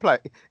 Film imply.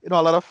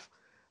 A lot of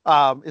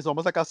it's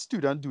almost like a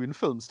student doing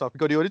film stuff.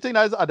 Because the only thing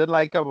I didn't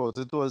like about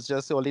it was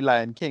just only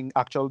Lion King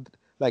actual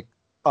like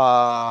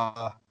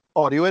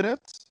audio in it.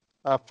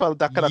 I felt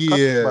that kind of cut,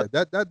 Yeah,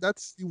 but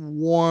that's the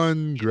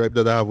one gripe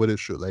that I have with this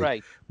show. Like,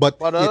 right. but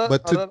But it, other,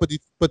 other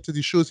but to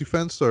the show's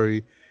defense,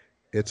 sorry,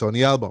 it's on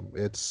the album.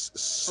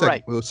 It's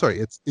right.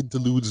 it's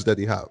interludes that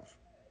they have.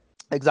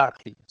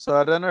 Exactly. So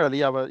I didn't really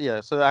have yeah.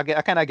 So I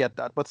kind of get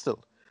that, but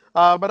still.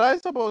 But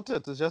that's about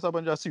it. It's just a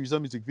bunch of series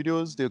of music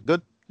videos. They're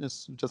good.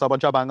 It's just a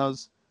bunch of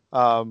bangers.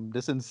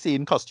 This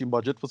insane costume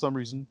budget for some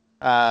reason,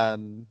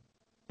 and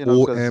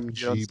because OMG,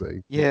 Beyonce,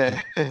 babe.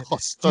 yeah, because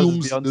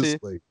Costumes in this Beyonce,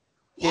 like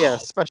yeah, wow.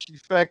 special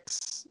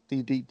effects,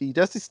 the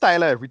just the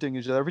style of everything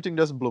is just everything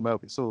just blow me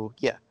away. So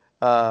yeah.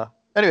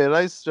 Anyway,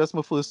 that's just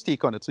my first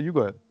take on it. So you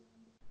go ahead.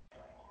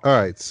 All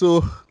right,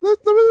 so let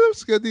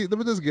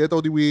me just get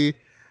out the way.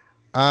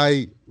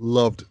 I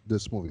loved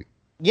this movie.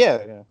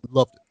 Yeah, yeah.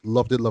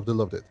 Loved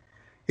it.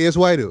 Here's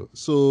why though.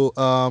 So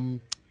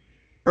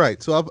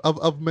right, so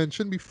I've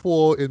mentioned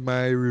before in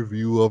my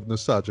review of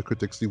Nostalgia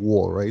Critics The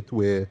War, right,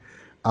 where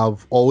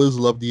I've always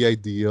loved the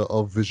idea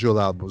of visual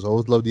albums. I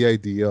always loved the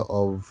idea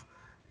of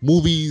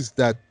movies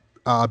that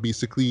are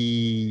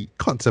basically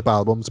concept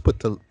albums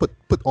put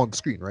on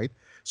screen, right?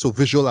 So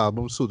visual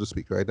albums, so to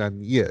speak, right?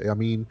 And yeah, I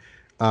mean,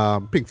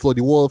 Pink Floyd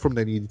The Wall from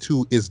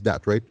 1982 is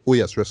that, right? Oh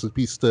yes, rest in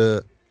peace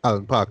to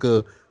Alan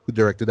Parker who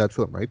directed that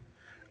film, right?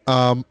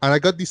 And I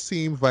got the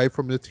same vibe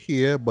from it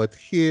here, but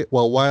here,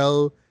 well,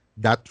 while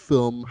that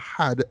film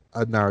had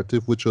a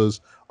narrative which was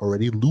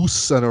already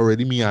loose and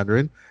already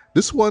meandering,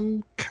 this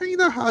one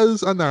kind of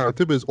has a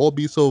narrative, is all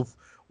based of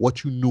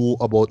what you know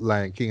about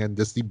Lion King and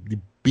just the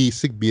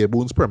basic bare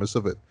bones premise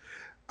of it.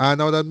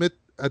 And I would admit,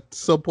 at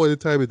some point in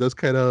time, it does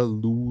kind of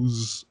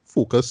lose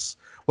focus.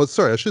 Well,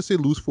 sorry, I should say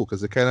lose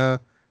focus. It kind of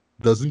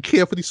doesn't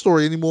care for the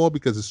story anymore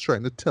because it's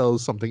trying to tell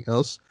something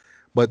else.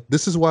 But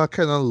this is what I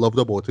kind of loved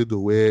about it, the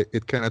way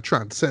it kind of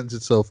transcends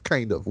itself,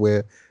 kind of,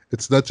 where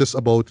it's not just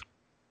about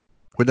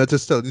We're not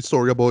just telling the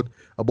story about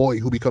a boy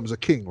who becomes a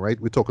king, right?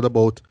 We're talking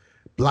about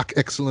black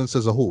excellence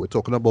as a whole. We're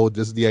talking about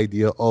just the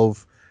idea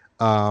of,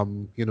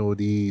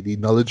 the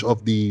knowledge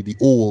of the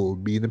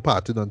old being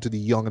imparted onto the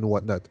young and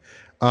whatnot.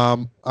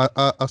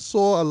 I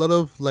saw a lot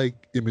of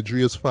like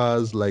imagery as far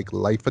as like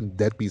life and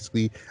death,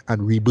 basically,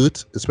 and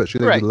rebirth,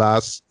 especially like the Right.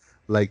 last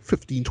like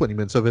 15-20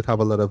 minutes of it have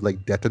a lot of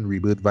like death and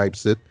rebirth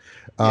vibes.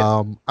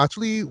 Yeah.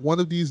 Actually, one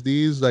of these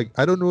days, like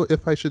I don't know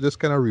if I should just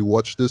kind of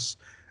rewatch this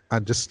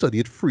and just study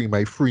it frame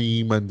by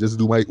frame and just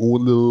do my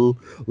own little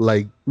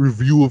like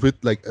review of it,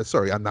 like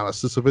sorry,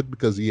 analysis of it,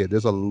 because yeah,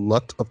 there's a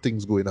lot of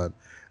things going on.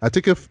 I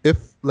think if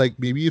like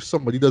maybe if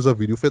somebody does a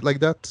video fit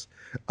like that,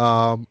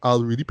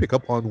 I'll really pick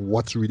up on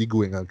what's really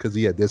going on, because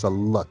yeah, there's a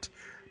lot.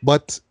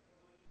 But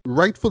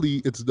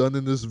rightfully, it's done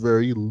in this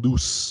very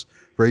loose,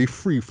 very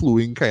free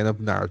flowing kind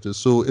of narrative.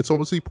 So it's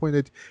almost the point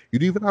that you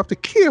don't even have to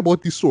care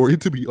about the story,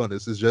 to be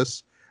honest. It's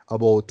just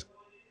about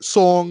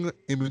song,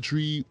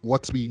 imagery,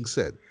 what's being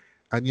said.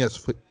 And yes,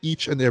 for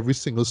each and every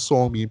single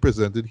song being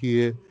presented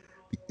here,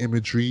 the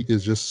imagery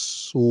is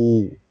just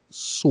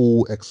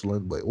so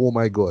excellent. But oh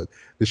my god,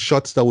 the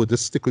shots that would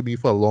just stick with me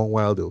for a long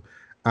while though.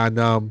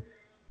 And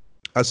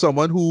as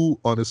someone who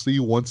honestly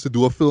wants to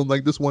do a film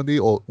like this one day,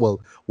 or well,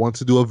 wants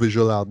to do a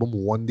visual album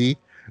one day,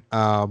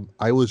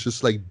 I was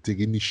just like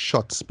digging the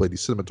shots by the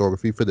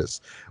cinematography for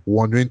this,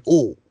 wondering,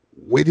 oh,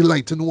 where the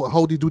lighting,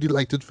 how they do the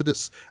lighting for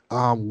this,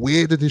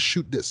 where did they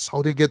shoot this,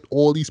 how they get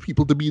all these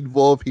people to be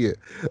involved here,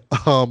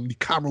 the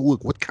camera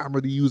work, what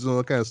camera they use, and all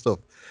that kind of stuff.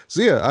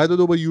 So yeah, I don't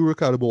know about you,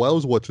 Ricardo, but while I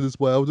was watching this,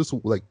 but I was just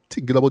like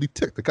thinking about the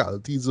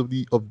technicalities of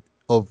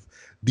of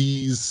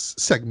these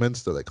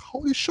segments. They're like,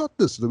 how they shot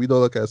this, all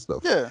that kind of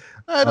stuff. Yeah.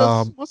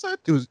 Um, Was it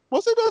was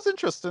it was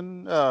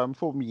interesting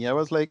for me. I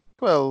was like,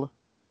 well,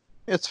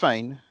 it's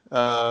fine.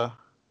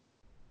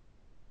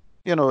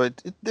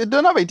 It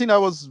didn't have anything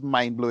that was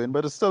mind blowing,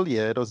 but it's still,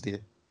 yeah, it was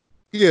there.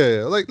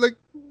 yeah, like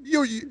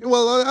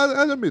well,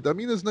 I admit, I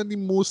mean, it's not the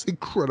most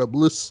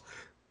incrediblest,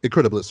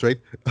 right?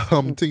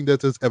 Thing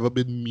that has ever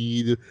been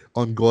made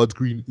on God's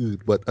green earth.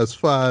 But as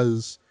far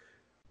as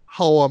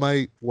how am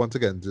I, once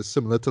again, just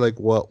similar to like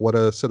what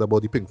I said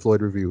about the Pink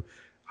Floyd review,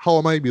 how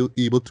am I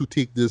able to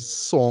take this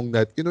song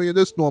that you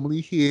just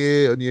normally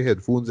hear on your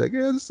headphones, like,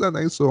 yeah, this is a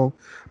nice song,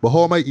 but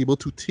how am I able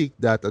to take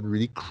that and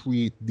really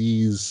create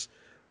these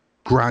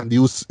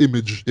grandiose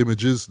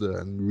images there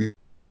and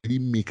really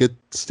make it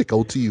stick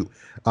out to you?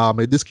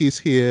 In this case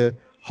here,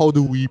 how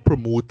do we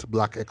promote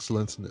black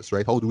excellence in this,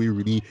 right? How do we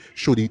really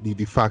show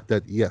the fact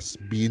that yes,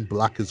 being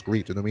black is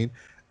great, you know what I mean?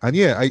 And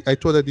yeah, I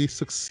thought that they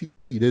succeeded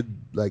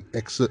like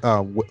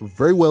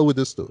very well with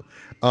this too.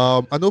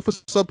 I know for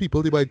some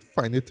people they might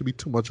find it to be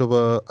too much of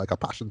a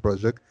passion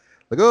project.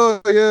 Like,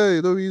 oh yeah,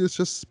 what I mean, it's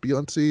just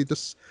Beyonce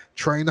just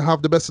trying to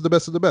have the best of the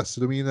best of the best,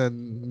 you know what I mean,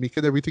 and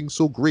making everything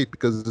so great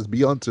because it's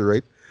Beyonce,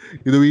 right?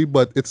 You know what I mean?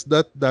 But it's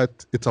not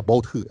that it's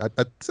about her.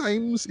 At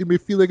times it may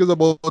feel like it's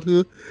about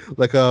her,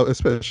 like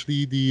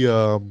especially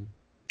the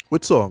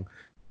what song?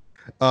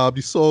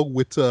 The song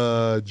with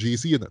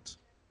Jay-Z in it.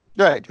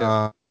 Right.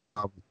 Yeah.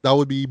 That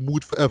would be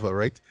Mood Forever,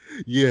 right?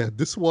 Yeah,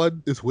 this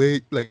one is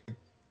way like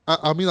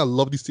I mean I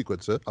love the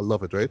sequencer, I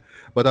love it, right?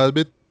 But I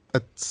admit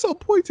at some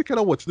point you kind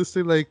of watch this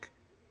thing like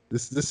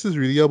this is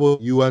really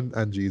about you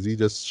and Jay-Z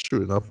just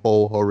showing off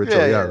how rich Yeah.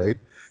 they Yeah. are, right?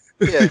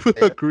 Yeah. Even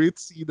a Yeah. great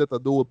scene that I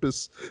know will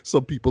piss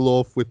some people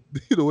off with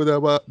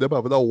them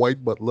having a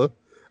white butler.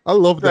 I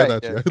love that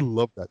Right. Yeah. actually. I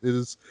love that. It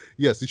is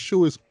yes, the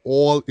show is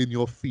all in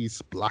your face,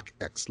 black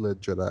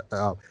excellence,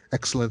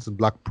 excellence and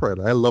black pride.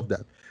 I love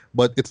that.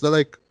 But it's not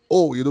like,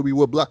 oh, we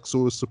were black,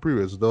 so we're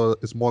superiors. No,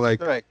 it's more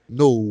like, Right.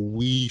 no,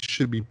 we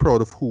should be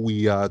proud of who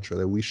we are,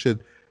 Trevor. We should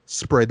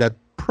spread that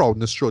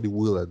proudness throughout the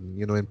world and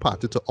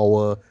impart it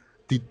to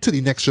to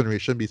the next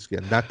generation basically.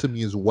 And that to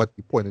me is what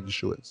the point of the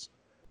show is.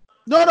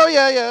 No. No.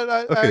 Yeah. Yeah.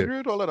 I Okay. agree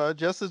with all of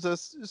that.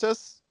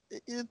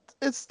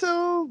 It's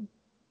still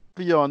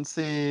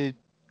Beyonce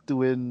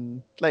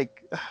doing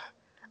like.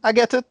 I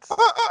get it.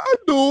 I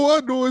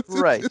know.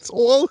 Right. It's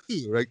all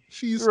her. Right?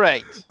 She's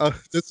Right.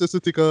 just to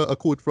take a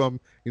quote from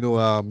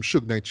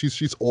Suge Knight.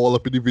 She's all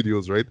up in the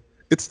videos, right?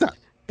 It's that.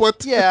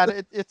 But Yeah,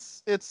 and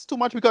it's too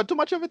much because too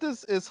much of it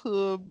is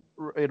her,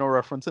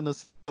 referencing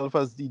herself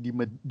as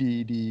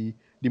the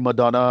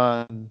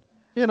Madonna, and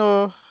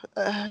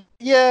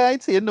yeah,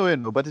 I'd say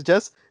no, but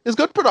it's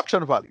good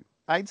production value.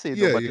 I'd say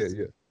no, yeah, but yeah, it's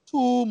yeah.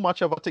 too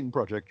much of a thing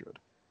project, dude.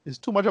 It's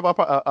too much of a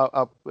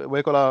what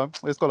you call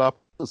a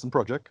person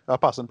project, a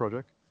passion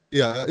project,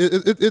 Yeah, it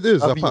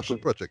is a a vehicle. passion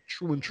project,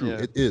 true and true.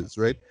 Yeah, It is,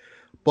 right?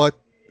 But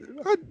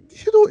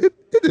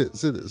it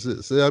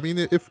is. I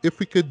mean, if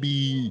we could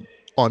be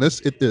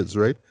honest, it is,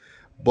 right?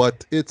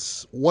 But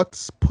it's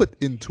what's put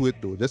into it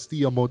though. That's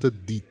the amount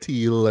of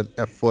detail and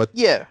effort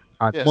yeah,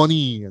 and yeah,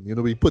 money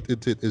and we put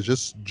into it is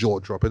just jaw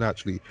dropping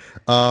actually.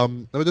 Let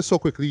me just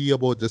talk quickly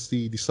about just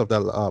the stuff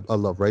that I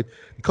love, right?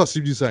 The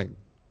costume design,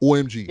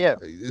 OMG, yeah.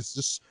 it's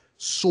just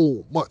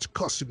so much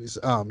costume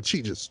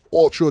changes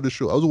all throughout the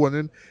show. I was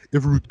wondering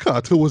if Ruth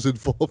Carter was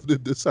involved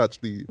in this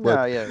actually,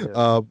 but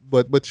Yeah.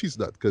 but she's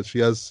not because she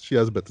has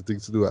better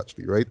things to do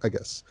actually, right? I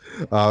guess.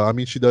 I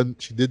mean, she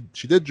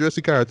did dress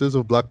the characters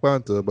of Black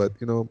Panther, but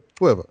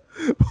whatever.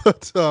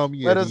 But yeah,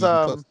 Whereas the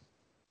costume.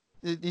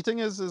 the thing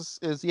is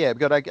yeah,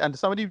 because like and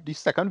some of the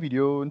second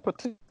video in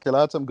particular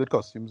had some good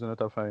costumes in it.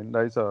 I find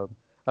that is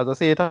as I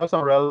say, it has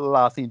some real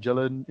Last Angel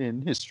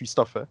in history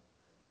stuff.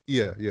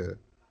 Yeah, yeah.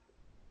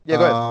 Yeah,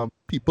 go ahead.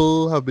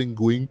 People have been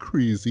going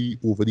crazy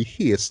over the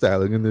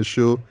hairstyling in this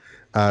show.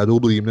 I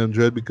don't blame them,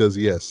 Dread, because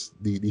yes,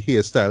 the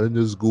hairstyling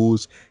just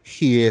goes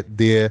here,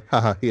 there,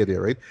 haha, here,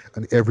 there, right?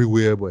 And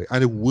everywhere, boy.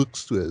 And it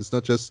works to it. It's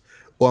not just,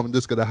 oh, I'm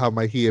just gonna have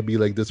my hair be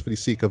like this for the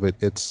sake of it.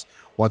 It's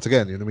once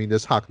again, you know what I mean,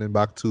 just harkening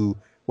back to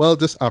well,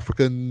 just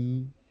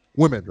African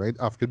women, right?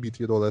 African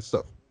beauty and all that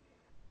stuff.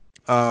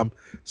 Um,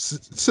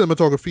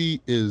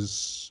 Cinematography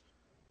is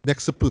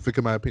next to perfect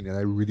in my opinion.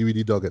 I really,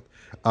 really dug it.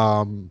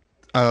 Um,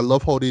 I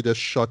love how they just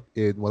shot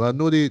in. Well, I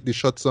know they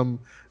shot some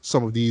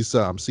of these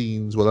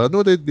scenes. Well, I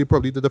know they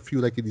probably did a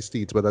few like in the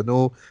States, but I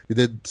know they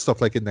did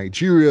stuff like in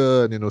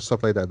Nigeria and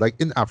stuff like that, like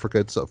in Africa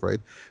itself, right?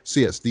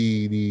 So yes,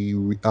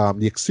 the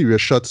exterior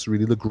shots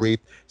really look great.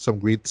 Some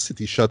great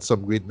city shots,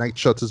 some great night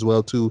shots as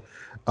well too.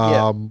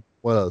 Yeah,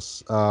 What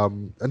else?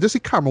 And just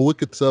the camera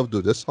work itself,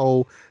 though. Just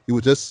how you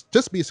were just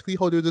basically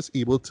how they were just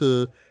able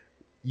to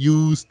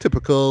use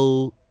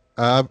typical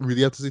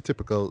really have to say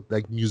typical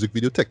like music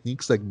video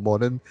techniques, like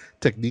modern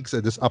techniques,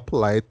 and just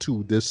apply it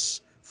to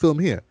this film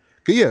here.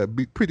 'Cause yeah,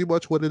 pretty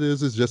much what it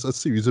is just a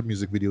series of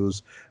music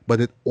videos,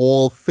 but it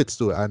all fits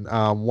to it. And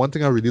one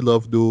thing I really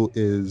love though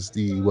is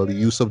the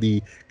use of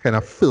the kind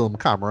of film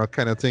camera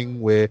kind of thing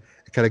where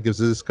it kind of gives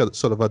this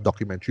sort of a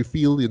documentary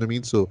feel. You know what I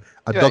mean? So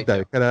I dug right. that.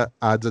 Yeah, It kind of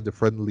adds a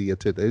different layer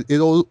to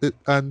it.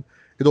 And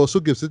it also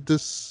gives it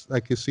this,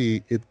 like you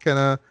see, it kind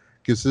of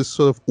gives this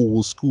sort of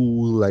old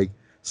school like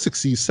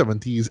 60s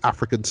 70s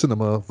African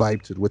cinema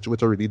vibe to it, which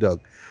I really dug.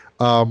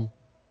 um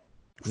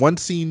One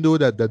scene though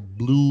that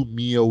blew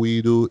me away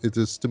though, it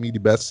is to me the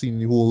best scene in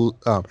the whole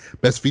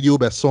best video,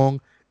 best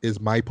song is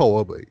My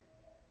Power Boy.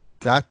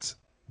 That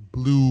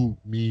blew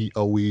me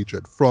away,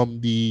 Dread.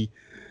 From the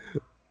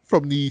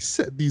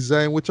set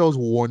design, which I was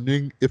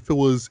wondering if it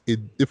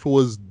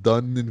was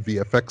done in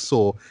VFX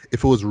or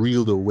if it was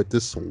real though, with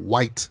this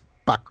white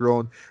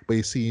background, but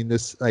you see in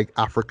this like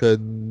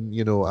African,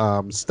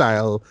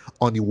 style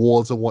on the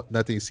walls and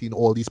whatnot. And you seen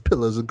all these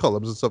pillars and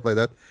columns and stuff like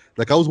that.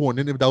 Like I was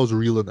wondering if that was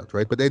real or not,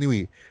 right? But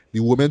anyway, the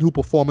women who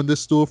perform in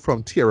this store,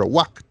 from Tierra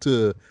Whack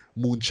to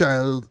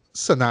Moonchild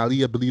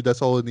Sanali, I believe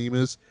that's all her name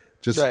is,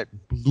 just right.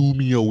 blew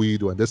me away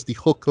though. And that's the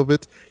hook of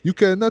it. You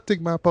cannot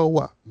take my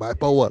power. My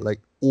power.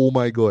 Like, oh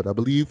my god. I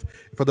believe,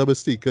 if I'm not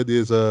mistaken,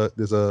 there's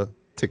a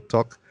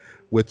TikTok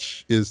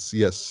which is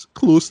yes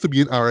close to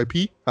being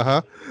RIP.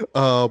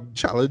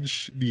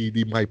 Challenge,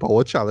 the My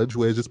Power challenge,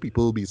 where just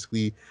people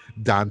basically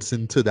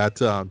dancing to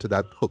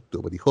that hook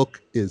though. But the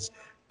hook is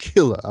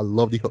killer. I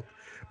love the hook.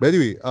 But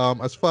anyway,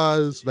 as far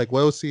as like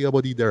what I was saying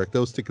about the director,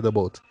 I was thinking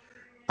about,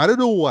 I don't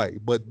know why,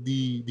 but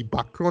the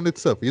background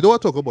itself, you know what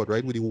I talk about,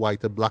 right? With the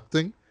white and black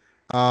thing.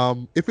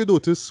 If you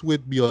notice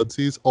with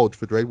Beyonce's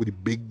outfit, right, with the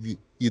big,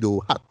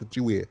 hat that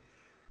you wear,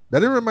 that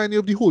didn't remind you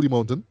of the Holy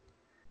Mountain.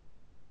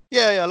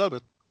 Yeah, a little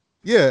bit.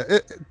 Yeah,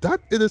 that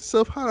in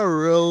itself had a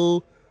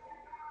real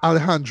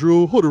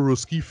Alejandro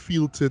Jodorowsky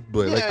feel to it,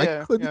 boy. Like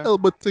I couldn't Yeah.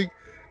 help but think,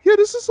 yeah,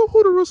 this is some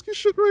Jodorowsky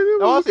shit right here.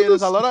 I Man. was Look at saying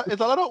there's a this. lot of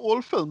it's a lot of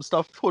old film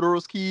stuff.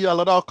 Hodorowski, a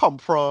lot of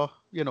Comfra,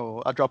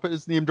 I drop it,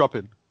 his name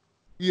dropping.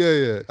 Yeah,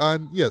 yeah,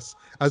 and yes,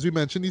 as we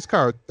mentioned these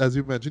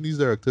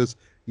directors,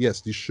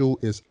 yes, the show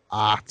is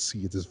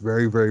artsy. It is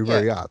very, very, Yeah,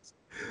 very artsy.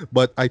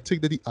 But I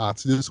think that the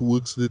artiness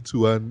works with it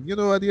too. And at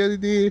the end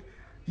of the day,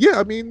 yeah,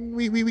 I mean,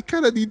 we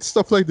kind of need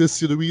stuff like this.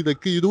 We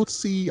like you don't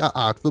see an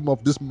art film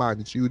of this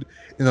magnitude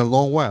in a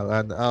long while.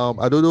 And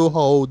I don't know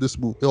how this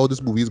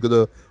movie is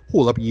gonna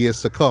hold up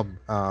years to come.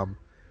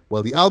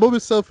 Well, the album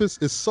itself is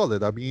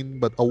solid. I mean,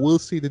 but I will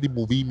say that the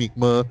movie make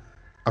me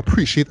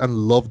appreciate and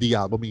love the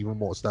album even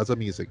more. So that's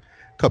amazing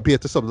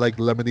compared to something like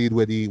Lemonade,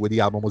 where the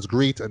album was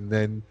great, and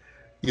then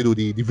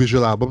the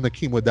visual album that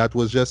came with that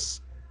was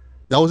just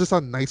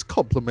a nice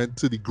compliment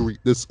to the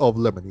greatness of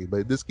Lemonade.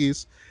 But in this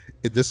case,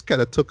 it just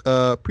kind of took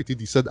a pretty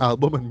decent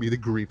album and made it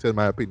great, in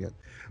my opinion.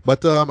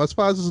 But as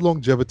far as its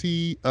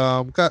longevity,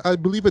 I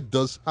believe it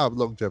does have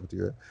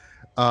longevity. Right?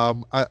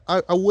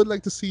 I would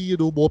like to see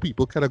more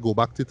people kind of go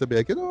back to it and be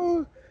like, it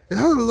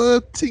has a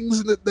lot of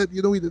things in it that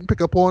we didn't pick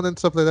up on and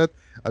stuff like that.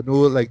 I know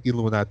like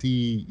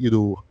Illuminati,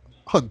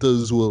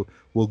 hunters will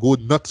go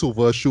nuts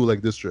over a show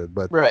like this, trend.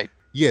 But right.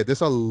 yeah,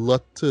 there's a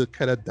lot to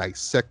kind of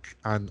dissect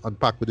and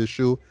unpack with this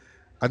show,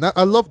 and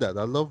I love that.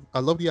 I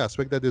love the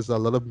aspect that there's a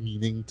lot of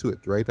meaning to it,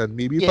 right? And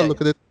maybe if I Yeah,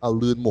 look at it, I'll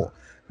learn more.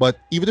 But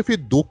even if you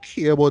don't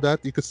care about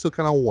that, you can still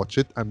kind of watch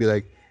it and be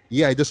like,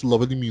 yeah, I just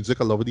love the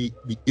music, I love the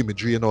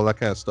imagery and all that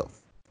kind of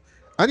stuff.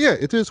 And yeah,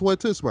 it is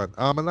what it is, man.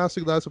 And last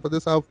if I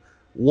just have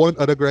one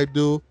other gripe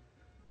though,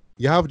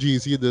 you have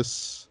Jay-Z in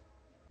this,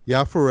 you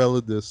have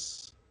Pharrell in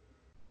this.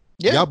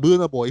 Yeah,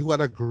 Burna Boy, who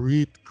had a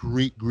great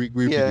Yeah.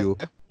 video,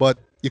 but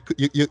you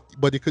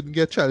couldn't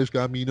get Childish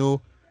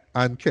Gambino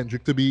and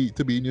Kendrick to be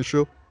in your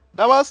show.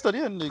 That was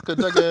studying. You could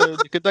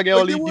get Like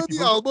all they the were the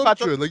people album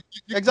pattern. trend. Like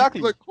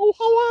Exactly. like how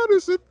hard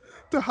is it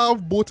to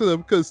have both of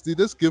them? Because they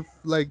just give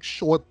like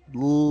short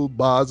little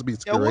bars Yeah,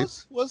 basically,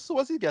 right?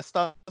 was he guest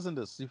stars in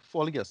this? The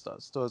fully guest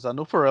stars. So I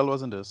know Pharrell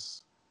was in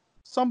this.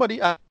 Some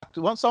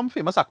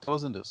famous actor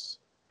was in this.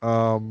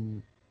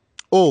 Um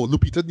oh,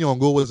 Lupita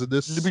Nyong'o was in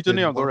this Lupita in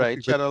one Nyong'o, of my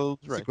right? favorite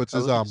Right.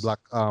 sequences. That was nice.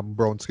 Black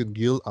Brown Skin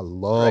Girl. I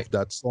love Right.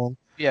 that song.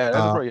 Yeah, that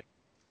is Uh, right.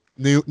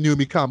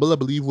 Naomi Campbell, I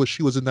believe,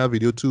 she was in that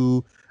video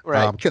too.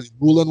 Right. Kelly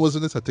Rowland was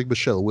in it. I think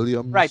Michelle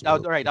Williams. Right. I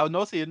was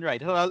not saying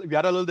right. We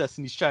had a little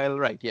Destiny's Child,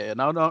 right? Yeah.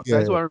 Now that's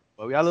Yeah, what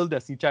we had a little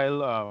Destiny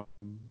Child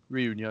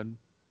reunion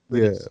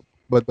with yeah. this.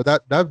 But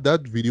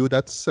that video,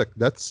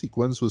 that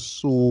sequence was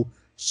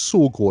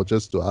so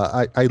gorgeous too.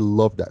 I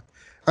love that.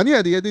 And yeah,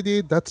 at the end of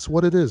the day, that's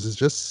what it is. It's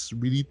just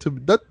really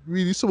that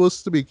really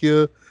supposed to make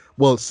you,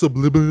 well,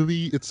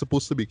 subliminally, it's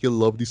supposed to make you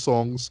love these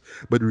songs,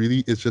 but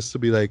really, it's just to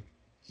be like,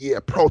 yeah,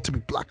 proud to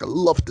be black. I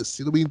love this.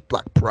 You know what I mean?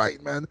 Black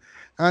pride, man.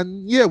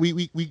 And yeah,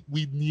 we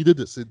needed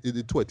this in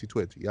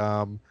 2020.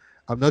 I'm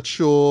not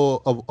sure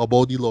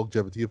about the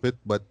longevity of it,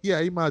 but yeah,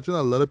 I imagine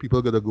a lot of people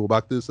are gonna go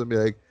back to this and be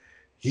like,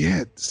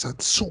 yeah, there's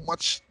so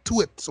much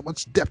to it, so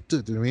much depth to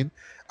it. You know what I mean?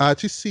 I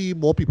actually see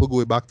more people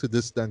going back to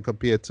this than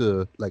compared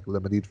to like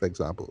Lemonade, for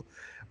example.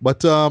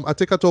 But I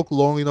think I talked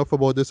long enough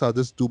about this. I'll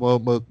just do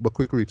my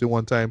quick rating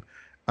one time.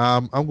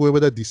 I'm going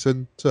with a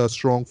decent,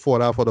 strong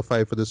 4 out of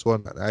 5 for this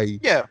one. And I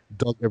Yeah.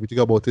 dug everything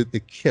about it.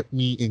 It kept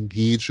me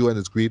engaged, and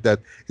it's great that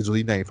it's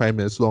only 95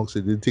 minutes long, so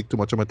it didn't take too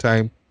much of my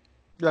time.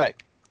 Right.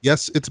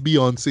 Yes, it's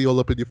Beyonce all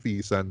up in your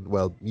face, and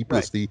well, me Right.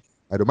 personally,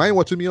 I don't mind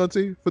watching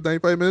Beyonce for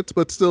 95 minutes,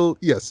 but still,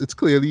 yes, it's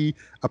clearly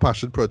a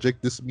passion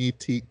project. This may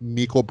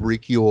make or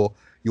break your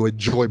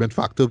enjoyment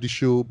factor of the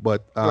show,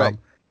 but Right.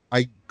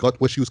 I got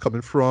where she was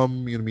coming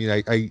from. You know what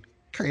I mean? I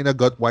kind of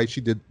got why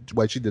she did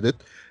it,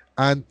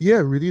 and yeah,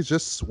 really, it's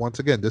just once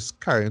again just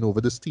carrying over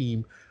this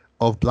theme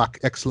of black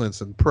excellence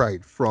and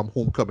pride from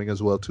Homecoming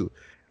as well too.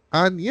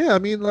 And yeah, I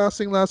mean, last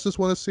thing last, just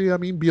want to say, I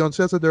mean,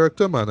 Beyonce as a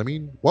director, man. I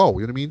mean, wow, you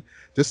know what I mean?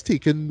 Just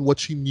taking what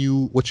she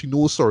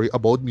knows, sorry,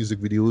 about music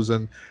videos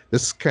and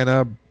just kind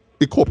of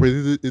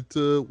incorporated it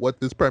into what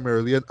is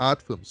primarily an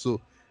art film. So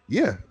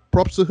yeah,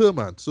 props to her,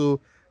 man. So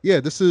yeah,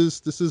 this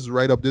is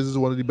right up. This is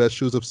one of the best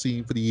shows I've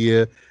seen for the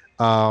year.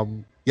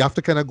 You have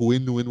to kind of go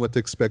in knowing what to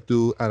expect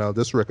to, and I'll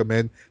just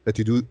recommend that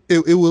you do.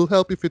 It will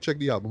help if you check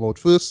the album out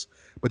first,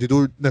 but you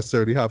don't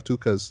necessarily have to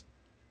because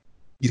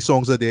the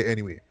songs are there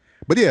anyway.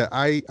 But yeah,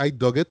 I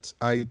dug it.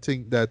 I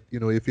think that, you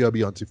know, if you're a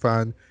Beyonce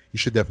fan, you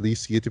should definitely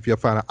see it. If you're a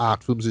fan of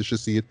art films, you should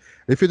see it.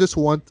 If you just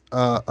want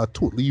a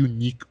totally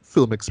unique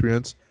film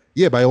experience,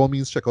 yeah, by all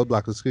means, check out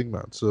Black is King,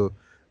 man. So,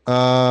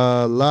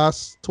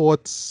 last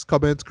thoughts,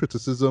 comments,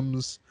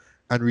 criticisms,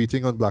 and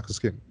rating on Black is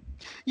King.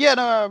 Yeah,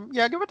 no,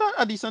 yeah, give it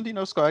a decent,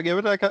 score. I give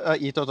it like a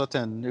 8 out of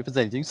 10, if it's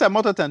anything. 7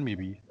 out of 10,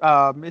 maybe.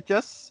 It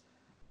just,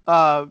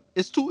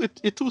 it's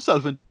too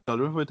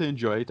self-indulgent for me to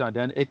enjoy it. And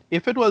then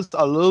if it was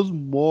a little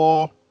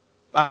more,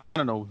 I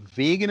don't know,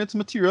 vague in its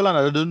material, and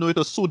I didn't know it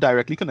was so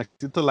directly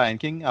connected to Lion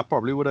King, I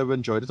probably would have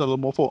enjoyed it a little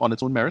more on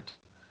its own merit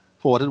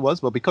for what it was.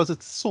 But because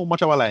it's so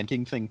much of a Lion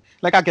King thing,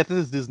 like I get it,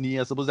 it's Disney.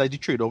 I suppose that's the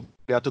trade-off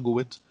they had to go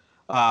with.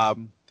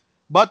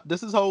 But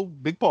this is how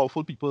big,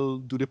 powerful people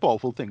do the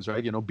powerful things,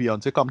 right?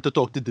 Beyonce come to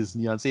talk to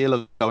Disney and say,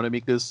 look, I want to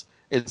make this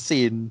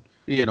insane,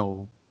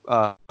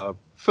 art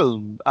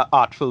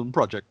film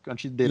project. And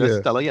they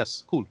just tell her,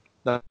 yes, cool,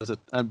 that's it.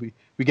 And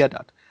we get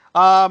that.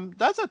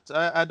 That's it.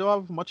 I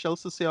don't have much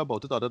else to say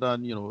about it other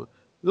than,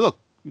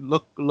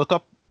 look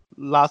up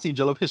Last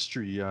Angel of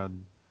History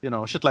and,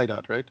 shit like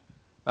that, right?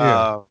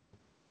 Yeah.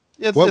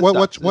 What's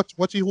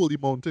the Holy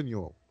Mountain,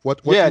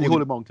 the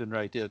Holy Mountain,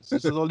 right? Yeah,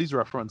 it's all these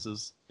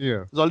references.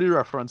 Yeah, there's all these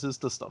references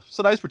to stuff.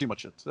 So that's pretty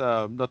much it.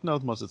 Nothing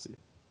else much to say.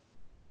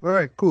 All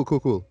right,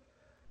 cool.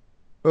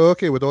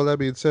 Okay, with all that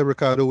being said,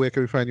 Ricardo, where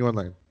can we find you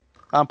online?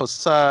 I'm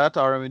Passat,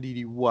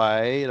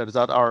 RMDDY. That is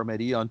at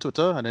RMD on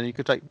Twitter, and then you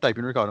could type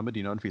in Ricardo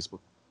Medina on Facebook.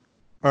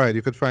 All right,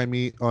 you could find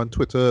me on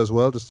Twitter as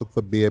well. Just look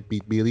for Bear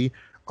Beat Bailey.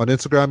 On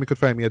Instagram, you could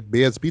find me at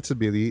Bears Beats and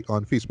Bailey.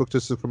 On Facebook,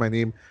 just look for my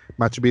name,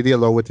 Matthew Bailey,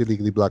 along with the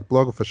Legally Black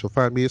blog, official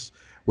fan base,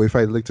 where you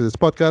find a link to this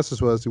podcast,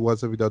 as well as the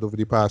ones that we've done over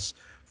the past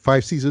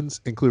 5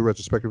 seasons, including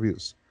retrospect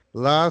reviews.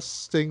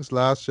 Just things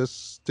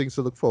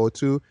to look forward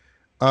to.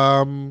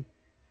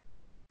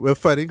 We're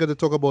finally going to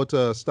talk about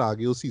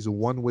Stargirl Season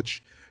 1,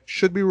 which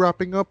should be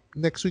wrapping up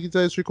next week as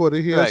it's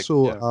recorded here. Right,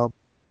 so, yeah.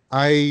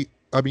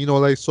 I mean,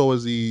 all I saw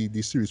was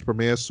the series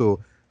premiere, so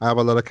I have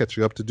a lot of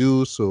catching up to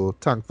do. So,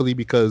 thankfully,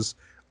 because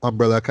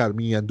Umbrella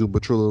Academy and Doom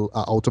Patrol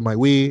are out of my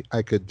way,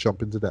 I could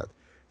jump into that.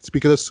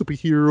 Speaking of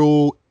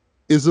superhero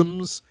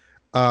isms,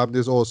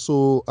 there's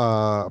also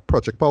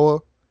Project Power,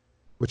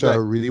 which I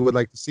really would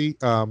like to see.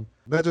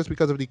 Not just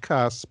because of the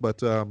cast,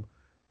 but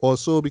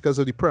also because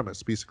of the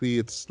premise. Basically,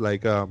 it's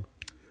like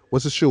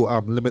what's the show?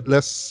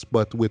 Limitless,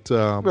 but with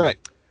right.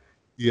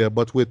 Yeah,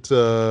 but with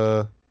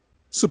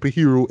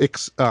superhero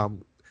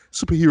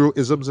superhero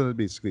isms in it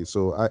basically.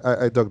 So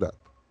I dug that.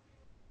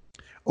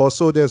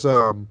 Also, there's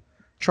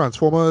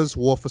Transformers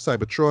War for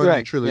Cybertron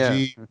Right,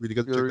 trilogy. yeah. Really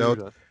good to You're check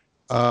really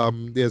out.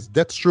 good. There's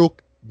Deathstroke,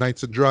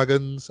 Knights and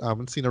Dragons. I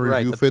haven't seen a Right,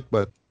 review of it,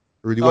 but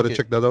really want to Okay.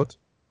 check that out.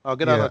 I'll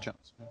get Yeah. out a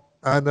chance.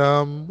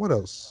 And what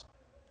else?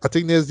 I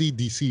think there's the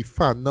DC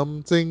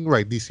fandom thing,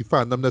 right? DC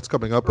fandom that's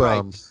coming up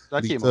Right.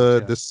 That came later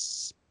out. Yeah.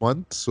 this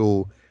month,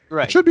 so it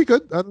Right. should be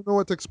good. I don't know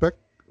what to expect.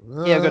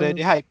 Yeah, good.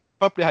 They hype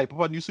up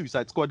a new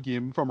Suicide Squad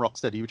game from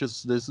Rocksteady,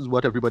 this is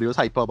what everybody was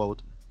hype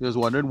about. They was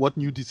wondering what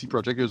new DC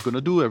project he was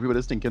gonna do.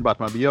 Everybody's thinking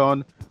Batman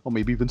Beyond or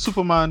maybe even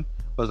Superman.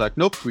 I was like,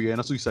 nope, we're in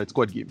a Suicide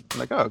Squad game. I'm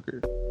like, oh, okay.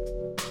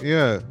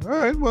 Yeah. All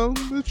right. Well,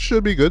 it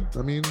should be good.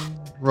 I mean,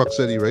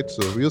 Rocksteady, right?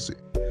 So we'll see.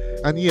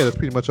 And yeah, that's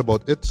pretty much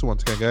about it. So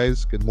once again,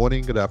 guys, good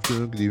morning, good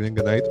afternoon, good evening,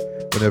 good night,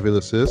 whenever you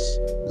listen to this.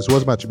 This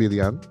was Matthew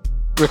Bailey,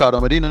 Ricardo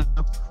Medina.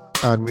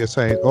 and we are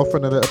signing off for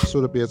another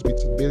episode of Beers,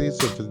 Beats, and Baileys.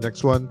 So until the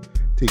next one,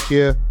 take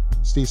care,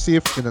 stay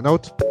safe, in and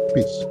out.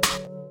 Peace.